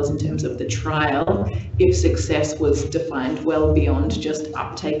 $50,000 in terms of the trial if success was defined well beyond just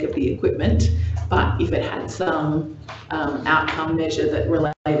uptake of the equipment. But if it had some outcome measure that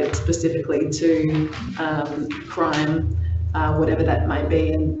related specifically to crime, whatever that may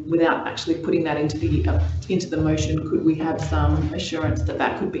be, and without actually putting that into the motion, could we have some assurance that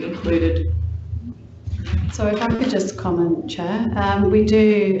that could be included? So if I could just comment, Chair, we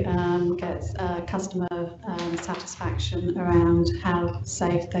do get it's customer satisfaction around how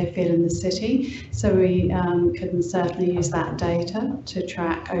safe they feel in the city. So we can certainly use that data to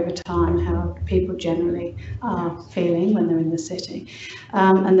track over time how people generally are feeling when they're in the city.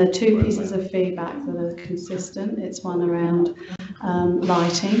 And the two pieces of feedback that are consistent, it's one around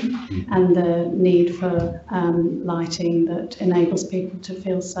lighting and the need for lighting that enables people to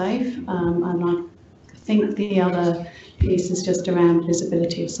feel safe. And I think the other piece is just around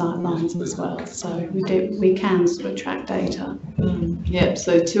visibility of sight lines as well. So we can sort of track data. Yeah,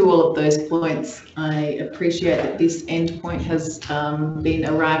 so to all of those points, I appreciate that this endpoint has been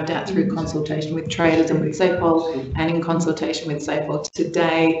arrived at through consultation with traders and with SAPOL, and in consultation with SAPOL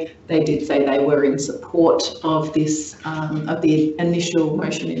today, they did say they were in support of this, of the initial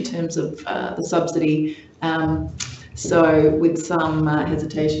motion in terms of the subsidy. So with some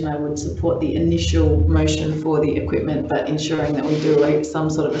hesitation, I would support the initial motion for the equipment, but ensuring that we do some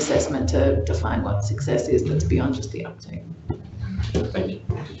sort of assessment to define what success is that's beyond just the uptake. Thank you.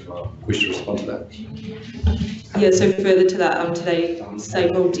 Did you wish to respond to that? Yeah, so further to that, today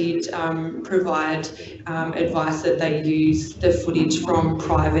SAPOL did provide advice that they use the footage from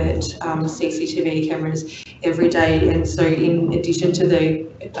private CCTV cameras every day, and so in addition to the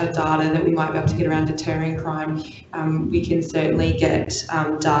data that we might be able to get around deterring crime, we can certainly get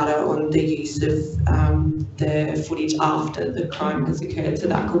data on the use of the footage after the crime has occurred, so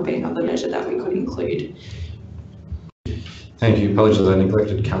that could be another measure that we could include. Thank you. Apologies, I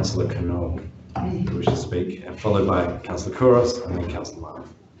neglected Councillor Knoll, who wishes to speak, followed by Councillor Kouros and then Councillor Martin.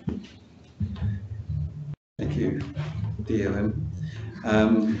 Thank you, DLM.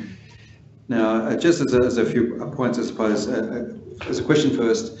 Now, just as a few points, I suppose, as a question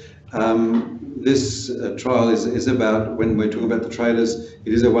first, this trial is about, when we're talking about the traders,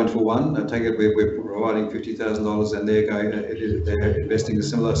 it is a one-for-one. I take it we're providing $50,000 and they're investing a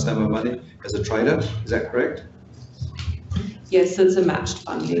similar sum of money as a trader. Is that correct? Yes, it's a matched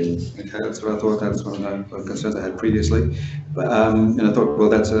funding. Okay, that's what I thought. That's one of the concerns I had previously. But and I thought, well,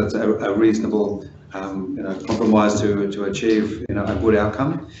 that's a reasonable compromise to achieve a good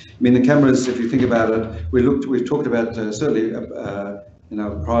outcome. I mean, the cameras, if you think about it, we've talked about certainly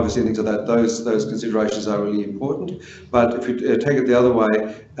privacy and things like that. Those considerations are really important. But if you take it the other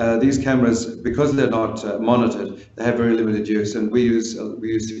way, these cameras, because they're not monitored, they have very limited use, and we use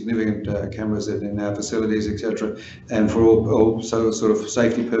significant cameras in our facilities, etc., and for all sort of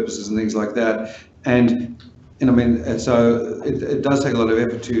safety purposes and things like that. And I mean, so it does take a lot of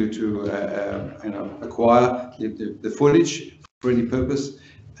effort to acquire the footage for any purpose.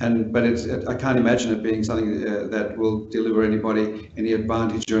 But I can't imagine it being something that will deliver anybody any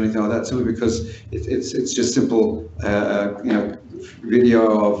advantage or anything like that, simply because it's just simple,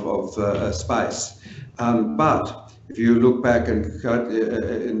 video of space. But if you look back and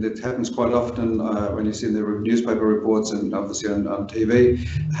it happens quite often when you see in the newspaper reports and obviously on TV,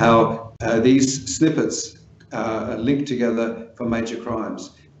 how these snippets are linked together for major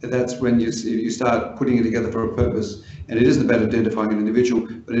crimes. That's when you start putting it together for a purpose. And it isn't about identifying an individual,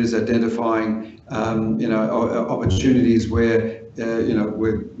 but it is identifying, opportunities where,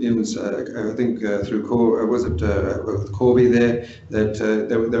 where I think through Corby there, that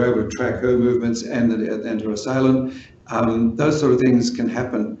they're able to track her movements and her assailant. Those sort of things can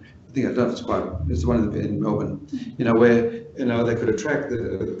happen. I think I don't know, it's the one in Melbourne, where they could attract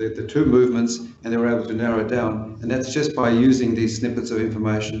the two movements and they were able to narrow it down, and that's just by using these snippets of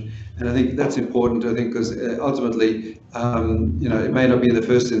information. And I think that's important, because ultimately, it may not be in the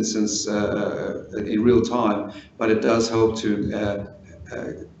first instance in real time, but it does help to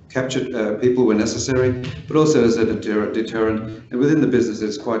capture people when necessary, but also as a deterrent. And within the business,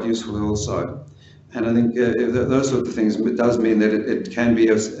 it's quite useful also. And I think those sorts of things, it does mean that it can be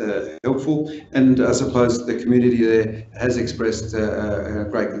helpful. And I suppose the community there has expressed a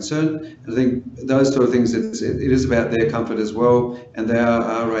great concern. I think those sort of things, it is about their comfort as well. And they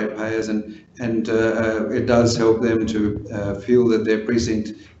are ratepayers, and it does help them to feel that their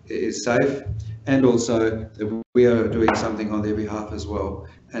precinct is safe. And also that we are doing something on their behalf as well.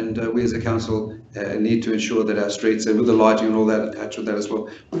 And we as a council need to ensure that our streets, and with the lighting and all that attached with that as well,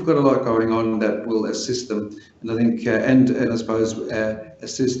 we've got a lot going on that will assist them. And I think, and I suppose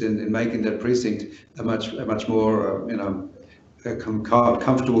assist in making that precinct a much more,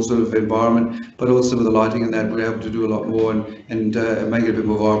 comfortable sort of environment, but also with the lighting and that, we're able to do a lot more and make it a bit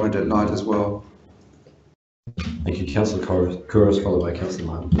more vibrant at night as well. Thank you, Councillor Kouros, followed by Councillor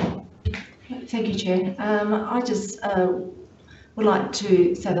Martin. Thank you, Chair. I just would like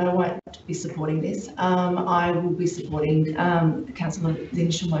to say that I won't be supporting this. I will be supporting Councillor the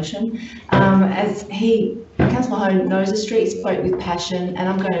initial motion. As he Councillor Ho knows the street, spoke with passion, and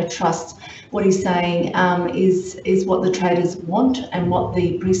I'm going to trust what he's saying is what the traders want and what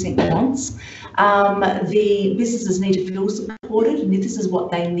the precinct wants. The businesses need to feel supported, and if this is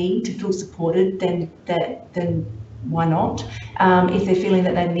what they need to feel supported, then why not? If they're feeling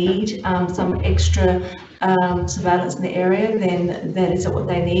that they need some extra surveillance in the area, then that is what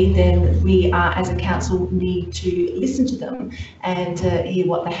they need. Then we as a council need to listen to them and hear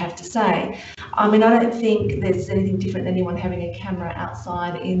what they have to say. I mean, I don't think there's anything different than anyone having a camera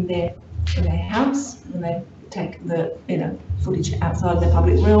outside in their house when they take the footage outside the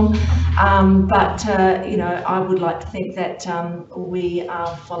public realm. But I would like to think that we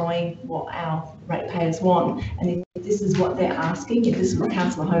are following what our ratepayers want. And if this is what they're asking, if this is what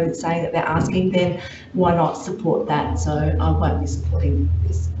Councillor Ho is saying that they're asking, then why not support that? So I won't be supporting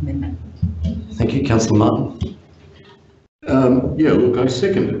this amendment. Thank you, Councillor Martin. Yeah, look, I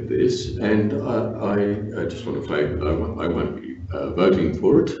seconded this, and I just want to flag that I won't be voting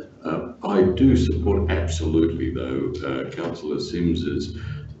for it. I do support absolutely, though, Councillor Sims's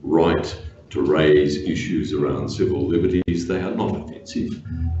right to raise issues around civil liberties. They are not offensive.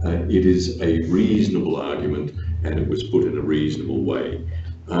 It is a reasonable argument, and it was put in a reasonable way.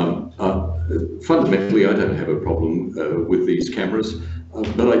 Fundamentally, I don't have a problem with these cameras,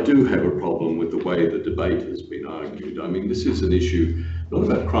 but I do have a problem with the way the debate has been argued. I mean, this is an issue not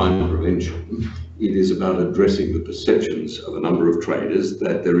about crime prevention. It is about addressing the perceptions of a number of traders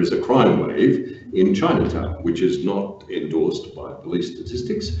that there is a crime wave in Chinatown, which is not endorsed by police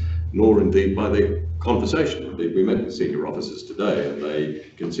statistics, nor indeed by their conversation. Indeed, we met with senior officers today, and they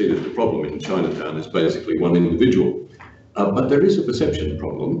considered the problem in Chinatown is basically one individual. But there is a perception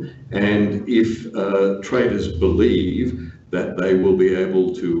problem, and if traders believe that they will be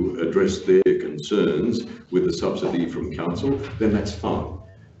able to address their concerns with a subsidy from council, then that's fine.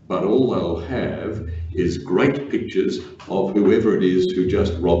 But all they'll have is great pictures of whoever it is who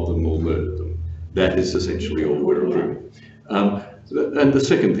just robbed them or murdered them. That is essentially all we're approving. And the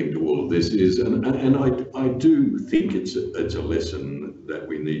second thing to all of this is, and I do think it's a lesson that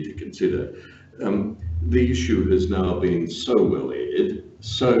we need to consider. The issue has now been so well aired,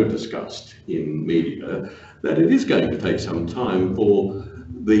 so discussed in media, that it is going to take some time for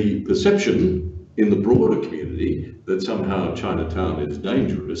the perception in the broader community that somehow Chinatown is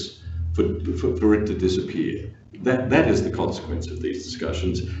dangerous for it to disappear. That is the consequence of these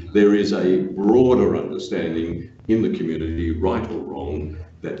discussions. There is a broader understanding in the community, right or wrong,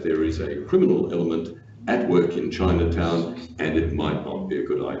 that there is a criminal element at work in Chinatown, and it might not be a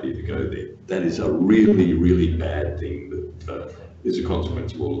good idea to go there. That is a really, really bad thing that is a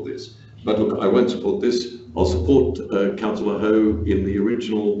consequence of all of this. But look, I won't support this. I'll support Councillor Ho in the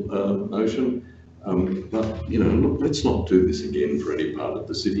original motion. But, look, let's not do this again for any part of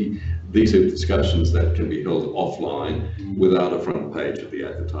the city. These are discussions that can be held offline without a front page of the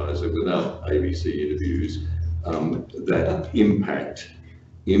Advertiser, without ABC interviews, that impact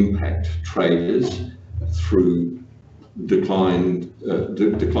traders through declining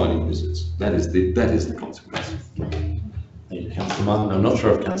visits. That is the consequence. Thank you, Councillor Martin. I'm not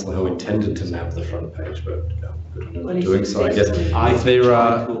sure if Councillor Ho intended to nab the front page, but good on him doing so. I guess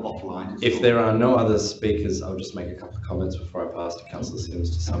if there are no other speakers, I'll just make a couple of comments before I pass to Councillor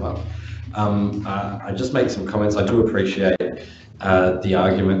Sims to sum up. I just make some comments. I do appreciate the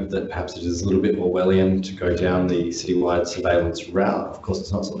argument that perhaps it is a little bit Orwellian to go down the citywide surveillance route. Of course,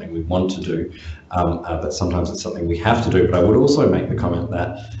 it's not something we want to do, but sometimes it's something we have to do. But I would also make the comment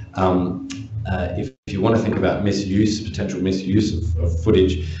that if you want to think about potential misuse of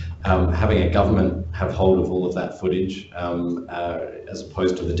footage, having a government have hold of all of that footage, as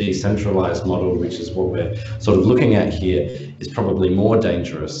opposed to the decentralized model, which is what we're sort of looking at here, is probably more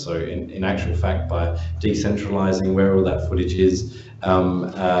dangerous. So in actual fact, by decentralizing where all that footage is,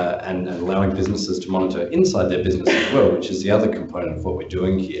 and allowing businesses to monitor inside their business as well, which is the other component of what we're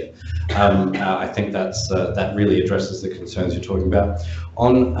doing here. I think that really addresses the concerns you're talking about.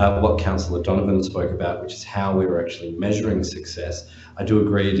 On what Councillor Donovan spoke about, which is how we were actually measuring success, I do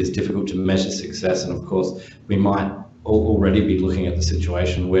agree it is difficult to measure success, and of course we might already be looking at the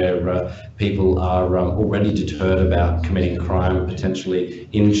situation where people are already deterred about committing crime potentially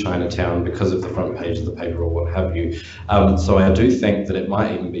in Chinatown because of the front page of the paper or what have you. So I do think that it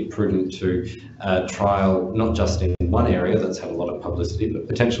might even be prudent to trial not just in one area that's had a lot of publicity, but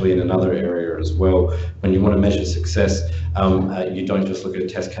potentially in another area as well. When you want to measure success, you don't just look at a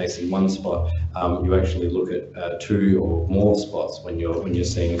test case in one spot. You actually look at 2 or more spots when you're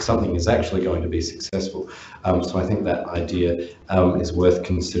seeing if something is actually going to be successful. So I think that idea is worth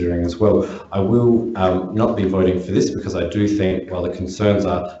considering as well. I will not be voting for this because I do think, while the concerns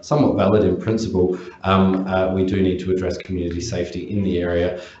are somewhat valid in principle, we do need to address community safety in the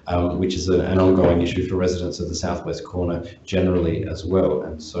area, which is an ongoing issue for residents of the southwest corner generally as well.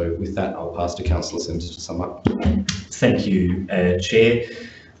 And so with that, I'll pass to Councillor Simms to sum up. Thank you, Chair.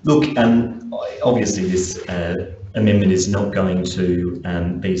 Look, obviously this amendment is not going to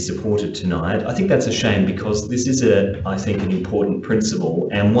be supported tonight. I think that's a shame because this is, I think, an important principle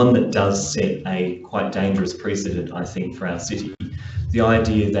and one that does set a quite dangerous precedent, I think, for our city. The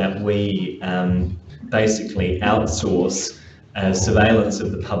idea that we basically outsource surveillance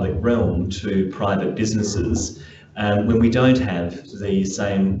of the public realm to private businesses when we don't have the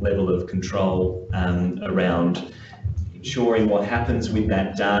same level of control around ensuring what happens with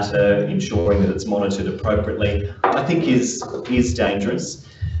that data, ensuring that it's monitored appropriately, I think is dangerous.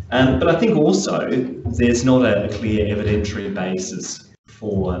 But I think also there's not a clear evidentiary basis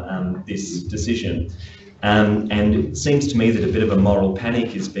for this decision. And it seems to me that a bit of a moral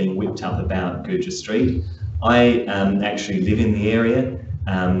panic is being whipped up about Gurja Street. I actually live in the area.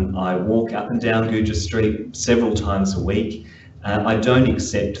 I walk up and down Gurja Street several times a week. I don't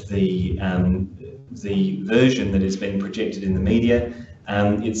accept the version that is being projected in the media.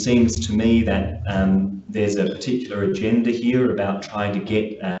 It seems to me that there's a particular agenda here about trying to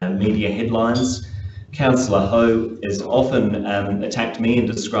get media headlines. Councillor Ho has often attacked me and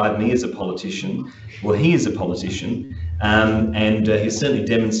described me as a politician. Well, he is a politician, and he's certainly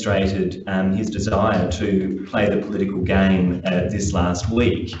demonstrated his desire to play the political game this last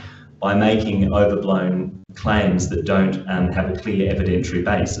week by making overblown claims that don't have a clear evidentiary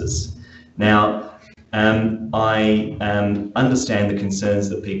basis. Now, I understand the concerns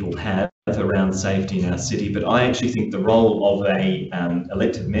that people have around safety in our city, but I actually think the role of a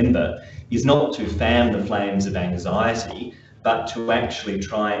elected member is not to fan the flames of anxiety, but to actually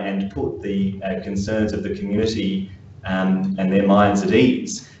try and put the concerns of the community and their minds at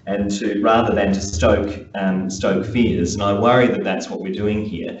ease, and to rather than to stoke fears. And I worry that that's what we're doing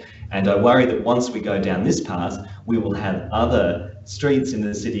here. And I worry that once we go down this path, we will have other streets in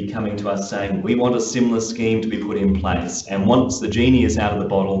the city coming to us saying, we want a similar scheme to be put in place. And once the genie is out of the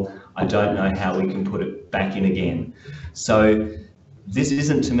bottle, I don't know how we can put it back in again. So this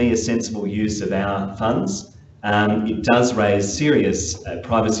isn't, to me, a sensible use of our funds. It does raise serious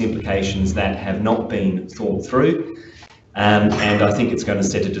privacy implications that have not been thought through. And I think it's going to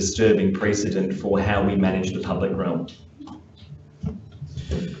set a disturbing precedent for how we manage the public realm.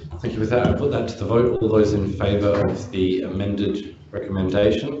 Thank you. With that, I put that to the vote. All those in favour of the amended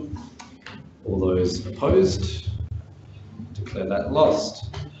recommendation? All those opposed? Declare that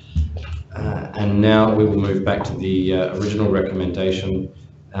lost. And now we will move back to the original recommendation.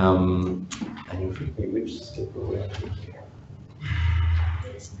 And if we which step are we at?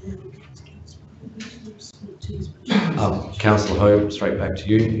 Councillor Ho, straight back to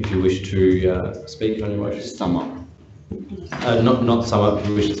you if you wish to speak on your motion. Sum up. Not sum up. If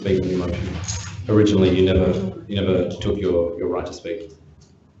you wish to speak on your motion. Originally, you never took your right to speak.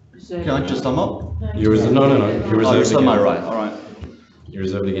 Can I just sum up? No. You reserved again. My right. All right. You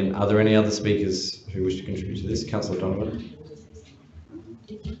reserved again. Are there any other speakers who wish to contribute to this? Councillor Donovan.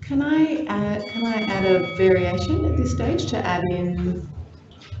 Can I add a variation at this stage to add in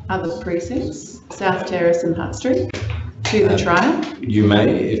other precincts, South Terrace and Hutt Street, to the trial? You may,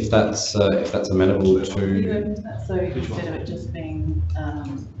 if that's amenable to. So instead of it just being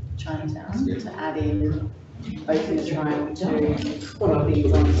Chinatown, to add in open the trial to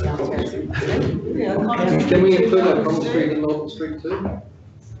properties on South Terrace and Hutt Street. Can we include that Common Street and Norton Street too?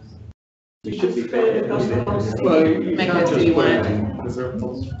 You should be fair. Well, Make a citywide.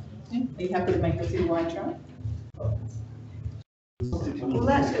 Are you happy to make a citywide trial? Well,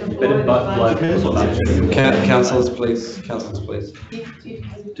 that's going to Councillors, please. Councillors, please.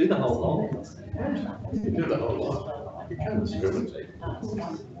 Do the whole lot. Do the whole lot. You can't discriminate.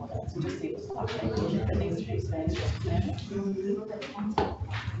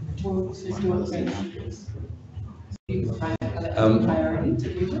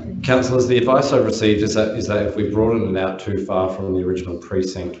 Councillors, the advice I've received is that if we broaden it out too far from the original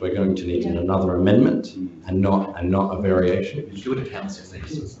precinct, we're going to need another amendment and not a variation. Do it at council.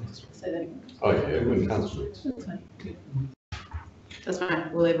 Oh yeah, when council. That's fine.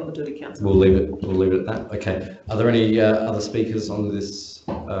 We'll do it at council. We'll leave it at that. Okay. Are there any other speakers on this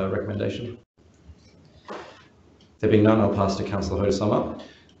recommendation? There being none, I'll pass to Councillor Ho to sum up.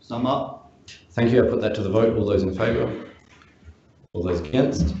 Sum up. Thank you. I put that to the vote. All those in favour? All those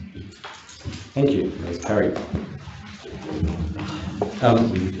against? Thank you. That's carried. Now,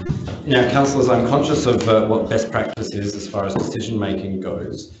 councillors, I'm conscious of what best practice is as far as decision making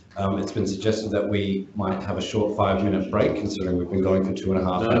goes. It's been suggested that we might have a short 5-minute break, considering we've been going for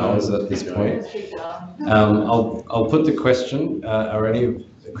 2.5 hours at this point. I'll put the question.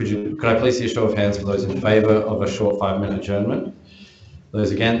 Could I please see a show of hands for those in favour of a short 5-minute adjournment?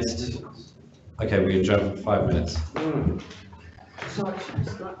 Those against? Okay, we adjourn for 5 minutes. Sorry,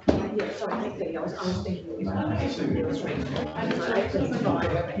 yeah, sorry, I was thinking.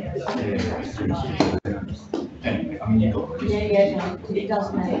 Yeah, it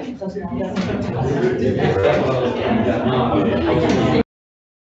does matter, it does matter.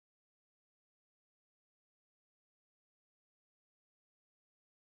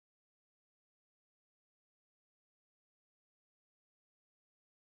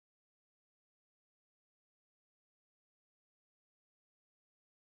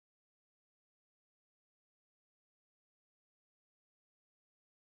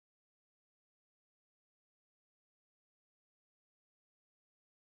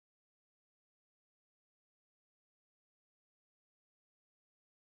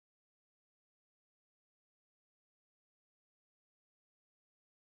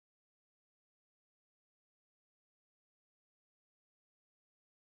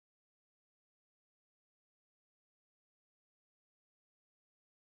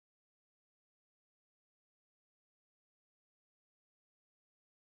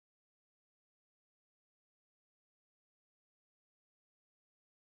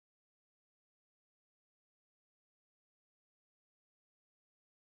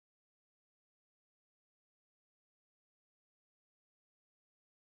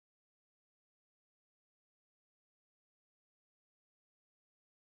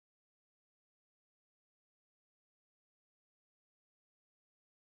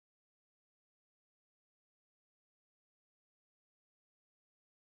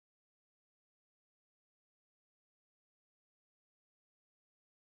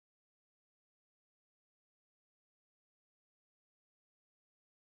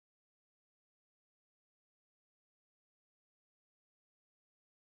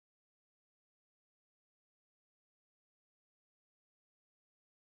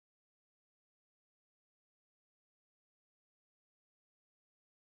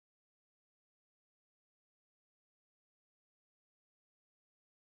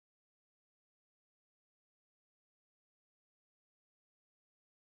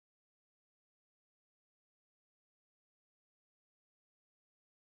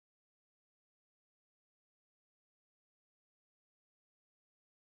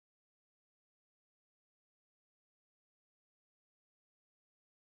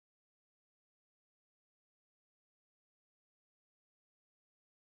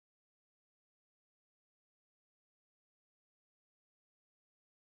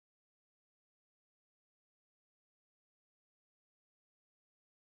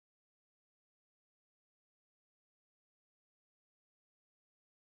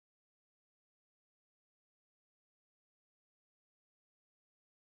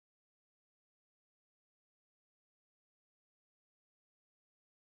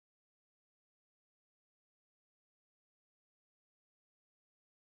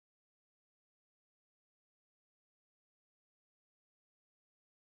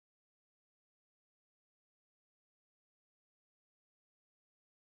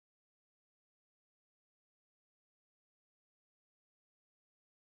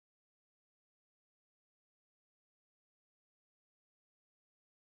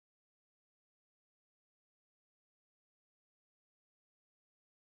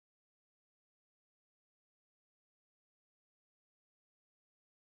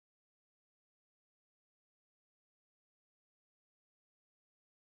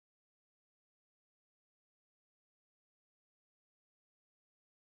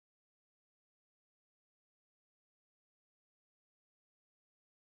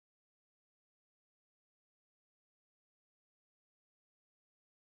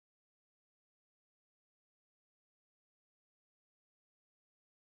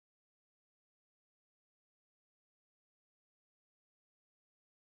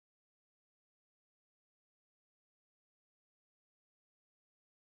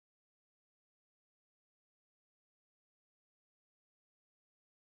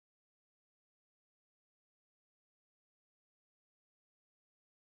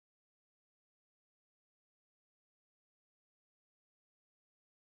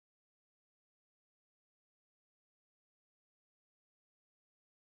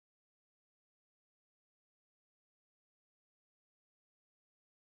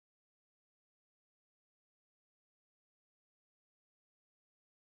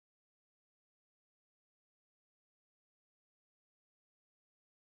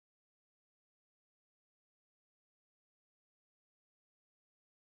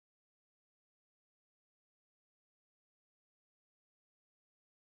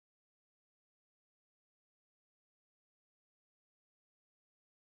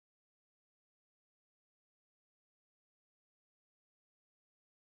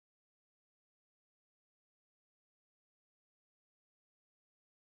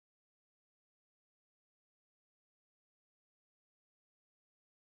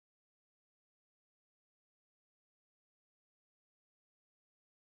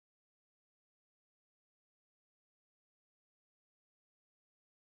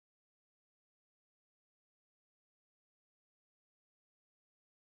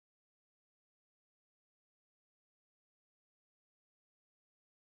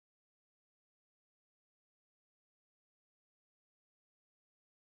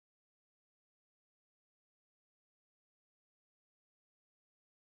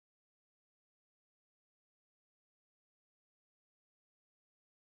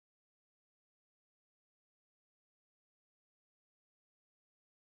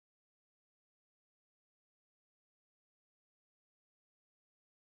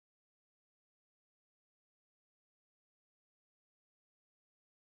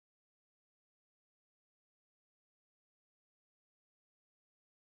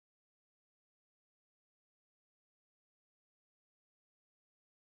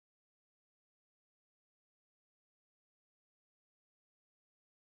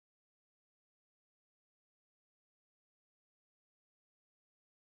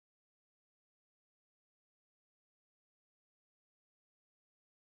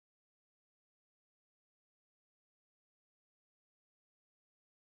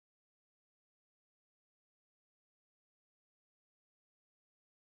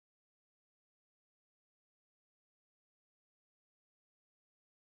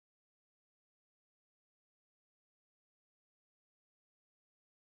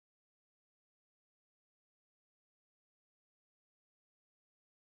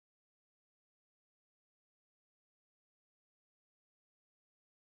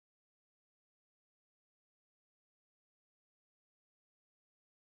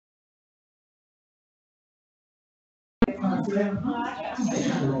 on,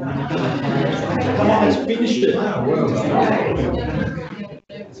 let's finish it.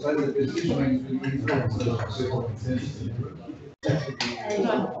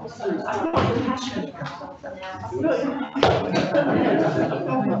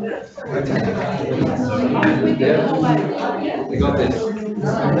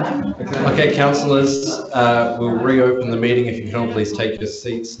 Okay, councillors, we'll reopen the meeting. If you can all please take your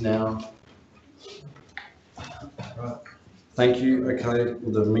seats now. Thank you. Okay,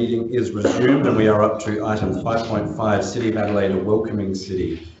 the meeting is resumed and we are up to item 5.5, City of Adelaide, a welcoming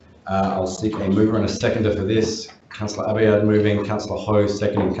city. I'll seek a mover and a seconder for this. Councillor Abiad moving, Councillor Ho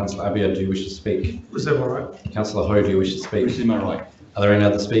seconding. Councillor Abiad, do you wish to speak? Was that all right? Councillor Ho, do you wish to speak? Which is my right. Are there any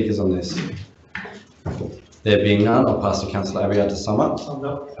other speakers on this? There being none, I'll pass to Councillor Abiad to sum up.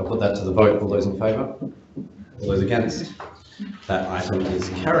 I'll put that to the vote. All those in favour? All those against? That item is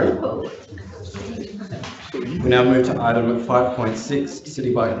carried. We now move to item 5.6,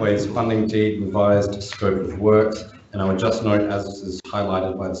 City Bikeways Funding Deed Revised Scope of Works. And I would just note, as is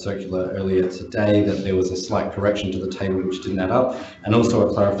highlighted by the circular earlier today, that there was a slight correction to the table which didn't add up, and also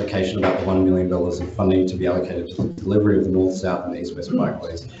a clarification about the $1 million of funding to be allocated to the delivery of the North, South and East West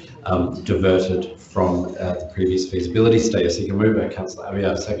bikeways, diverted from the previous feasibility study. So you can move it, Councillor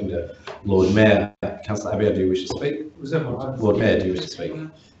Abiad, seconder. Lord Mayor, Councillor Abiad, do you wish to speak? Was that all right? Lord Mayor, do you wish to speak?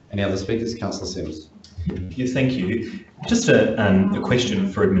 Any other speakers? Councillor Simms. Yeah, thank you. Just a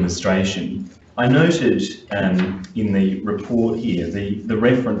question for administration. I noted in the report here the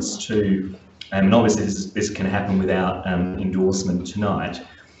reference to, and obviously this can happen without endorsement tonight,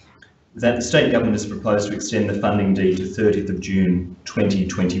 that the state government has proposed to extend the funding deed to 30th of June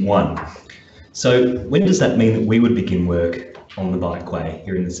 2021. So when does that mean that we would begin work on the bikeway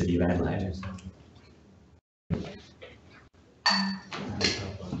here in the City of Adelaide?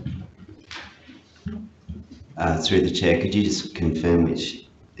 Through the chair, could you just confirm which,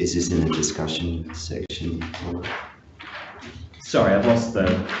 is this in the discussion section? Sorry, I've lost the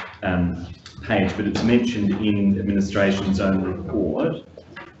page, but it's mentioned in administration's own report.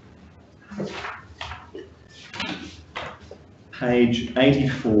 Page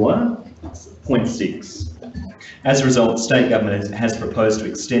 84.6. As a result, the state government has proposed to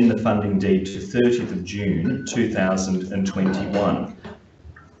extend the funding deed to 30th of June 2021.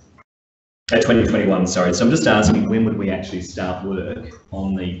 2021, sorry. So I'm just asking, when would we actually start work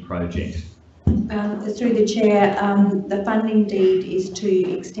on the project? Through the chair, the funding deed is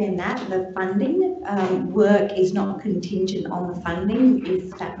to extend that. The funding work is not contingent on the funding,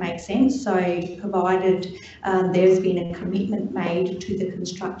 if that makes sense. So provided there's been a commitment made to the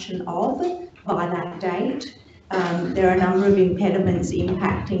construction of by that date, there are a number of impediments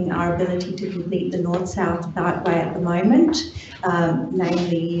impacting our ability to complete the North-South Bikeway at the moment,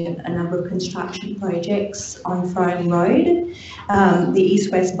 namely a number of construction projects on Frome Road. The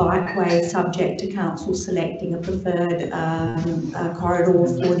East-West Bikeway is subject to council selecting a preferred corridor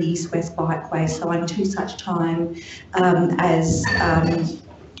for the East-West Bikeway. So until such time as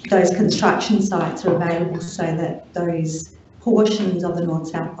those construction sites are available so that those portions of the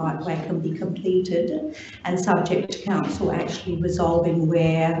North-South Bikeway can be completed, and subject to council actually resolving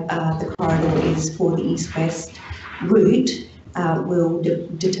where the corridor is for the East-West route, will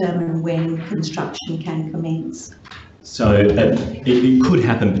determine when construction can commence. So it could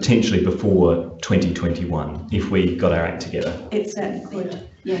happen potentially before 2021 if we got our act together. It certainly could,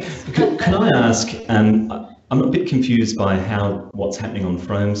 yes. Can I ask, I'm a bit confused by how what's happening on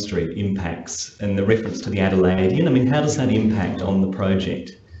Frome Street impacts, and the reference to the Adelaidean. I mean, how does that impact on the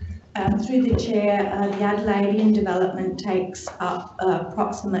project? Through the chair, the Adelaidean development takes up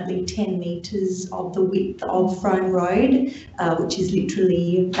approximately 10 metres of the width of Frome Road, which is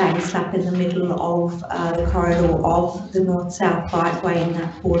literally bang slap in the middle of the corridor of the North-South Bikeway in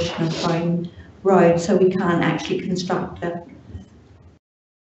that portion of Frome Road, so we can't actually construct it.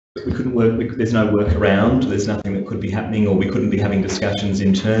 We couldn't work, there's no workaround, there's nothing that could be happening, or we couldn't be having discussions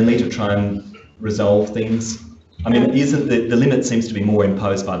internally to try and resolve things? I mean, isn't the limit seems to be more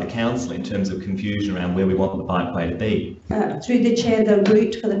imposed by the council in terms of confusion around where we want the bikeway to be? Through the chair, the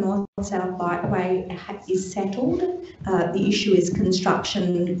route for the North-South Bikeway is settled. The issue is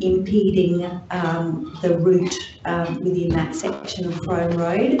construction impeding the route within that section of Frome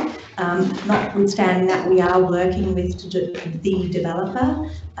Road. Notwithstanding that, we are working with the developer,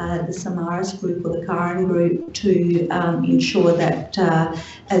 the Samaras Group or the Curran Group, to ensure that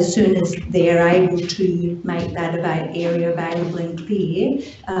as soon as they're able to make that area available and clear,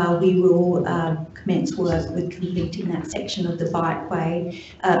 we will commence work with completing that section of the bikeway.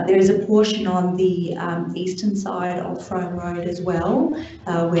 There is a portion on the eastern side of Frome Road as well,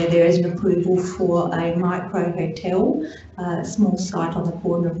 where there is an approval for a micro hotel, a small site on the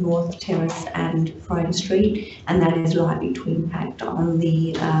corner of North Terrace and Frome Street, and that is likely to impact on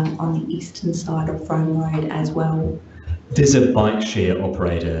the eastern side of Frome Road as well. There's a bike share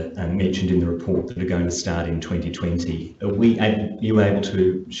operator mentioned in the report that are going to start in 2020. Are you able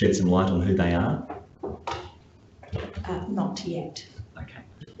to shed some light on who they are? Not yet. Okay.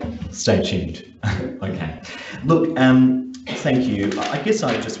 Stay tuned. Okay. Look, thank you. I guess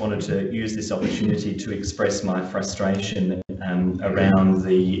I just wanted to use this opportunity to express my frustration around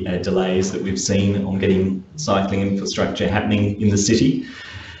the delays that we've seen on getting cycling infrastructure happening in the city.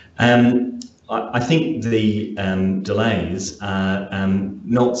 I think the delays are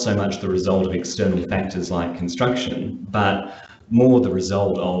not so much the result of external factors like construction, but more the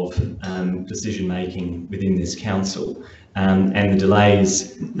result of decision-making within this council. And the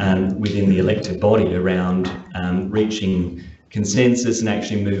delays within the elected body around reaching consensus and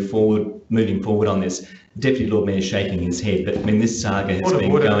actually moving forward on this. Deputy Lord Mayor shaking his head, but I mean this saga has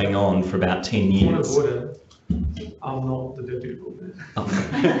been going on for about 10 years. I'm not the Deputy Lord Mayor. Oh.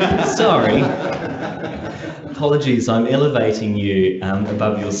 Sorry. Apologies, I'm elevating you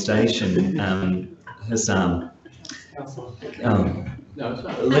above your station, Hassan. Councillor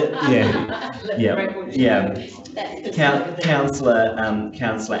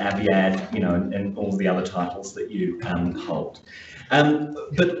Abiad, and all the other titles that you hold.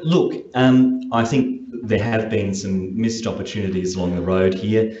 But look, I think there have been some missed opportunities along the road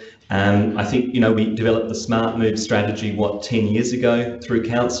here. I think, we developed the Smart Move strategy, 10 years ago through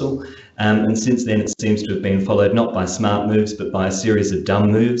council. And since then it seems to have been followed not by smart moves, but by a series of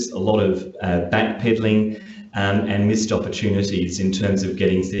dumb moves, a lot of backpedaling and missed opportunities in terms of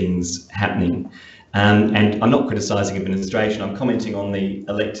getting things happening. And I'm not criticising administration, I'm commenting on the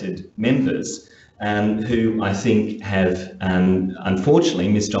elected members who I think have unfortunately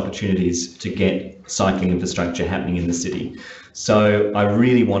missed opportunities to get cycling infrastructure happening in the city. So I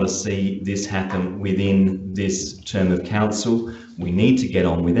really want to see this happen within this term of council. We need to get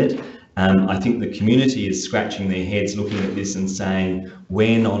on with it. I think the community is scratching their heads looking at this and saying,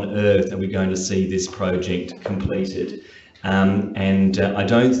 when on earth are we going to see this project completed? I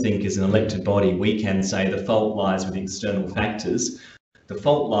don't think as an elected body we can say the fault lies with external factors. The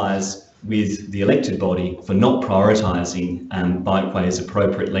fault lies with the elected body for not prioritising bikeways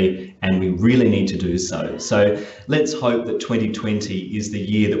appropriately, and we really need to do so. So let's hope that 2020 is the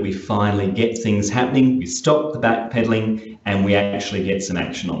year that we finally get things happening, we stop the backpedaling, and we actually get some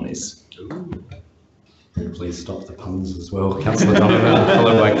action on this. Please stop the puns as well. Councillor Donovan,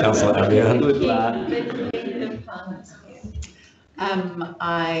 followed by Councillor Abiad. Good luck.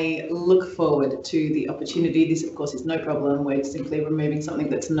 I look forward to the opportunity. This, of course, is no problem. We're simply removing something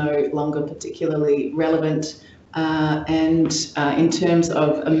that's no longer particularly relevant. In terms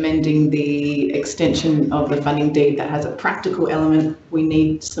of amending the extension of the funding deed that has a practical element, we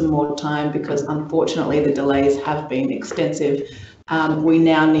need some more time because unfortunately the delays have been extensive. We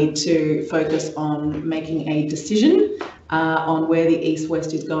now need to focus on making a decision on where the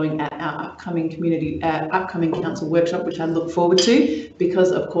East-West is going at our upcoming council workshop, which I look forward to,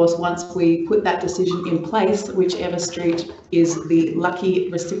 because of course once we put that decision in place, whichever street is the lucky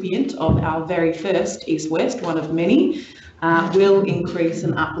recipient of our very first East-West, one of many, will increase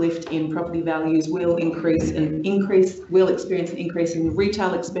an uplift in property values, will experience an increase in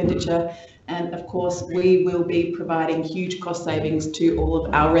retail expenditure, and of course we will be providing huge cost savings to all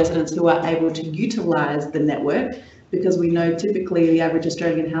of our residents who are able to utilise the network, because we know typically the average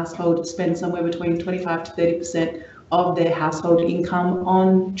Australian household spends somewhere between 25 to 30% of their household income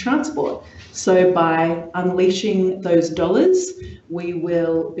on transport. So by unleashing those dollars, we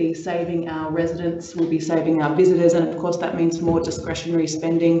will be saving our residents, we'll be saving our visitors, and of course that means more discretionary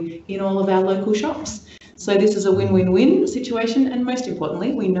spending in all of our local shops. So this is a win-win-win situation, and most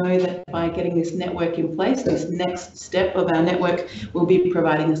importantly, we know that by getting this network in place, this next step of our network will be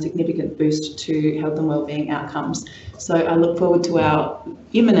providing a significant boost to health and wellbeing outcomes. So I look forward to our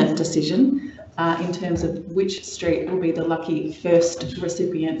imminent decision in terms of which street will be the lucky first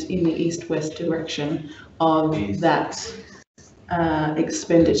recipient in the east-west direction of that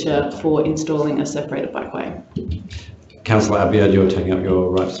expenditure for installing a separated bikeway. Councillor Abiad, you're taking up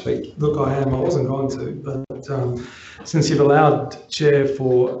your right to speak. Look, I am. I wasn't going to, but since you've allowed, Chair,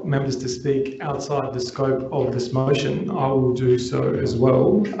 for members to speak outside the scope of this motion, I will do so as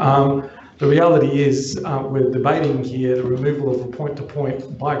well. The reality is we're debating here the removal of a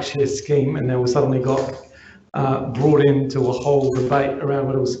point-to-point bike share scheme, and then we suddenly got brought into a whole debate around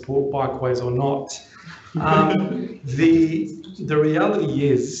whether we support bikeways or not. The reality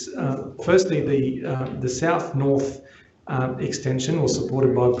is, firstly, the south-north extension was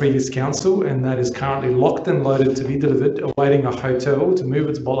supported by previous council, and that is currently locked and loaded to be delivered, awaiting a hotel to move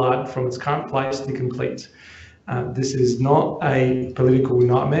its bollard from its current place to complete. This is not a political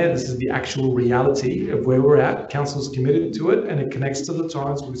nightmare. This is the actual reality of where we're at. Council's committed to it, and it connects to the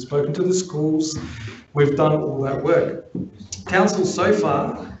times. We've spoken to the schools. We've done all that work. Council so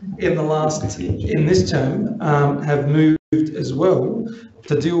far in this term have moved as well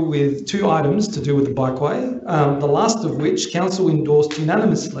to deal with 2 items to do with the bikeway, the last of which Council endorsed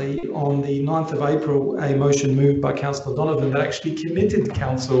unanimously on the 9th of April, a motion moved by Councillor Donovan that actually committed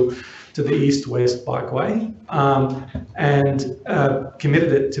Council to the east-west bikeway and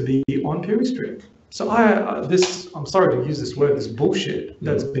committed it to be on Perry Street. So I'm sorry to use this word, this bullshit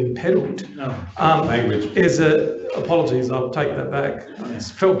that's been peddled. Language. Apologies, I'll take that back. It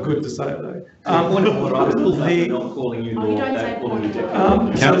felt good to say it though. Point of order, I was not calling you Lord, calling you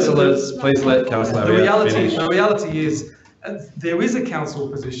Deputy. Councillors, please let Councillor finish. The reality is there is a council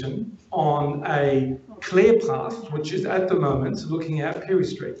position on a clear path, which is at the moment looking at Perry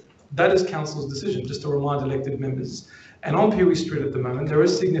Street. That is council's decision, just to remind elected members. And on Perry Street at the moment, there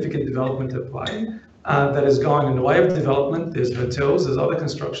is significant development at play that is going in the way of development. There's hotels, there's other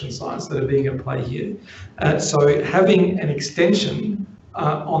construction sites that are being at play here. So having an extension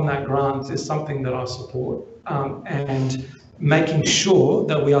on that grant is something that I support, and making sure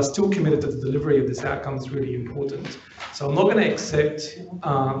that we are still committed to the delivery of this outcome is really important. So I'm not going to accept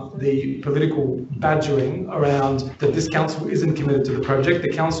the political badgering around that this council isn't committed to the project.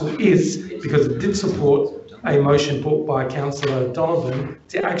 The council is, because it did support a motion put by Councillor Donovan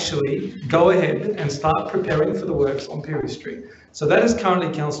to actually go ahead and start preparing for the works on Perry Street. So that is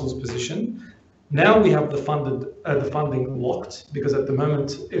currently council's position. Now we have the funding locked, because at the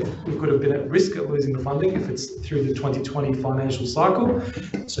moment, if we could have been at risk of losing the funding if it's through the 2020 financial cycle.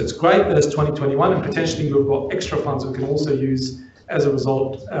 So it's great that it's 2021, and potentially we've got extra funds we can also use as a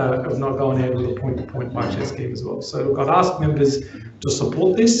result of not going ahead with a point-to-point bike scheme as well. So look, I'd ask members to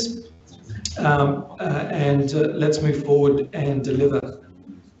support this, and let's move forward and deliver.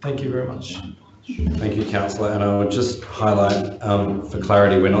 Thank you very much. Thank you, Councillor. And I would just highlight, for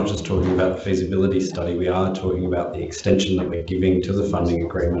clarity, we're not just talking about the feasibility study, we are talking about the extension that we're giving to the funding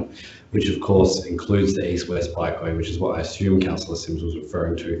agreement, which of course includes the east-west bikeway, which is what I assume Councillor Simms was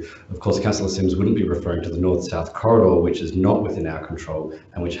referring to. Of course, Councillor Simms wouldn't be referring to the north-south corridor, which is not within our control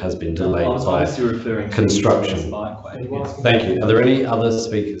and which has been delayed by construction. Thank you. Are there any other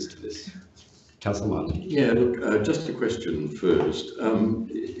speakers to this? Councillor Martin. Yeah, look, just a question first.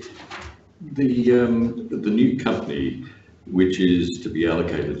 The new company, which is to be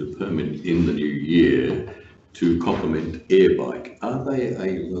allocated a permit in the new year to complement Airbike, are they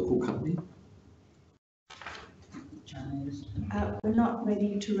a local company? We're not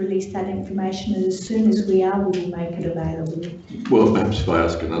ready to release that information, and as soon as we are, we will make it available. Well, perhaps if I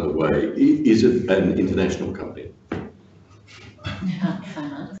ask another way, is it an international company?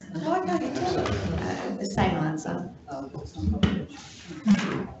 The same answer.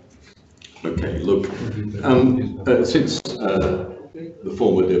 Okay, look, since the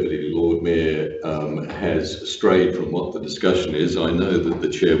former Deputy Lord Mayor has strayed from what the discussion is, I know that the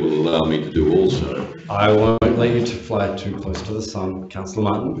Chair will allow me to do also. I won't let you to fly too close to the sun,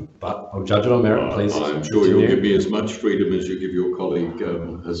 Councillor Martin, but I'll judge it on merit, please. I'm sure you'll give me as much freedom as you give your colleague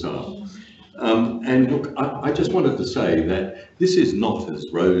Hassan. And look, I just wanted to say that this is not as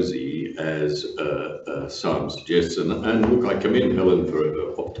rosy as some suggests, and look, I commend Helen for her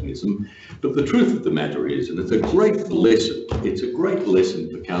optimism, but the truth of the matter is, and it's a great lesson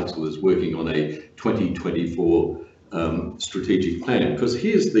for councillors working on a 2024 strategic plan, because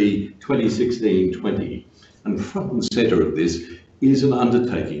here's the 2016-20, and front and centre of this is an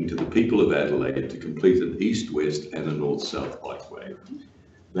undertaking to the people of Adelaide to complete an east-west and a north-south bikeway.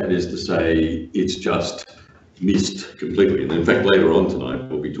 That is to say, it's just missed completely. And in fact, later on tonight,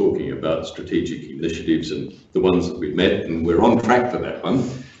 we'll be talking about strategic initiatives and the ones that we've met, and we're on track for that one.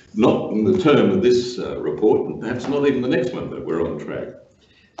 Not in the term of this report, and perhaps not even the next one, but we're on track.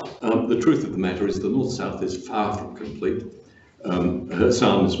 The truth of the matter is the north-south is far from complete.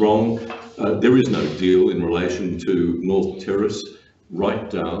 Hassan is wrong. There is no deal in relation to North Terrace right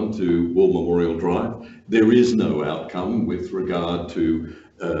down to War Memorial Drive. There is no outcome with regard to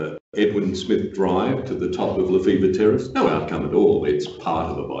Edwin Smith Drive to the top of Lefevre Terrace. No outcome at all. It's part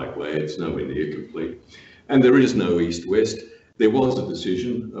of the bikeway. It's nowhere near complete. And there is no east-west. There was a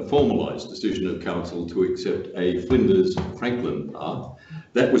decision, a formalised decision of council to accept a Flinders-Franklin path.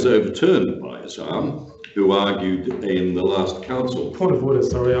 That was overturned by Hassan, who argued in the last council. Point of order,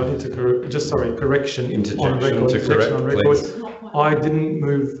 sorry, I need to correction. Interjection to correct, please. I didn't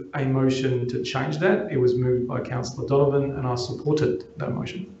move a motion to change that. It was moved by Councillor Donovan and I supported that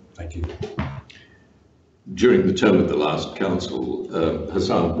motion. Thank you. During the term of the last council,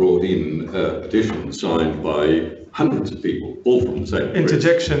 Hassan brought in a petition signed by hundreds of people, all from the same group.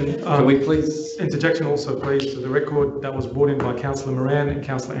 Interjection. Can we please? Interjection also, please, to the record. That was brought in by Councillor Moran and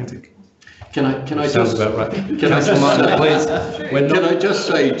Councillor Antic. Can I Sounds just about right. Can I Councillor just Martin, say, please. Can I just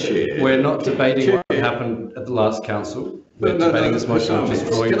say, Chair? We're not debating Chair. what happened at the last council. We're No, debating this motion of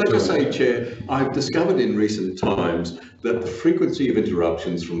destroying. Can I just say, Chair, I've discovered in recent times that the frequency of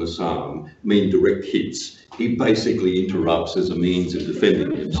interruptions from Hassan mean direct hits. He basically interrupts as a means of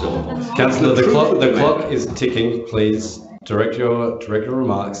defending himself. Councillor, the clock is ticking. Please direct your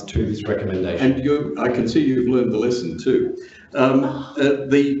remarks to this recommendation. And I can see you've learned the lesson too.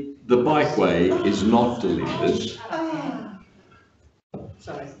 The bikeway is not delivered.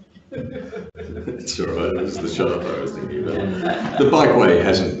 Sorry. It's all right, it's the sharp I was thinking about. The bikeway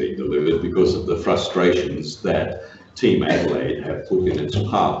hasn't been delivered because of the frustrations that Team Adelaide have put in its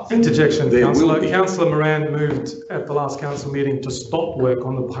path. Interjection, There will Councillor. be- Councillor Moran moved at the last council meeting to stop work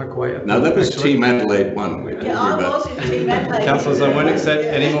on the bikeway. No, that was Team Adelaide 1 we're talking Yeah, I about. was in Team Adelaide. Councillors, I won't accept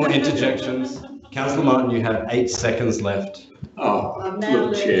any more interjections. Councillor Martin, you have 8 seconds left. Oh, I'm now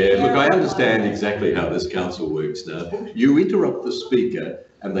look, Chair, learning look, I how- understand exactly how this council works now. You interrupt the speaker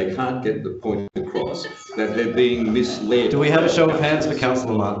and they can't get the point across that they're being misled. Do we have a show of hands for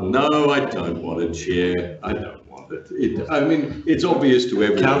Councillor Martin? No, I don't want it, Chair. I don't want it. I mean, it's obvious to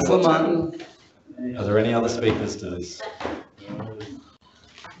everyone. Councillor what's Martin, are there any other speakers to this?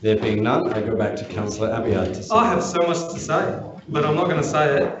 There being none, I go back to Councillor Abiad to say. I have so much to say, but I'm not going to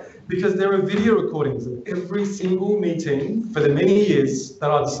say it because there are video recordings of every single meeting for the many years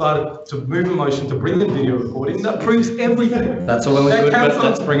that I decided to move a motion to bring in video recording. That proves everything. That's all well and good, but Councillor-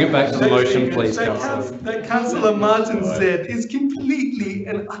 let's bring it back to the motion, please, that Councillor. That Councillor Martin said is completely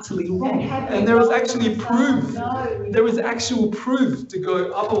and utterly wrong. And there is actually proof. There is actual proof to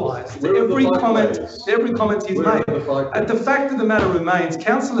go otherwise. To every comment he's made. And the fact of the matter remains,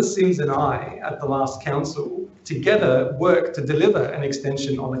 Councillor Sims and I at the last council together worked to deliver an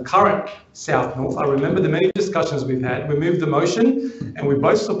extension on the current South North. I remember the many discussions we've had. We moved the motion and we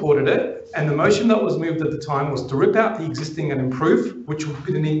both supported it. And the motion that was moved at the time was to rip out the existing and improve, which would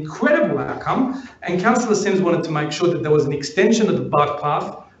be an incredible outcome. And Councillor Sims wanted to make sure that there was an extension of the bike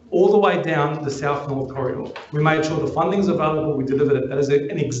path all the way down the South-North corridor. We made sure the funding's available, we delivered it. That is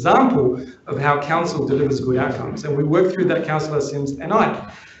an example of how council delivers good outcomes. And we worked through that, Councillor Sims and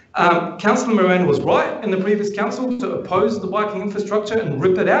I. Councillor Moran was right in the previous council to oppose the biking infrastructure and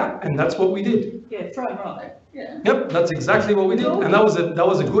rip it out, and that's what we did. Yeah, right. Yeah. Yep, that's exactly what we did, and that was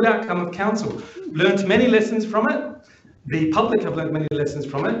a good outcome of council. Learned many lessons from it. The public have learned many lessons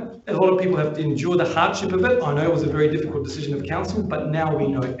from it. A lot of people have to endure the hardship of it. I know it was a very difficult decision of council, but now we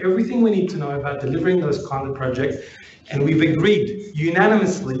know everything we need to know about delivering those kind of projects, and we've agreed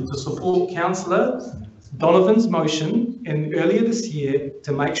unanimously to support Councillor Donovan's motion earlier this year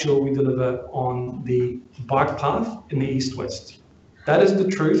to make sure we deliver on the bike path in the east-west. That is the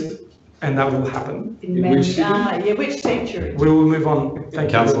truth, and that will happen. Which century? We will move on.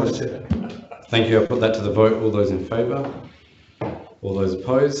 Thank you, Councillor. Chair. Thank you. I'll put that to the vote. All those in favour? All those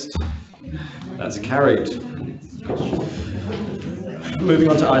opposed? That's carried. Moving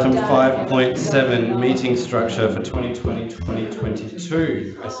on to item 5.7, meeting structure for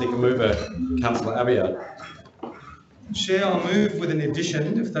 2020-2022. I seek a mover, Councillor Abiad. Chair, I'll move with an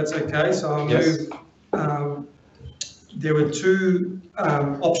addition, if that's okay. So I'll Yes. move, there were two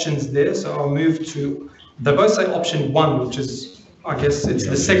options there, so I'll move to, they both say option 1, which is, I guess, it's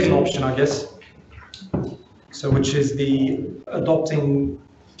the second option, I guess. So which is the adopting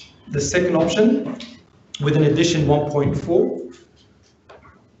the second option with an addition 1.4.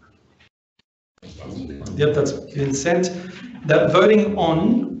 Yep, that's been sent. That voting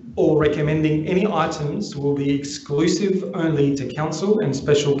on or recommending any items will be exclusive only to council and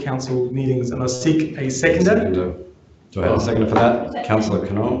special council meetings. And I seek a seconder. Do I have a seconder for that? Councillor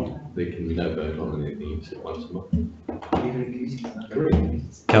Knoll. There can be no vote on anything except once a month.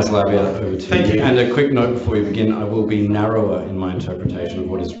 Councillor Abiad, over to Thank you. And a quick note before we begin, I will be narrower in my interpretation of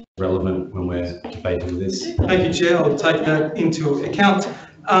what is relevant when we're debating this. Thank you, Chair. I'll take that into account.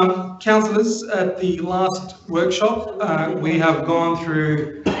 Councillors, at the last workshop, we have gone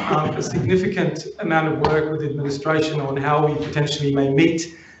through a significant amount of work with administration on how we potentially may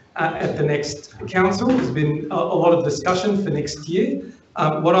meet at the next council. There's been a lot of discussion for next year.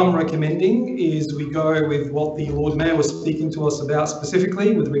 What I'm recommending is we go with what the Lord Mayor was speaking to us about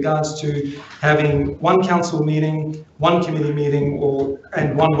specifically with regards to having one council meeting, one committee meeting,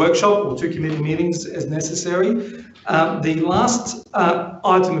 and one workshop or 2 committee meetings as necessary. The last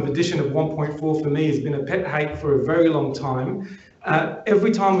item of addition of 1.4 for me has been a pet hate for a very long time.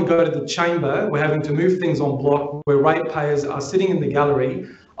 Every time we go to the chamber, we're having to move things on block where ratepayers are sitting in the gallery,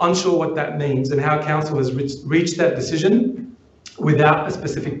 unsure what that means and how council has reached that decision without a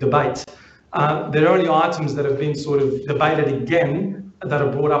specific debate. There are only items that have been sort of debated again that are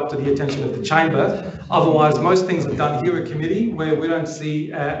brought up to the attention of the chamber. Otherwise, most things are done here at committee where we don't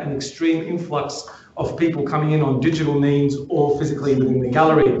see an extreme influx of people coming in on digital means or physically within the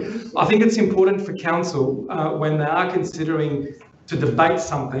gallery. I think it's important for council when they are considering to debate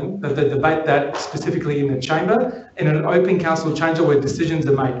something, that they debate that specifically in the chamber, in an open council chamber where decisions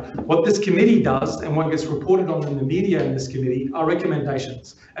are made. What this committee does and what gets reported on in the media in this committee are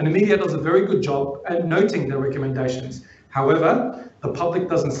recommendations. And the media does a very good job at noting their recommendations. However, the public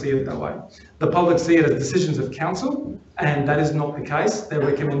doesn't see it that way. The public see it as decisions of council, and that is not the case. They're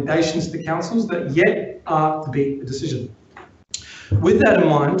recommendations to councils that yet are to be a decision. With that in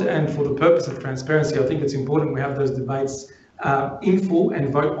mind, and for the purpose of transparency, I think it's important we have those debates in full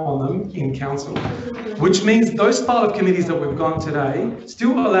and vote on them in council, which means those style of committees that we've gone today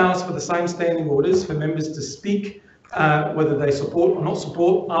still allows for the same standing orders for members to speak, whether they support or not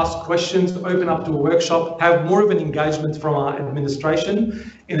support, ask questions, open up to a workshop, have more of an engagement from our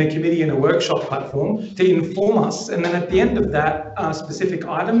administration in a committee and a workshop platform to inform us. And then at the end of that specific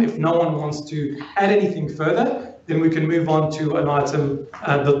item, if no one wants to add anything further, then we can move on to an item,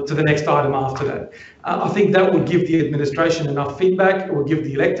 to the next item after that. I think that will give the administration enough feedback. It will give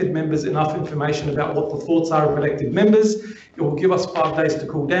the elected members enough information about what the thoughts are of elected members. It will give us 5 days to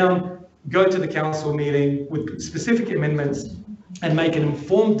cool down, go to the council meeting with specific amendments and make an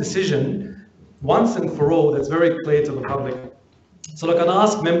informed decision once and for all that's very clear to the public. So look, I'd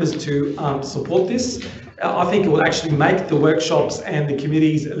ask members to support this. I think it will actually make the workshops and the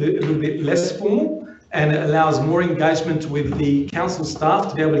committees a little bit less formal, and it allows more engagement with the council staff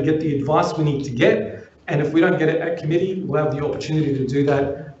to be able to get the advice we need to get. And if we don't get it at committee, we'll have the opportunity to do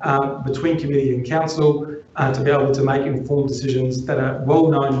that between committee and council to be able to make informed decisions that are well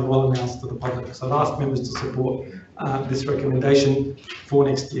known and well announced to the public. So I'd ask members to support this recommendation for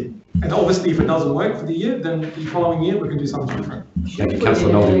next year. And obviously, if it doesn't work for the year, then the following year we can do something different. Thank you.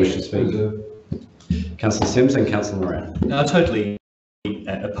 Councillor Nolby wishes to speak. Councillor Sims and Councillor Moran. No, I totally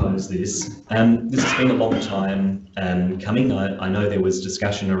oppose this. This has been a long time coming. I know there was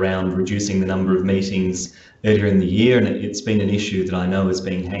discussion around reducing the number of meetings earlier in the year, and it's been an issue that I know has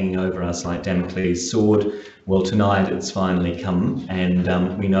been hanging over us like Damocles' sword. Well, tonight it's finally come,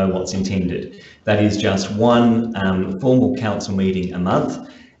 and we know what's intended. That is just one formal council meeting a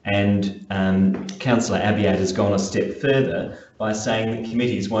month, and Councillor Abiad has gone a step further by saying that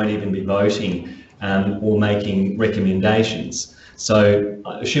committees won't even be voting or making recommendations. So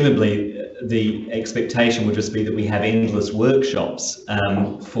assumably the expectation would just be that we have endless workshops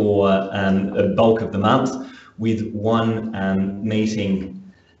for a bulk of the month with one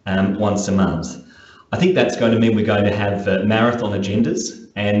meeting once a month. I think that's going to mean we're going to have marathon agendas,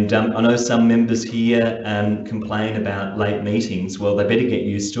 and I know some members here complain about late meetings. Well, they better get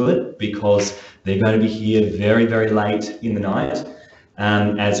used to it because they're going to be here very, very late in the night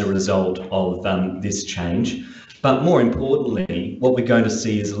as a result of this change. But more importantly, what we're going to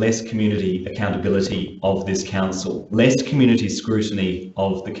see is less community accountability of this council, less community scrutiny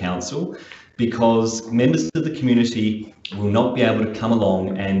of the council, because members of the community will not be able to come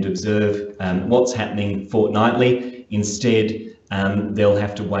along and observe what's happening fortnightly. Instead, they'll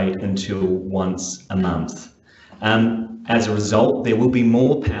have to wait until once a month. As a result, there will be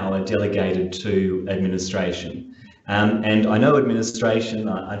more power delegated to administration. And I know administration,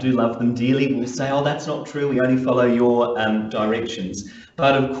 I do love them dearly, will say, oh, that's not true, we only follow your directions.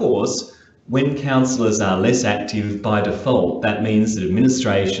 But of course, when councillors are less active by default, that means that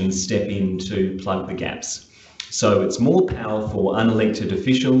administrations step in to plug the gaps. So it's more power for unelected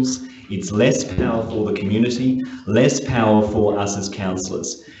officials, it's less power for the community, less power for us as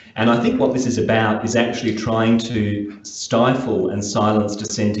councillors. And I think what this is about is actually trying to stifle and silence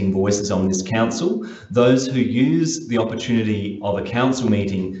dissenting voices on this council, those who use the opportunity of a council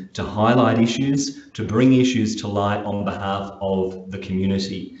meeting to highlight issues, to bring issues to light on behalf of the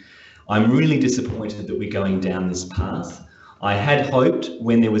community. I'm really disappointed that we're going down this path. I had hoped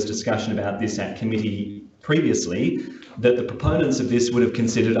when there was discussion about this at committee previously that the proponents of this would have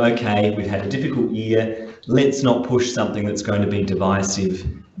considered, okay, we've had a difficult year, let's not push something that's going to be divisive.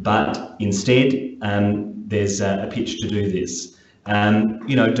 But instead, there's a pitch to do this.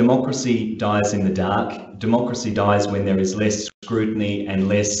 You know, democracy dies in the dark. Democracy dies when there is less scrutiny and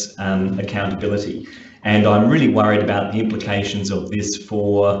less accountability. And I'm really worried about the implications of this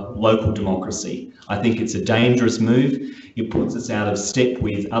for local democracy. I think it's a dangerous move. It puts us out of step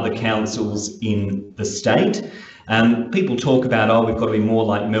with other councils in the state. People talk about, oh, we've got to be more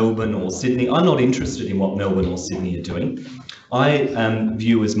like Melbourne or Sydney. I'm not interested in what Melbourne or Sydney are doing. I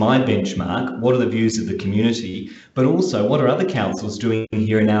view as my benchmark, what are the views of the community, but also what are other councils doing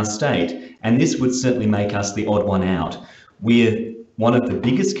here in our state? And this would certainly make us the odd one out. We're one of the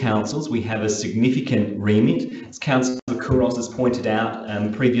biggest councils. We have a significant remit. As Councillor Kouros has pointed out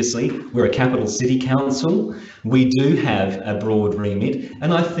previously, we're a capital city council. We do have a broad remit,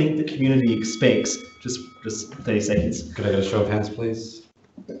 and I think the community expects, just 30 seconds. Could I get a show of hands, please?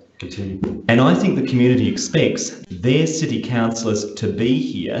 Continue. And I think the community expects their city councillors to be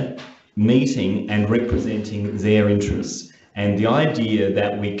here meeting and representing their interests. And the idea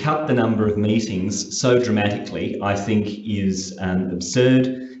that we cut the number of meetings so dramatically, I think is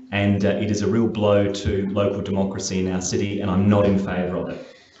absurd, and it is a real blow to local democracy in our city, and I'm not in favour of it.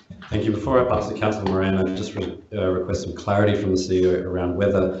 Thank you. Before I pass to Councillor Moran, I just request some clarity from the CEO around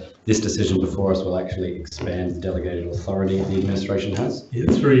whether this decision before us will actually expand the delegated authority the administration has.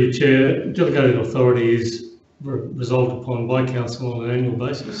 Yeah, through you, Chair. Delegated authority is resolved upon by Council on an annual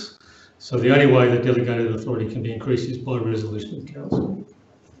basis. So the only way that delegated authority can be increased is by resolution of Council.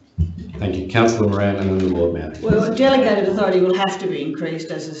 Thank you. Councillor Moran and then the Lord Mayor. Well, delegated authority will have to be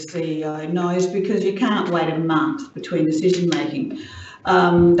increased, as the CEO knows, because you can't wait a month between decision making.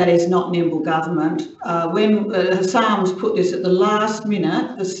 That is not nimble government. When Hassan's put this at the last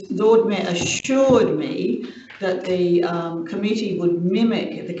minute, the Lord Mayor assured me that the committee would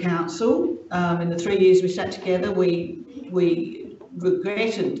mimic the council. In the 3 years we sat together, we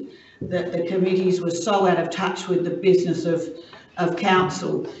regretted that the committees were so out of touch with the business of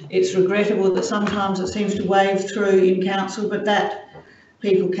council. It's regrettable that sometimes it seems to wave through in council, but that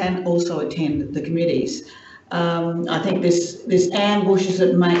people can also attend the committees. I think this ambushes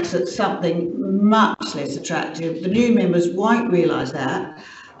it, makes it something much less attractive. The new members won't realise that,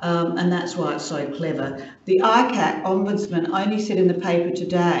 and that's why it's so clever. The ICAC Ombudsman only said in the paper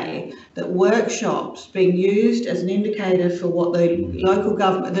today that workshops being used as an indicator for what the local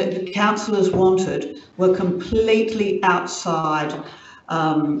government, the councillors wanted, were completely outside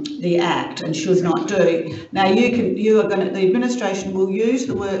the Act and should not do. Now the administration will use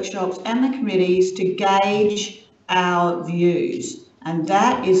the workshops and the committees to gauge our views, and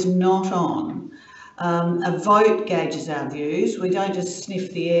that is not on. A vote gauges our views. We don't just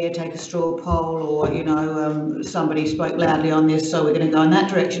sniff the air, take a straw poll, or, you know, somebody spoke loudly on this, so we're going to go in that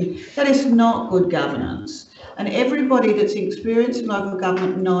direction. That is not good governance. And everybody that's experienced in local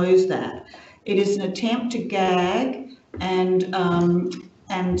government knows that. It is an attempt to gag and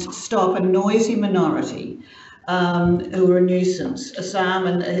stop a noisy minority who are a nuisance. Assam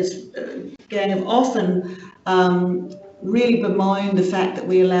and his gang have often really bemoaned the fact that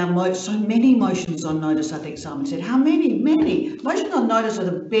we allow so many motions on notice. I think Simon said, how many? Many. Motions on notice are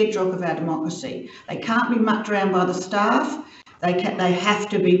the bedrock of our democracy. They can't be mucked around by the staff. They have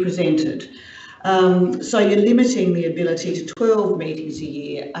to be presented. So you're limiting the ability to 12 meetings a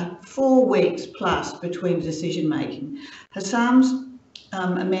year, 4 weeks plus between decision making. Hassan's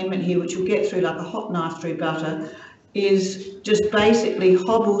amendment here, which will get through like a hot knife through butter, is just basically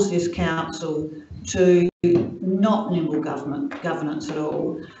hobbles this council to not nimble governance at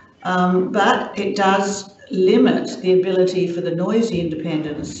all. But it does limit the ability for the noisy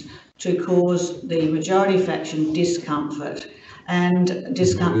independents to cause the majority faction discomfort. And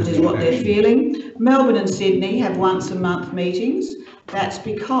discomfort is what they're feeling. Melbourne and Sydney have once a month meetings. That's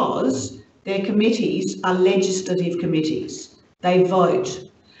because their committees are legislative committees. They vote.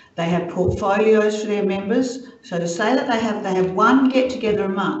 They have portfolios for their members. So to say that they have one get together a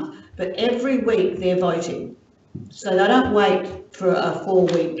month, but every week they're voting. So they don't wait for a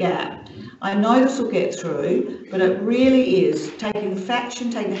 4-week gap. I know this will get through, but it really is, taking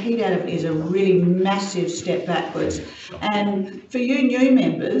the heat out of it is a really massive step backwards. And for you new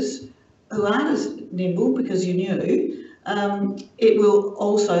members who aren't as nimble because you're new, it will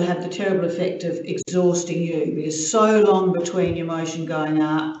also have the terrible effect of exhausting you, because so long between your motion going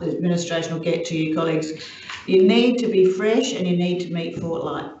up, the administration will get to you, colleagues. You need to be fresh and you need to meet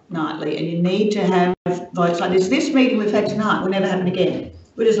fortnightly, and you need to have votes like this. This meeting we've had tonight will never happen again.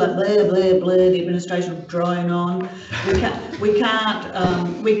 We're just like blah, blah, blah, the administration will drone on. We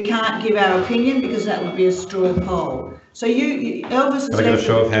can't give our opinion because that would be a straw poll. So Elvis has Can I get a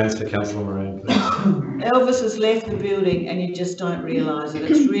show of hands for Councillor Moran, please? Elvis has left the building and you just don't realise it.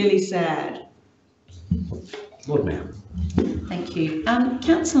 It's really sad. Lord Mayor. Thank you.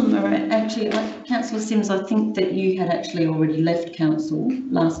 Councillor Murray, actually, Councillor Simms, I think that you had actually already left council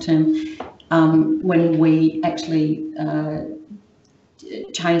last term when we actually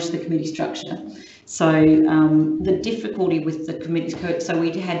changed the committee structure. So the difficulty with the committees, so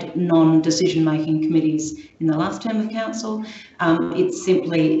we had non-decision making committees in the last term of council. It's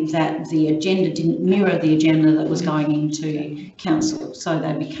simply that the agenda didn't mirror the agenda that was going into council. So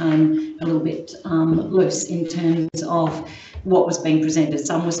they became a little bit loose in terms of what was being presented.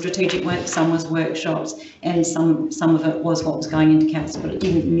 Some was strategic work, some was workshops, and some of it was what was going into council, but it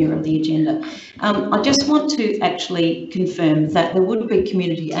didn't mirror the agenda. I just want to actually confirm that there would be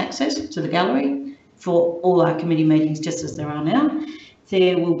community access to the gallery for all our committee meetings, just as there are now.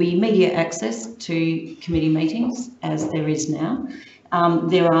 There will be media access to committee meetings, as there is now.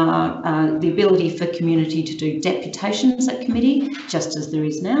 There are the ability for community to do deputations at committee, just as there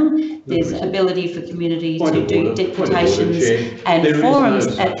is now. There's ability for community to do deputations and forums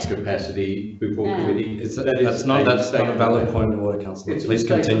at capacity before committee. That's not a valid point of order, Councillor. Please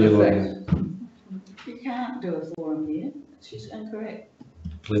continue, Lord. You can't do a forum here. It's just incorrect.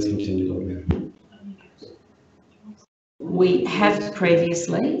 Please continue, Lord Mayor. We have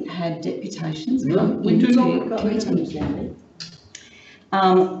previously had deputations come We do into not committee.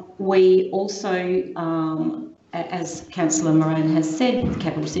 We also, as Councillor Moran has said, the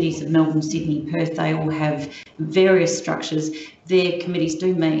capital cities of Melbourne, Sydney, Perth, they all have various structures. Their committees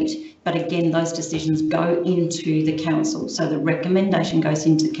do meet, but again, those decisions go into the council. So the recommendation goes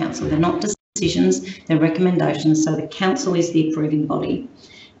into the council. They're not decisions, they're recommendations. So the council is the approving body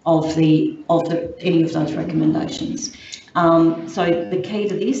of any of those recommendations. So the key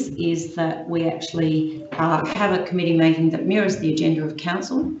to this is that we actually have a committee meeting that mirrors the agenda of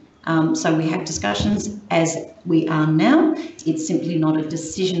council. So we have discussions as we are now. It's simply not a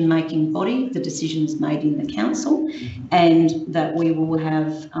decision-making body. The decision is made in the council, and that we will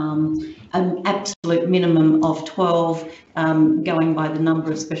have an absolute minimum of 12, going by the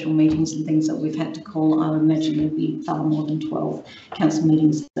number of special meetings and things that we've had to call. I imagine there'll be far more than 12 council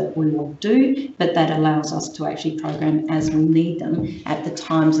meetings that we will do, but that allows us to actually program as we need them at the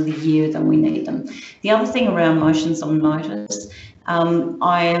times of the year that we need them. The other thing around motions on notice,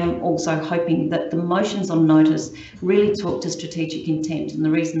 I am also hoping that the motions on notice really talk to strategic intent, and the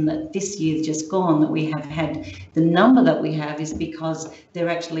reason that this year's just gone that we have had the number that we have is because they're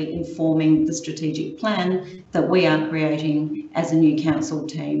actually informing the strategic plan that we are creating as a new council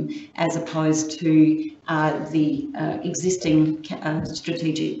team, as opposed to the existing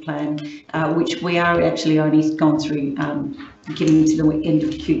strategic plan, which we are actually only gone through getting to the end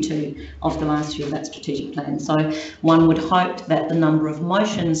of Q2 of the last year of that strategic plan. So one would hope that the number of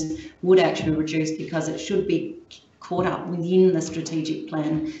motions would actually reduce, because it should be caught up within the strategic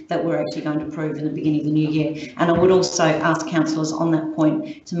plan that we're actually going to approve in the beginning of the new year. And I would also ask councillors on that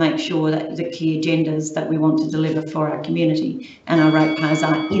point to make sure that the key agendas that we want to deliver for our community and our ratepayers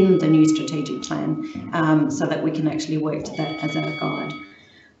are in the new strategic plan, so that we can actually work to that as our guide.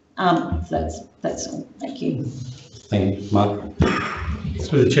 So that's all. Thank you. Thank you, Mark.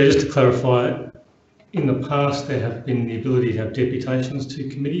 Through the Chair, just to clarify, in the past there have been the ability to have deputations to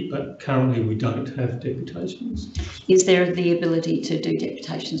committee, but currently we don't have deputations. Is there the ability to do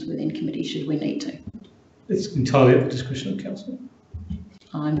deputations within committee should we need to? It's entirely at the discretion of council.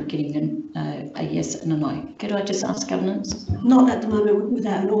 I'm getting a yes and a no. Could I just ask governance? Not at the moment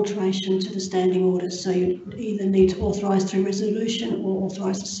without an alteration to the standing orders. So you either need to authorise through resolution or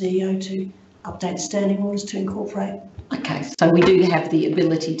authorise the CEO to update the standing orders to incorporate. Okay, so we do have the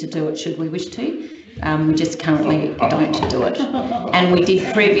ability to do it should we wish to. We just currently don't do it. And we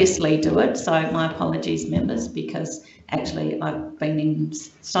did previously do it, so my apologies, members, because actually I've been in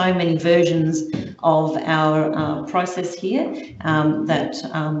so many versions of our process here that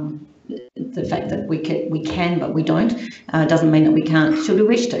the fact that we can but we don't doesn't mean that we can't should we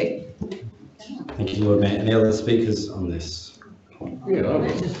wish to. Thank you, Lord Mayor. Any other speakers on this? Yeah,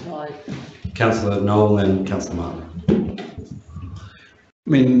 Councillor Noel and Councillor Martin. I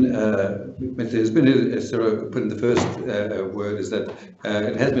mean, there's been, as Sarah put in the first word, is that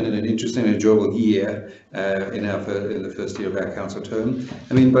it has been an interesting and enjoyable year in the first year of our council term.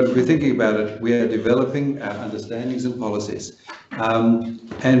 I mean, but if we're thinking about it, we are developing our understandings and policies.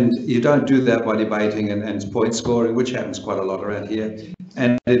 And you don't do that by debating and point scoring, which happens quite a lot around here.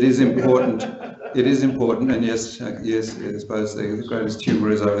 And it is important. It is important, and yes, I suppose the greatest humour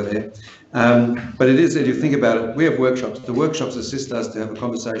is over there. But it is, if you think about it, we have workshops. The workshops assist us to have a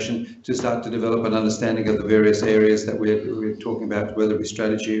conversation, to start to develop an understanding of the various areas that we're talking about, whether it be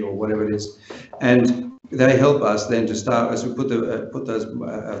strategy or whatever it is. And they help us then to start, as we put those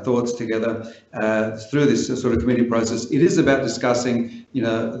thoughts together through this sort of committee process. It is about discussing, you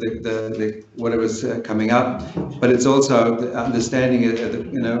know, the whatever's coming up, but it's also the understanding,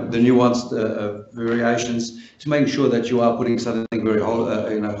 you know, the nuanced variations to making sure that you are putting something very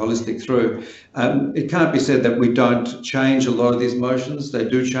holistic through. It can't be said that we don't change a lot of these motions. They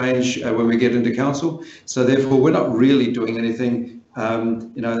do change when we get into council. So therefore, we're not really doing anything.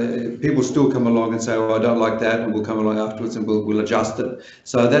 You know, people still come along and say, "Oh, I don't like that," and we'll come along afterwards and we'll adjust it.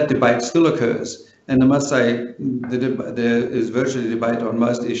 So that debate still occurs. And I must say, there is virtually debate on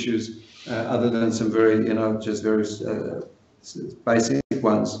most issues, other than some very, you know, just very basic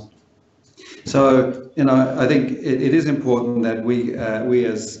ones. So, you know, I think it is important that we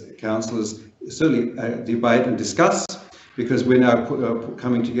as councillors certainly debate and discuss, because we're now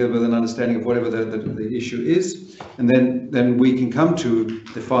coming together with an understanding of whatever the issue is, and then we can come to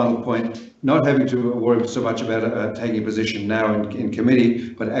the final point, not having to worry so much about taking a position now in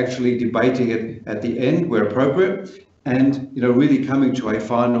committee, but actually debating it at the end where appropriate, and, you know, really coming to a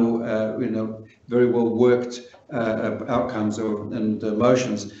final, you know, very well worked outcomes and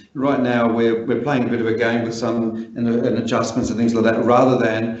motions. Right now we're playing a bit of a game with some and adjustments and things like that, rather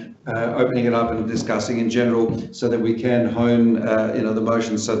than opening it up and discussing in general, so that we can hone you know, the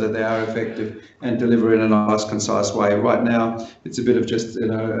motions so that they are effective and deliver in a nice, concise way. Right now it's a bit of just, you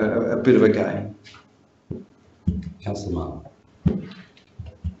know, a bit of a game. Councillor Martin.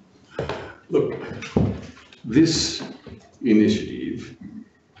 Look, this initiative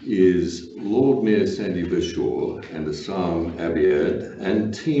is Lord Mayor Sandy Verschoor and Assam Abiad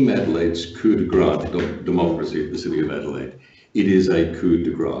and Team Adelaide's coup de grace democracy of the City of Adelaide. It is a coup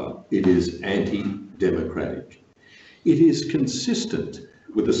de grace. It is anti-democratic. It is consistent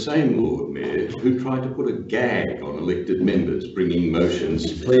with the same Lord Mayor who tried to put a gag on elected members bringing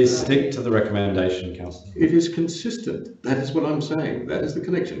motions. Please stick to the recommendation, Councillor. It is consistent. That is what I'm saying. That is the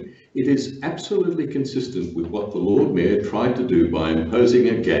connection. It is absolutely consistent with what the Lord Mayor tried to do by imposing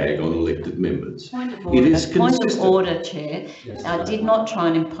a gag on elected members. Point of order, Chair. Yes, I did not try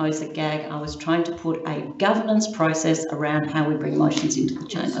and impose a gag. I was trying to put a governance process around how we bring motions into the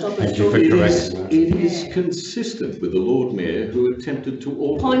chamber. Thank you for correcting that. It is consistent with the Lord Mayor who attempted to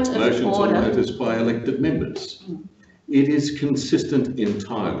alter motions on notice by elected members. It is consistent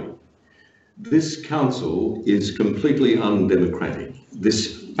entirely. This council is completely undemocratic.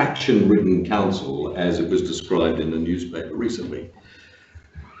 This faction-ridden council, as it was described in the newspaper recently.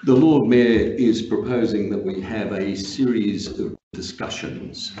 The Lord Mayor is proposing that we have a series of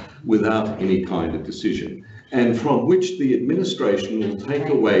discussions without any kind of decision, and from which the administration will take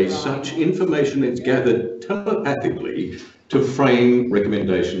away such information it's gathered telepathically to frame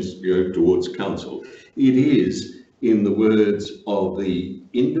recommendations to go towards council. It is, in the words of the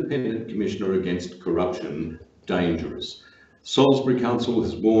Independent Commissioner Against Corruption, dangerous. Salisbury Council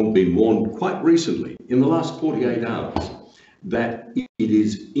has been warned quite recently, in the last 48 hours, that it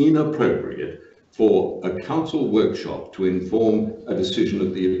is inappropriate for a council workshop to inform a decision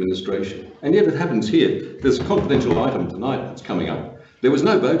of the administration. And yet it happens here. There's a confidential item tonight that's coming up. There was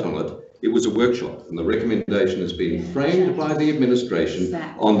no vote on it. It was a workshop, and the recommendation has been framed by the administration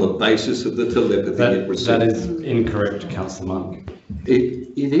on the basis of the telepathy it received. That is incorrect, Councillor Martin. It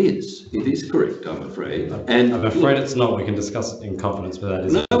is correct, I'm afraid. And I'm afraid it's not. We can discuss it in confidence, but that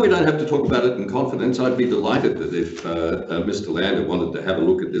is... No, we don't have to talk about it in confidence. I'd be delighted that if Mr. Lander wanted to have a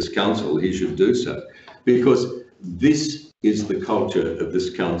look at this council, he should do so. Because this is the culture of this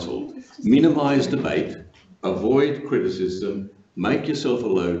council. Minimise debate, avoid criticism, make yourself a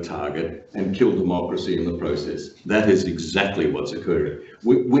low target and kill democracy in the process. That is exactly what's occurring.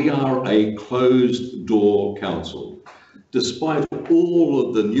 We are a closed door council. Despite all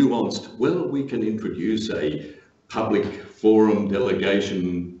of the nuanced, well, we can introduce a public forum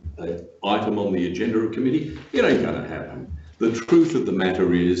delegation item on the agenda of committee. It ain't going to happen. The truth of the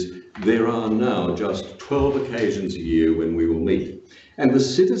matter is there are now just 12 occasions a year when we will meet. And the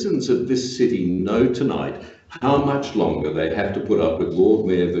citizens of this city know tonight how much longer they have to put up with Lord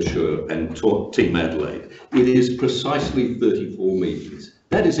Mayor Verschoor and Team Adelaide. It is precisely 34 meetings.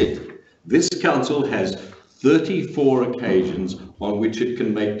 That is it. This council has 34 occasions on which it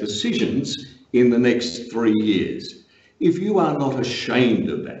can make decisions in the next 3 years. If you are not ashamed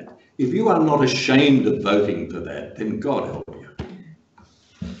of that, if you are not ashamed of voting for that, then God help you.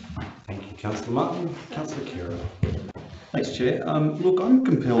 Thank you, Councillor Martin. Councillor Kira. Thanks, Chair. Look, I'm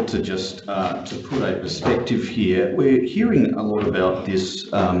compelled to just to put a perspective here. We're hearing a lot about this.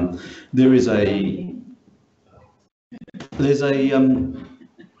 There's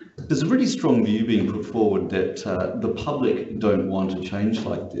there's a really strong view being put forward that the public don't want a change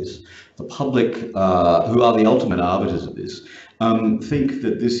like this. The public, who are the ultimate arbiters of this, think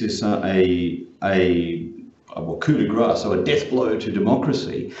that this is a coup de grace, so a death blow to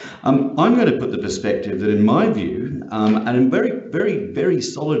democracy. I'm going to put the perspective that, in my view, and I'm very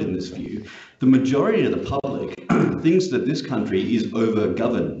solid in this view, the majority of the public thinks that this country is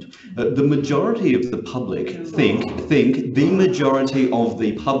over-governed. The majority of the public the majority of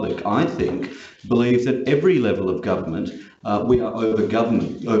the public, I think, believe that every level of government we are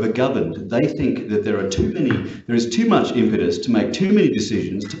over-governed. They think that there is too much impetus to make too many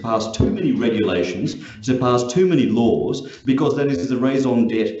decisions, to pass too many regulations, to pass too many laws, because that is the raison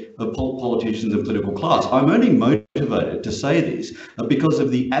d'etre of politicians and political class. I'm only motivated to say this because of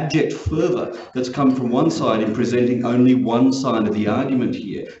the abject fervour that's come from one side in presenting only one side of the argument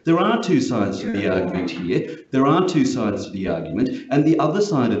here. There are two sides to the argument here. There are two sides to the argument, and the other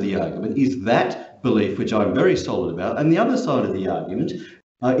side of the argument is that belief, which I'm very solid about, and the other side of the argument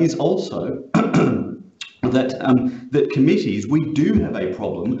is also that committees, we do have a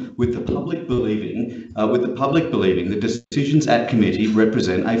problem with the public believing that decisions at committee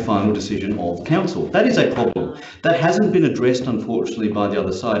represent a final decision of council. That is a problem. That hasn't been addressed, unfortunately, by the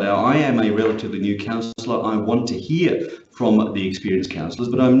other side. Now, I am a relatively new councillor. I want to hear from the experienced councillors,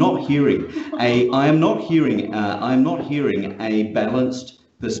 but I'm not hearing a balanced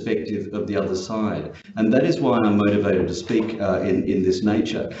perspective of the other side, and that is why I'm motivated to speak in this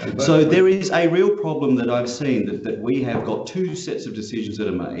nature. So there is a real problem that I've seen, that we have got two sets of decisions that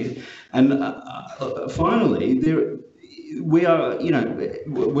are made, and finally we are,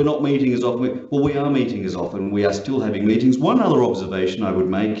 we're not meeting as often. Well, we are meeting as often. We are still having meetings. One other observation I would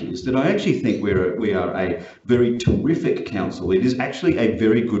make is that I actually think we are a very terrific council. It is actually a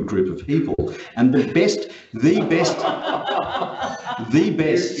very good group of people, and the best Shall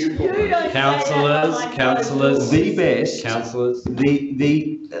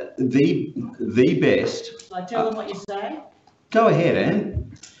I tell them what you say? Go ahead,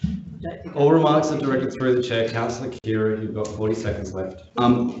 Anne. All remarks are directed through the chair. Councillor Kira, you've got 40 seconds left.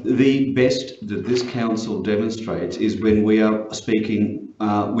 The best that this council demonstrates is when we are speaking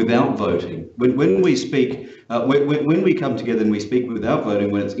without voting. When we speak, when we come together and we speak without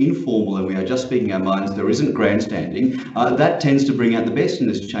voting, when it's informal and we are just speaking our minds, there isn't grandstanding, that tends to bring out the best in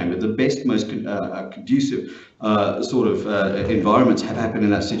this chamber. The best, most conducive environments have happened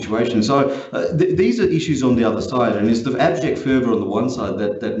in that situation. So these are issues on the other side, and it's the abject fervour on the one side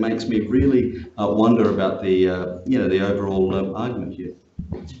that makes me really wonder about the the overall argument here.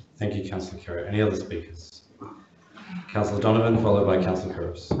 Thank you, Councillor Kira. Any other speakers? Councillor Donovan, followed by Councillor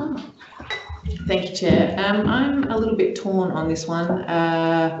Couros. Thank you, Chair. I'm a little bit torn on this one.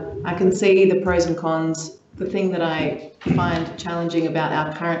 I can see the pros and cons. The thing that I find challenging about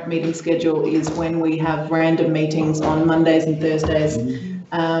our current meeting schedule is when we have random meetings on Mondays and Thursdays,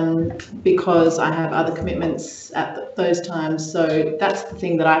 because I have other commitments at those times. So that's the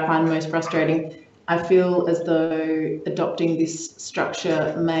thing that I find most frustrating. I feel as though adopting this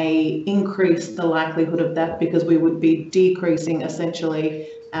structure may increase the likelihood of that, because we would be decreasing essentially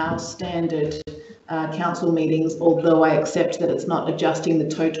our standard council meetings, although I accept that it's not adjusting the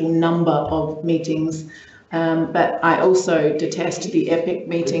total number of meetings. But I also detest the epic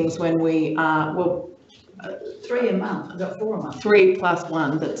meetings when we are, 3 a month. I've got 4 a month. 3 plus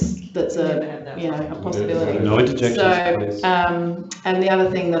 1. That's a possibility. No interjections, so, please. And the other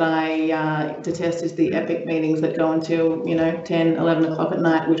thing that I detest is the epic meetings that go until 10, 11 o'clock at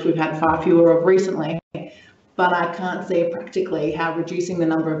night, which we've had far fewer of recently. But I can't see practically how reducing the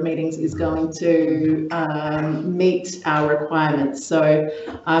number of meetings is going to meet our requirements. So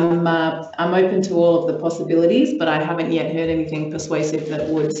I'm open to all of the possibilities, but I haven't yet heard anything persuasive that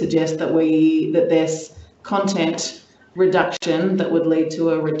would suggest that there's content reduction that would lead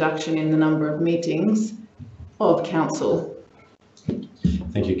to a reduction in the number of meetings of council.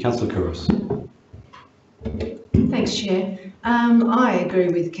 Thank you, Councillor Couros. Thanks, Chair. I agree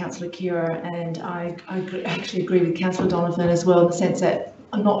with Councillor Kira, and I actually agree with Councillor Donovan as well, in the sense that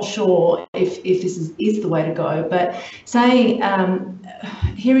I'm not sure if this is the way to go. But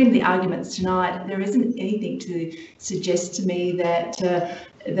hearing the arguments tonight, there isn't anything to suggest to me that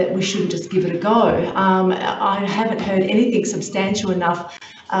that we shouldn't just give it a go. I haven't heard anything substantial enough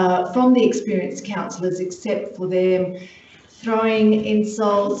from the experienced councillors, except for them throwing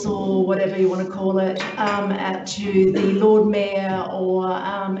insults or whatever you want to call it to the Lord Mayor, or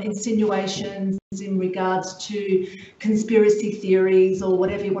insinuations in regards to conspiracy theories or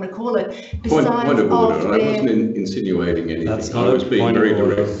whatever you want to call it. Point of order. I wasn't insinuating anything. That's I was being very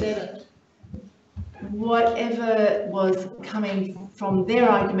direct. Whatever was coming from their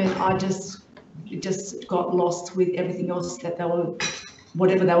argument, I just got lost with everything else that they were,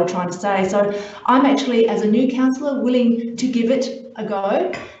 whatever they were trying to say. So I'm actually, as a new councillor, willing to give it a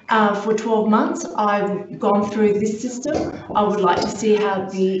go. For 12 months, I've gone through this system. I would like to see how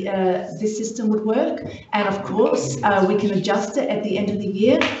this system would work. And of course, we can adjust it at the end of the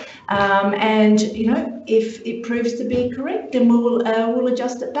year. And you know, if it proves to be correct, then we'll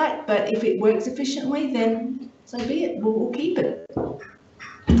adjust it back. But if it works efficiently, then so be it. We'll keep it.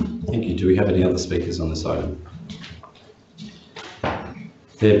 Thank you. Do we have any other speakers on this item?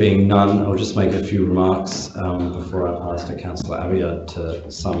 There being none, I'll just make a few remarks before I pass to Councillor Avia to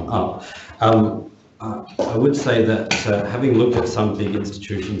sum up. I would say that having looked at some big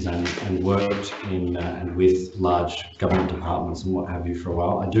institutions and worked in and with large government departments and what have you for a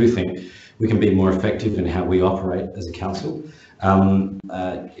while, I do think we can be more effective in how we operate as a council.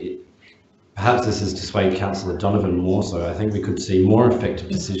 Perhaps this has dissuaded Councillor Donovan more so. I think we could see more effective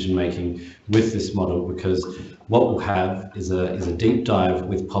decision making with this model, because what we'll have is a deep dive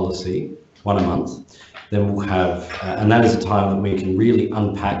with policy, one a month. Then we'll have, and that is a time that we can really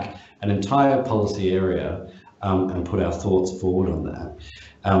unpack an entire policy area and put our thoughts forward on that.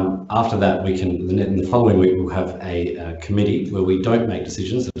 After that, we can, in the following week, we'll have a committee where we don't make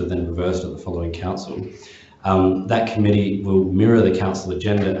decisions that are then reversed at the following council. That committee will mirror the council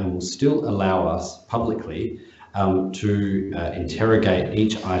agenda and will still allow us publicly to interrogate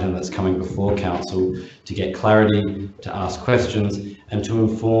each item that's coming before council, to get clarity, to ask questions, and to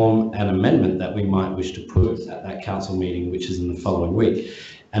inform an amendment that we might wish to put at that council meeting, which is in the following week.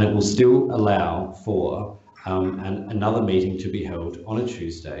 And it will still allow for another meeting to be held on a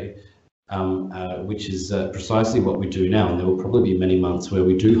Tuesday, which is precisely what we do now. And there will probably be many months where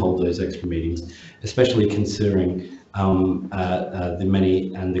we do hold those extra meetings, especially considering the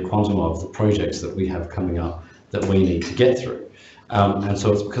many and the quantum of the projects that we have coming up that we need to get through. And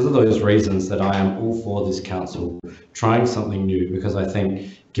so it's because of those reasons that I am all for this council trying something new, because I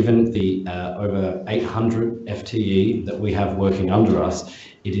think given the over 800 FTE that we have working under us,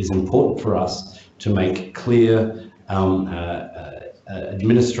 it is important for us to make clear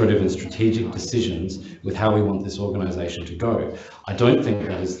administrative and strategic decisions with how we want this organisation to go. I don't think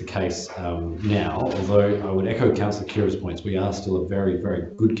that is the case now, although I would echo Councillor Kira's points. We are still a very,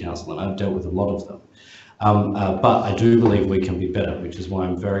 very good council, and I've dealt with a lot of them. But I do believe we can be better, which is why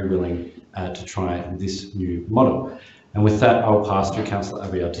I'm very willing to try this new model. And with that, I'll pass to Councillor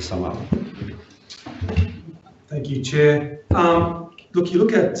Avia to sum up. Thank you, Chair. Look, you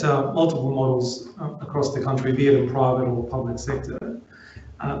look at multiple models across the country, be it in private or public sector.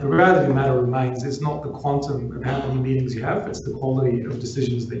 The reality of the matter remains, it's not the quantum of how many meetings you have, it's the quality of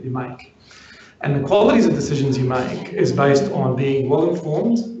decisions that you make. And the qualities of decisions you make is based on being well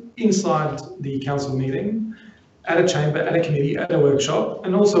informed inside the council meeting, at a chamber, at a committee, at a workshop,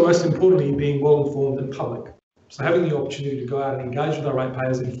 and also most importantly, being well informed in public. So having the opportunity to go out and engage with our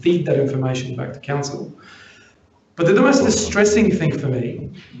ratepayers and feed that information back to council. But the most distressing thing for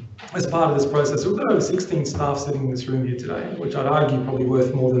me as part of this process, we've got over 16 staff sitting in this room here today, which I'd argue probably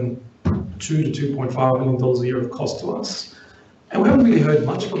worth more than $2 to $2.5 million a year of cost to us. And we haven't really heard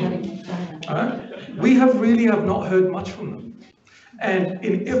much from them. Right? We really have not heard much from them. And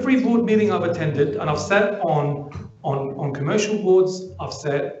in every board meeting I've attended, and I've sat on commercial boards, I've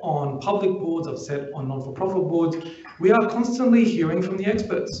sat on public boards, I've sat on non-for-profit boards, we are constantly hearing from the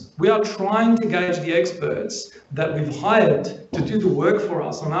experts. We are trying to gauge the experts that we've hired to do the work for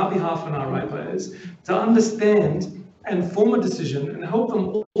us on our behalf and our ratepayers to understand and form a decision and help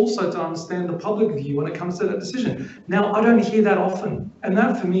them also to understand the public view when it comes to that decision. Now, I don't hear that often, and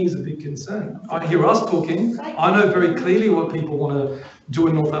that for me is a big concern. I hear us talking, I know very clearly what people want to do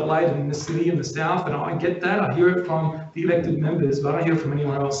in North Adelaide and in the city and the south, and I get that, I hear it from the elected members, but I don't hear it from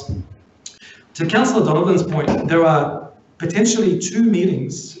anywhere else. To Councillor Donovan's point, there are potentially 2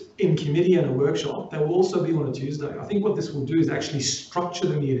 meetings in committee and a workshop that will also be on a Tuesday. I think what this will do is actually structure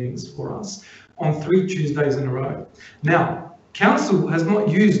the meetings for us on 3 Tuesdays in a row. Now, council has not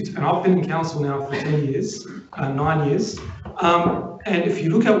used, and I've been in council now for 10 years, 9 years, and if you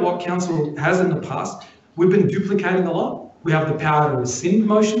look at what council has in the past, we've been duplicating a lot. We have the power to rescind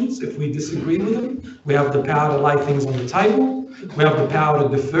motions if we disagree with them. We have the power to lay things on the table. We have the power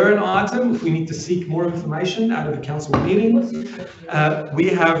to defer an item if we need to seek more information out of the council meeting. We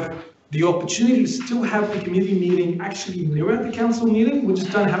have the opportunity to still have the committee meeting actually mirror the council meeting. We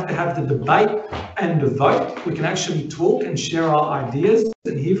just don't have to have the debate and the vote. We can actually talk and share our ideas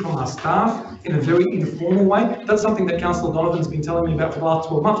and hear from our staff in a very informal way. That's something that Councillor Donovan's been telling me about for the last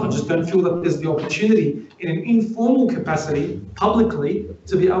 12 months. I just don't feel that there's the opportunity in an informal capacity, publicly,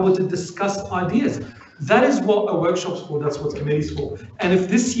 to be able to discuss ideas. That is what a workshop's for, that's what committee's for. And if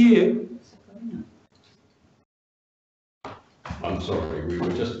this year... I'm sorry, we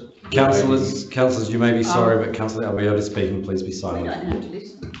were just... Councillors, you may be sorry, but Councillor Albiol is speaking, please be silent. We don't have to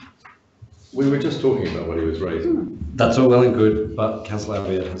listen. We were just talking about what he was raising. That's all well and good, but Councillor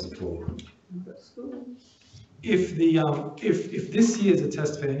Albiol has the floor. If this year is a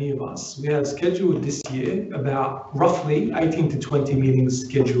test for any of us, we have scheduled this year about roughly 18 to 20 meetings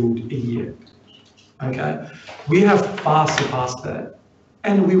scheduled a year. Okay, we have far surpassed that,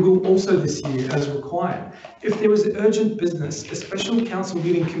 and we will also this year as required. If there is urgent business, a special council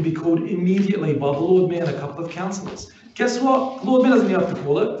meeting can be called immediately by the Lord Mayor and a couple of councillors. Guess what? The Lord Mayor doesn't have to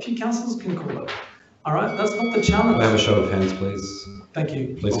call it. A few councillors can call it. All right, that's not the challenge. May I have a show of hands, please? Thank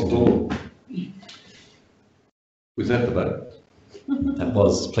you. Please continue. Was that the vote? That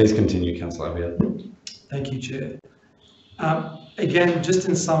was. Please continue, Councillor Albiol. Thank you, Chair. Again, just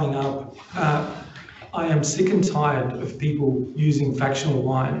in summing up, I am sick and tired of people using factional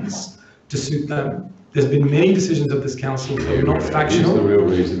lines to suit them. There's been many decisions of this council that are not factional. The real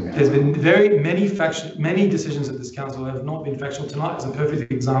reason. There's been many decisions of this council that have not been factional. Tonight is a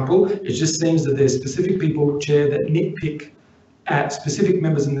perfect example. It just seems that there's specific people, Chair, that nitpick at specific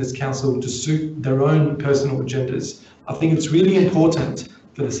members in this council to suit their own personal agendas. I think it's really important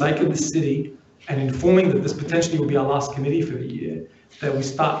for the sake of the city and informing that this potentially will be our last committee for the year, that we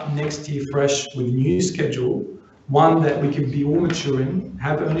start next year fresh with a new schedule, one that we can be all mature in,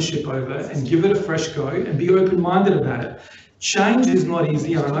 have ownership over, and give it a fresh go and be open-minded about it. Change is not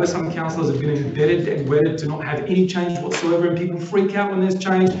easy. I know some councillors have been embedded and wedded to not have any change whatsoever, and people freak out when there's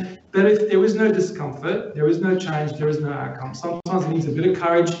change. But if there is no discomfort, there is no change, there is no outcome. Sometimes it needs a bit of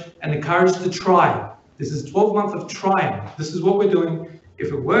courage and the courage to try. This is 12 months of trying. This is what we're doing.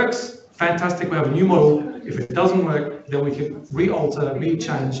 If it works, fantastic, we have a new model. If it doesn't work, then we can re-alter,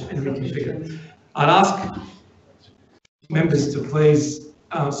 re-change, and reconfigure. I'd ask members to please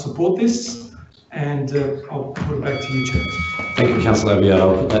support this, and I'll put it back to you, Chair. Thank you, Councillor Albiol.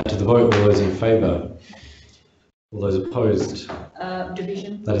 I'll put that to the vote. All those in favour? All those opposed?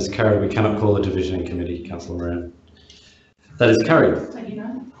 Division. That is carried. We cannot call a division in committee, Councillor Moran. That is carried.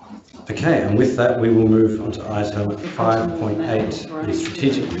 Okay, and with that, we will move on to item 5.8, the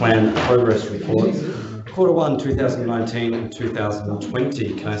Strategic Plan Progress Report, Quarter 1, 2019 and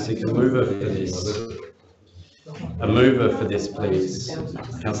 2020. Can I seek a mover for this? A mover for this, please.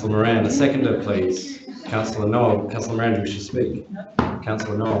 Councillor Moran. A seconder, please. Councillor Noel. Councillor Moran, do you wish to speak?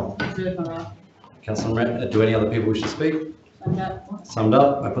 Councillor Noel. Councillor Moran, do any other people wish to speak? Summed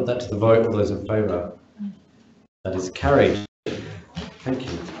up. I put that to the vote. All those in favour? That is carried. Thank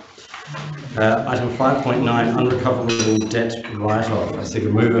you. Item 5.9, unrecoverable debt write-off. I seek a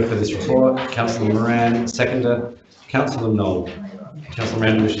mover for this report. Councillor Moran, seconder. Councillor Noel. Councillor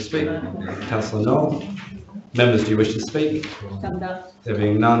Moran, do you wish to speak? Councillor Noel. Members, do you wish to speak? Summed up. There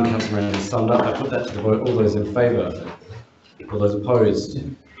being none, Councillor Moran is summed up. I put that to the vote. All those in favour? All those opposed?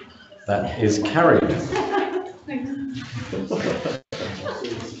 That is carried.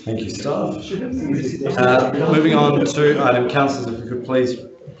 Thank you, staff. Moving on to item, councillors, if we could please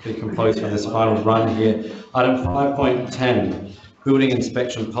be composed for this final run here. Item 5.10, building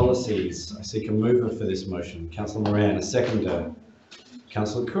inspection policies. I seek a mover for this motion. Councillor Moran, a seconder.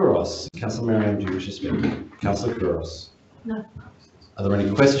 Councillor Kouros. Councillor Moran, do you wish to speak? Councillor Kouros. No. Are there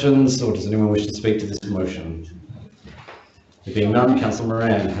any questions, or does anyone wish to speak to this motion? There being none, Councillor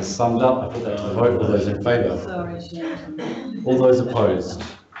Moran has summed up. I put that to the vote. All those in favour? Sorry, All those opposed?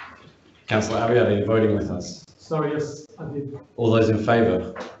 Councillor Albiol, are you voting with us? Sorry, yes, I did. All those in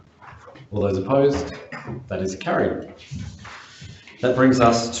favour? All those opposed? That is carried. That brings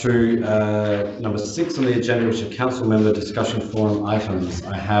us to number 6 on the agenda, which are council member discussion forum items.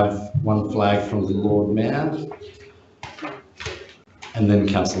 I have one flag from the Lord Mayor and then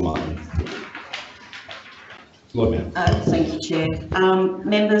Councillor Martin. Lord Mayor. Thank you, Chair.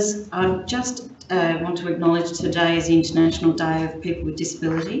 Members, I just want to acknowledge today is the International Day of People with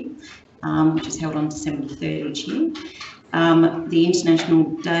Disability, which is held on December 3rd each year. The International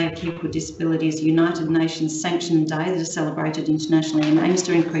Day of People with Disability is a United Nations sanctioned day that is celebrated internationally and aims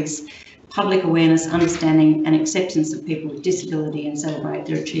to increase public awareness, understanding and acceptance of people with disability and celebrate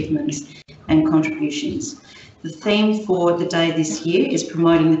their achievements and contributions. The theme for the day this year is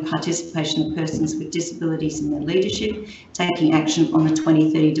promoting the participation of persons with disabilities in their leadership, taking action on the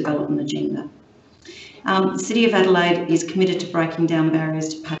 2030 Development Agenda. The City of Adelaide is committed to breaking down barriers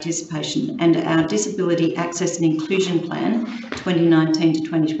to participation, and our Disability Access and Inclusion Plan 2019 to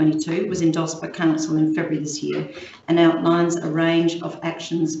 2022 was endorsed by Council in February this year and outlines a range of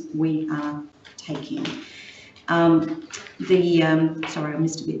actions we are taking. Sorry, I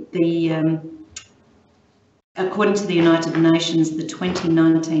missed a bit. According to the United Nations, the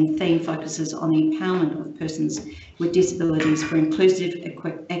 2019 theme focuses on the empowerment of persons with disabilities for inclusive,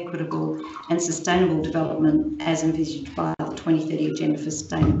 equitable and sustainable development as envisaged by the 2030 Agenda for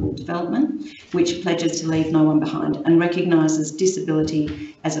Sustainable Development, which pledges to leave no one behind and recognises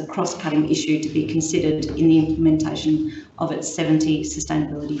disability as a cross-cutting issue to be considered in the implementation of its 70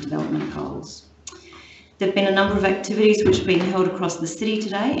 Sustainability Development Goals. There have been a number of activities which have been held across the city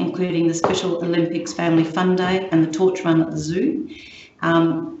today, including the Special Olympics Family Fun Day and the Torch Run at the Zoo.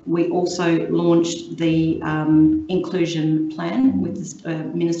 We also launched the inclusion plan with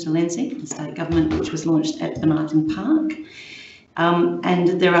Minister Lindsay, the state government, which was launched at Benarton Park.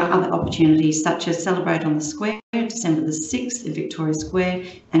 And there are other opportunities such as Celebrate on the Square, December the 6th in Victoria Square,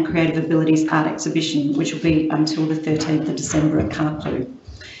 and Creative Abilities Art Exhibition, which will be until the 13th of December at Carclew.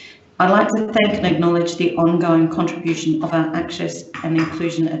 I'd like to thank and acknowledge the ongoing contribution of our Access and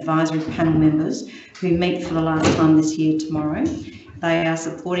Inclusion Advisory Panel members who meet for the last time this year tomorrow. They are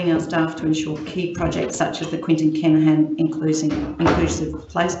supporting our staff to ensure key projects such as the Quinton Kenahan Inclusive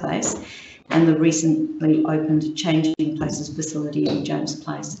Play Space and the recently opened Changing Places facility in James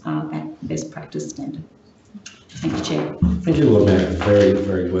Place are at best practice standard. Thank you, Chair. Thank you, Lord Mayor. Very,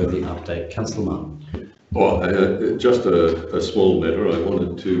 very worthy update. Councillor Martin. Well, just a small matter. I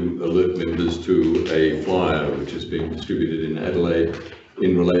wanted to alert members to a flyer which is being distributed in Adelaide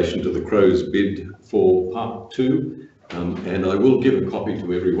in relation to the Crows bid for Part 2. And I will give a copy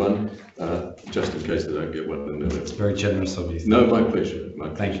to everyone, just in case they don't get one. It's very generous of you. No, my pleasure.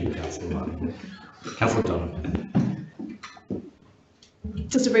 Thank you, Councillor Martin. Councillor Donovan.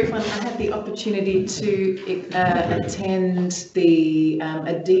 Just a brief one. I had the opportunity to attend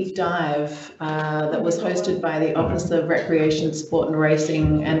a deep dive that was hosted by the Office of Recreation, Sport and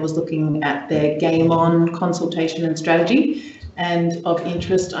Racing, and was looking at their Game On consultation and strategy. And of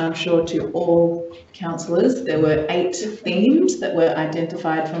interest, I'm sure, to all councillors, there were 8 themes that were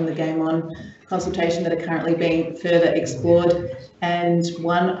identified from the Game On consultation that are currently being further explored. And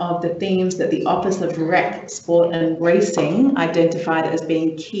one of the themes that the Office of Rec, Sport and Racing identified as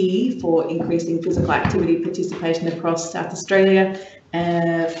being key for increasing physical activity participation across South Australia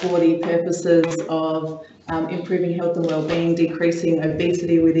for the purposes of improving health and wellbeing, decreasing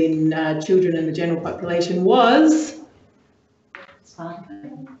obesity within children and the general population was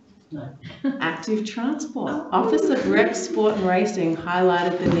active transport. Office of Rec, Sport and Racing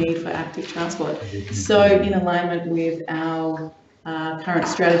highlighted the need for active transport. So in alignment with our current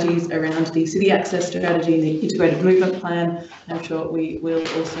strategies around the city access strategy and the integrated movement plan, I'm sure we will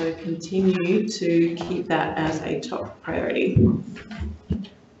also continue to keep that as a top priority.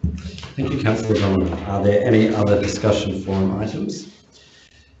 Thank you, Councillor Donovan. Are there any other discussion forum items?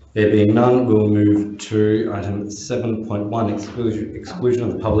 There being none, we'll move to item 7.1, exclusion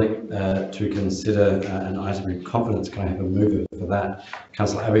of the public to consider an item in confidence. Can I have a mover for that?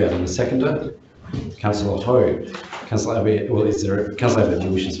 Councillor Abiad and a seconder. Councillor Ho. Councillor Abiad, well, is there Councillor Abiad, do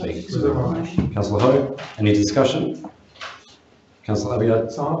you wish to speak? Councillor Ho, any discussion? Councillor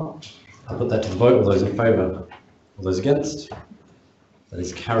Abiad? I'll put that to the vote. All those in favour? All those against? That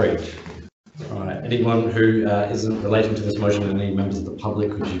is carried. All right, anyone who isn't relating to this motion and any members of the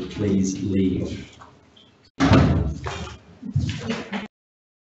public, could you please leave?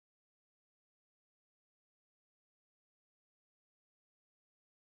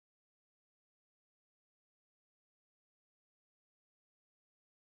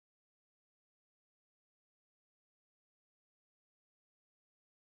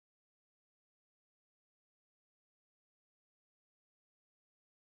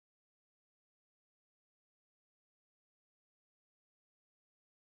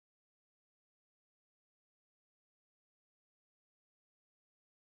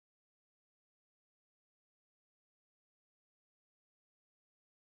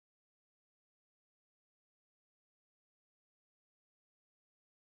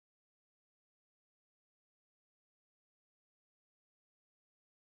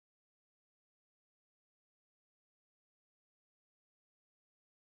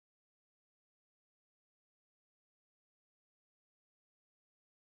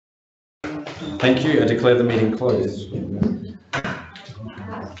 Thank you. I declare the meeting closed.